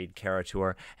Asians Read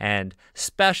Kara-Tur, and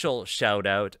special shout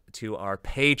out to our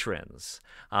patrons,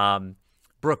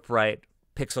 Brooke Bright,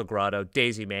 Pixel Grotto,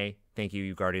 Daisy May. Thank you,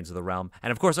 you Guardians of the Realm,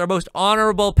 and of course our most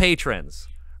honorable patrons: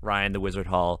 Ryan the Wizard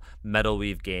Hall, Metal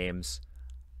Weave Games,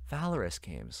 Valorous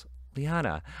Games,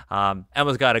 Liana.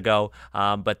 Emma's got to go.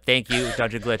 But thank you,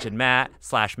 Dungeon Glitch and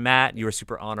Matt. You were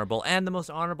super honorable. And the most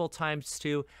honorable times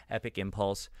two, Epic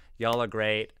Impulse. Y'all are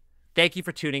great. Thank you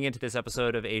for tuning into this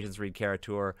episode of Asians Read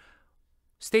Kara-Tur.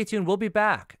 Stay tuned. We'll be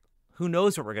back. Who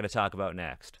knows what we're going to talk about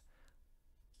next?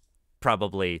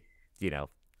 Probably,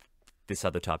 this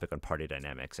other topic on party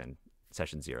dynamics and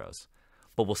session zeros.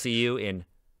 But we'll see you in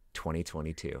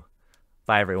 2022.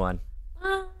 Bye, everyone.